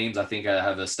both teams, I think,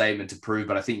 have a statement to prove.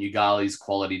 But I think Ugali's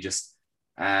quality just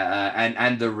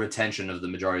and the retention of the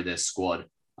majority of their squad,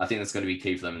 I think that's going to be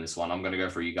key for them in this one. I'm going to go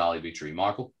for a Ugali victory.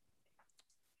 Michael?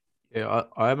 Yeah,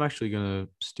 I'm actually going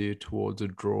to steer towards a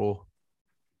draw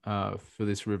for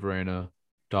this Riverina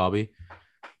derby,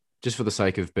 just for the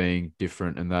sake of being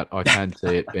different, and that I can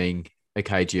see it being a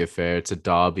cagey affair. It's a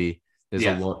derby. There's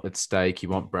a lot at stake. You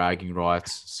want bragging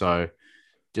rights. So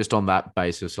just on that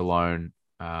basis alone,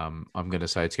 I'm going to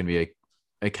say it's going to be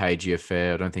a cagey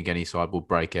affair. I don't think any side will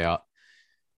break out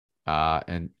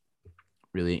and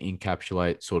really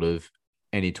encapsulate sort of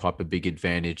any type of big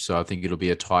advantage. So I think it'll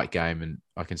be a tight game, and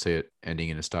I can see it ending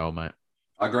in a stalemate.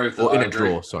 I agree with a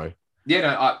draw. Sorry. Yeah,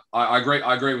 no, I agree.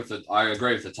 I agree with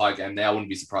the tight game. Now I wouldn't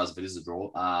be surprised if it is a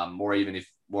draw, or even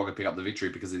if Wagga pick up the victory,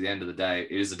 because at the end of the day,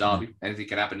 it is a derby. Anything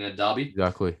can happen in a derby.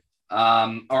 Exactly.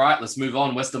 All right, let's move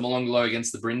on. Western Molonglo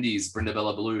against the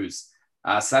Brindabella Blues.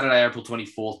 Saturday, April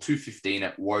 24th, 2:15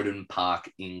 at Woden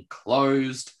Park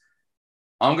enclosed.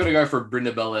 I'm going to go for a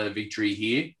Brindabella victory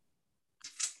here.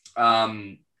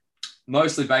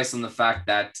 Mostly based on the fact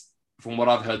that, from what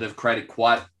I've heard, they've created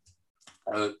quite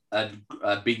a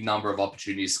big number of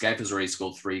opportunities. Scape has already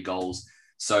scored 3 goals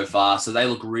so far, so they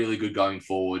look really good going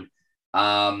forward.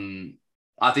 I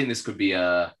think this could be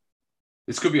a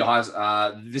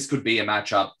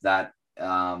matchup that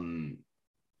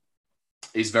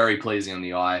is very pleasing on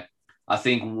the eye. I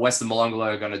think Western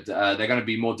Molonglo are they're going to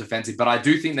be more defensive, but I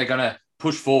do think they're going to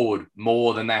push forward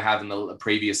more than they have in the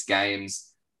previous games.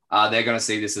 They're going to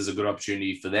see this as a good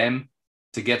opportunity for them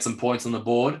to get some points on the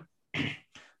board.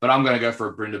 But I'm going to go for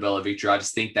a Brindabella victory. I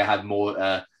just think they have more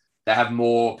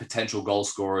potential goal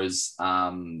scorers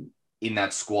in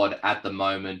that squad at the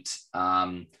moment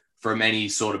from any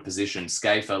sort of position.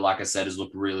 Schaefer, like I said, has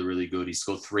looked really, really good. He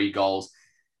scored 3 goals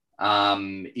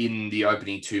in the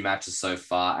opening 2 matches so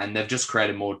far, and they've just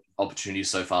created more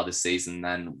opportunities so far this season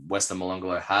than Western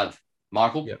Molonglo have.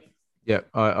 Michael? Yeah,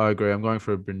 I agree. I'm going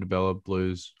for a Brindabella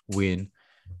Blues win.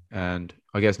 And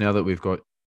I guess now that we've got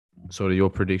sort of your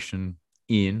prediction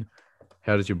in,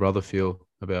 how does your brother feel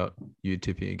about you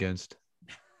tipping against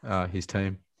his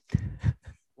team?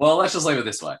 Well, let's just leave it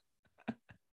this way.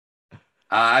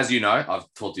 As you know, I've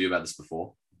talked to you about this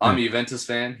before. I'm a Juventus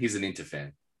fan. He's an Inter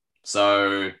fan.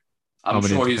 So I'm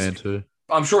sure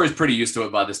he's pretty used to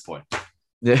it by this point.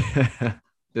 Yeah.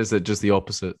 Is it just the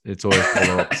opposite? It's always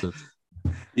polar opposite.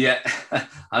 Yeah,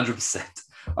 100%.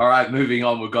 All right, moving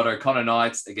on. We've got O'Connor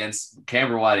Knights against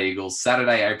Canberra White Eagles,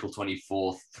 Saturday, April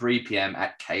 24th, 3 p.m.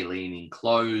 at Kaleen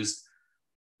enclosed.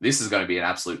 This is going to be an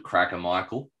absolute cracker,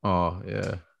 Michael. Oh,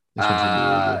 yeah.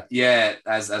 Yeah,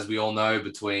 as we all know,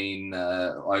 between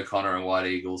O'Connor and White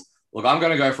Eagles. Look, I'm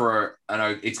going to go for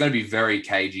it's going to be very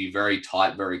cagey, very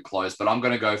tight, very close, but I'm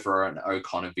going to go for an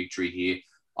O'Connor victory here.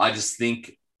 I just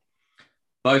think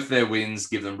both their wins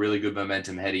give them really good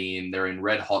momentum heading in. They're in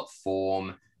red hot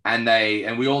form, and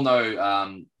we all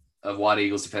know of White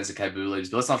Eagles' defensive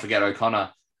capabilities. But let's not forget O'Connor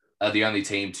are the only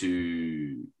team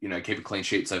to keep a clean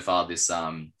sheet so far this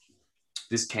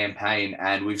campaign,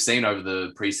 and we've seen over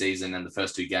the preseason and the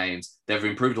first 2 games they've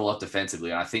improved a lot defensively,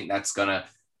 and I think that's gonna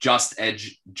just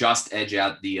edge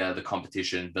out the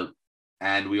competition.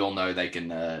 And we all know they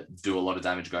can do a lot of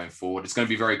damage going forward. It's going to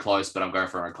be very close, but I'm going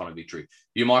for an O'Connor victory.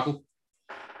 You, Michael?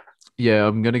 Yeah,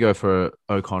 I'm going to go for an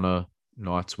O'Connor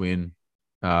Knights win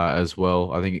as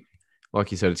well. I think, like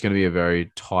you said, it's going to be a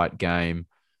very tight game.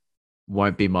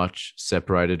 Won't be much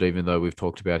separated, even though we've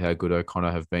talked about how good O'Connor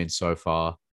have been so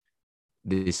far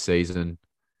this season.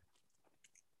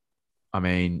 I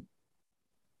mean,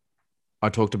 I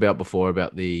talked about before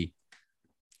about the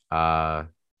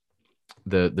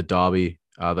derby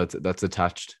that's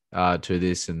attached to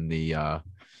this, and the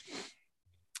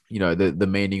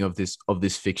meaning of this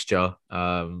fixture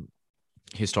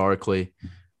historically.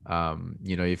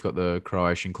 You've got the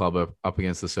Croatian club up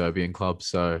against the Serbian club,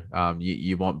 so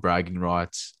you want bragging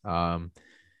rights.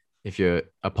 If you're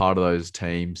a part of those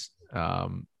teams,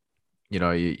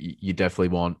 you definitely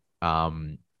want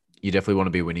to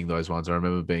be winning those ones. I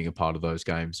remember being a part of those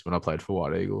games when I played for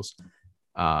White Eagles,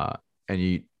 and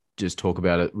you just talk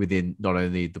about it within not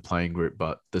only the playing group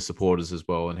but the supporters as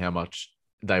well, and how much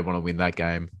they want to win that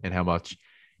game and how much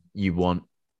you want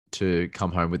to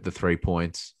come home with the 3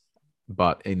 points.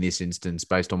 But in this instance,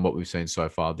 based on what we've seen so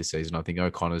far this season, I think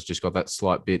O'Connor's just got that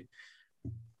slight bit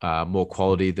more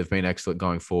quality. They've been excellent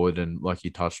going forward, and like you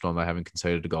touched on, they haven't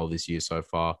conceded a goal this year so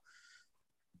far.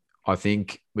 I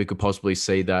think we could possibly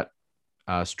see that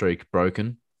streak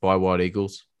broken by White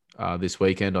Eagles this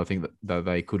weekend. I think that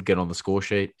they could get on the score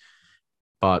sheet.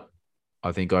 But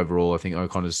I think overall, I think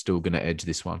O'Connor's still going to edge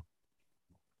this one.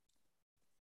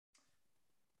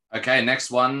 Okay, next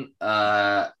one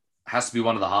has to be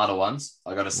one of the harder ones,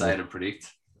 I got to say, to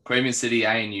predict. Queanbeyan City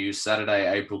ANU,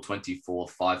 Saturday, April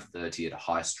 24th, 5:30 at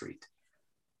High Street.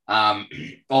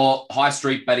 Or High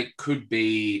Street, but it could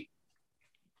be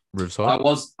Riverside.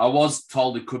 I was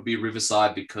told it could be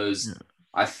Riverside because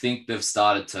I think they've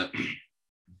started to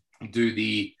do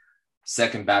the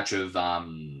second batch of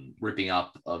ripping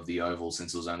up of the oval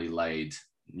since it was only laid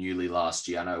newly last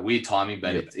year. I know, weird timing,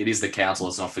 but it is the council.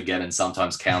 Let's not forget. And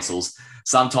sometimes councils,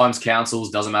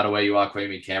 doesn't matter where you are,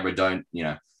 Queanbeyan, Canberra, don't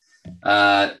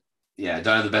have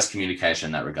the best communication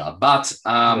in that regard. But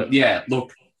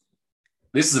look,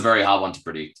 this is a very hard one to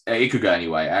predict. It could go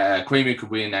anyway. Queanbeyan could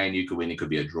win, ANU could win. It could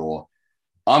be a draw.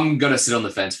 I'm going to sit on the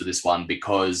fence for this one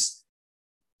because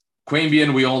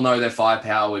Queanbeyan, we all know their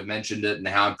firepower. We've mentioned it and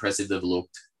how impressive they've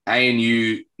looked.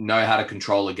 ANU know how to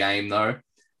control a game, though,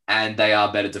 and they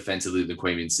are better defensively than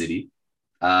Queanbeyan City.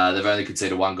 They've only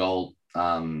conceded 1 goal,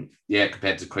 compared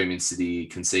to Queanbeyan City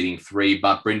conceding 3.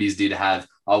 But Brindis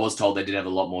I was told they did have a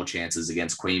lot more chances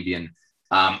against Queanbeyan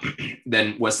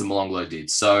than Western Molonglo did.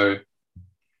 So,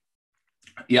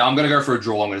 I'm going to go for a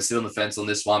draw. I'm going to sit on the fence on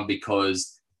this one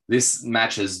because this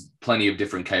match has plenty of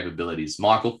different capabilities.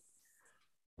 Michael?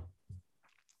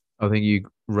 I think you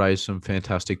raised some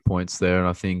fantastic points there. And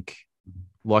I think,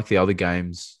 like the other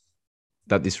games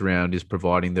that this round is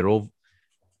providing, they're all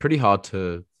pretty hard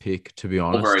to pick, to be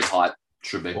honest. All very tight.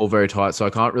 Should be. All very tight. So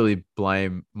I can't really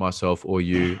blame myself or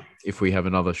you if we have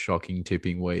another shocking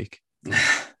tipping week.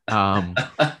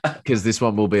 Because this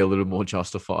one will be a little more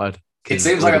justified. It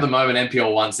seems like at the moment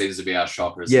NPL 1 seems to be our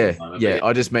shockers.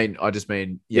 I just mean,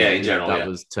 in general, that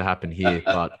was to happen here.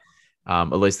 But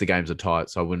at least the games are tight,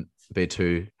 so I wouldn't be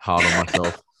too hard on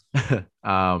myself.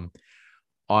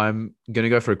 I'm going to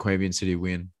go for a Queanbeyan City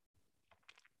win.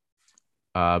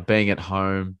 Being at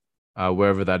home,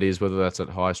 wherever that is, whether that's at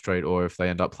High Street or if they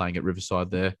end up playing at Riverside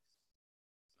there.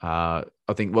 I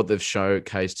think what they've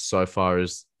showcased so far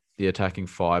is the attacking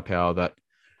firepower that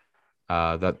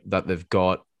they've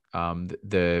got.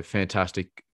 They're fantastic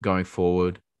going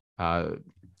forward.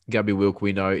 Gabby Wilk,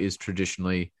 we know, is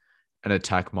traditionally an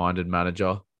attack-minded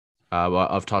manager.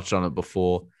 I've touched on it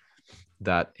before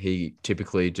that he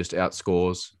typically just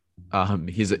outscores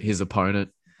his opponent.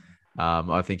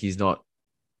 I think he's not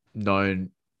known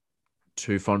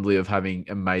too fondly of having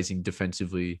amazing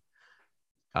defensively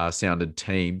sounded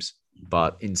teams,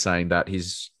 but in saying that,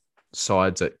 his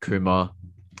sides at Cooma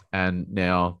and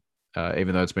now,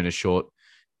 even though it's been a short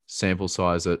sample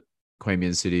size at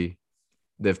Queanbeyan City,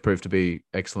 they've proved to be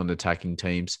excellent attacking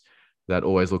teams that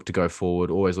always look to go forward,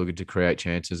 always looking to create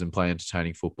chances and play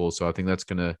entertaining football. So I think that's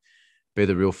going to be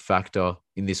the real factor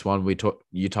in this one.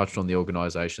 You touched on the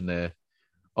organisation there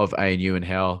of ANU and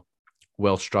how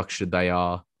well structured they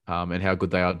are, and how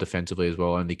good they are defensively as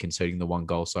well, only conceding the 1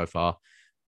 goal so far.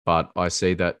 But I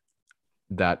see that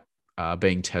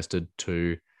being tested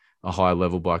to a higher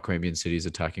level by Queanbeyan City's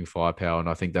attacking firepower, and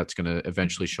I think that's going to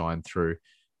eventually shine through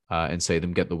and see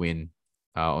them get the win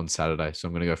on Saturday. So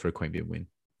I'm going to go for a Queanbeyan win.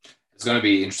 It's going to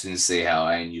be interesting to see how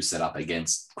ANU set up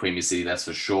against Queanbeyan City, that's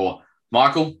for sure.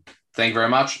 Michael, thank you very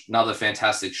much. Another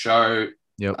fantastic show.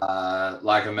 Yep.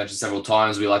 Like I mentioned several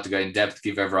times, we like to go in depth,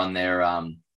 give everyone their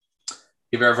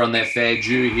fair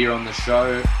due here on the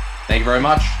show. Thank you very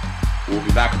much. We'll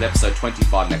be back with episode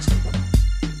 25 next week.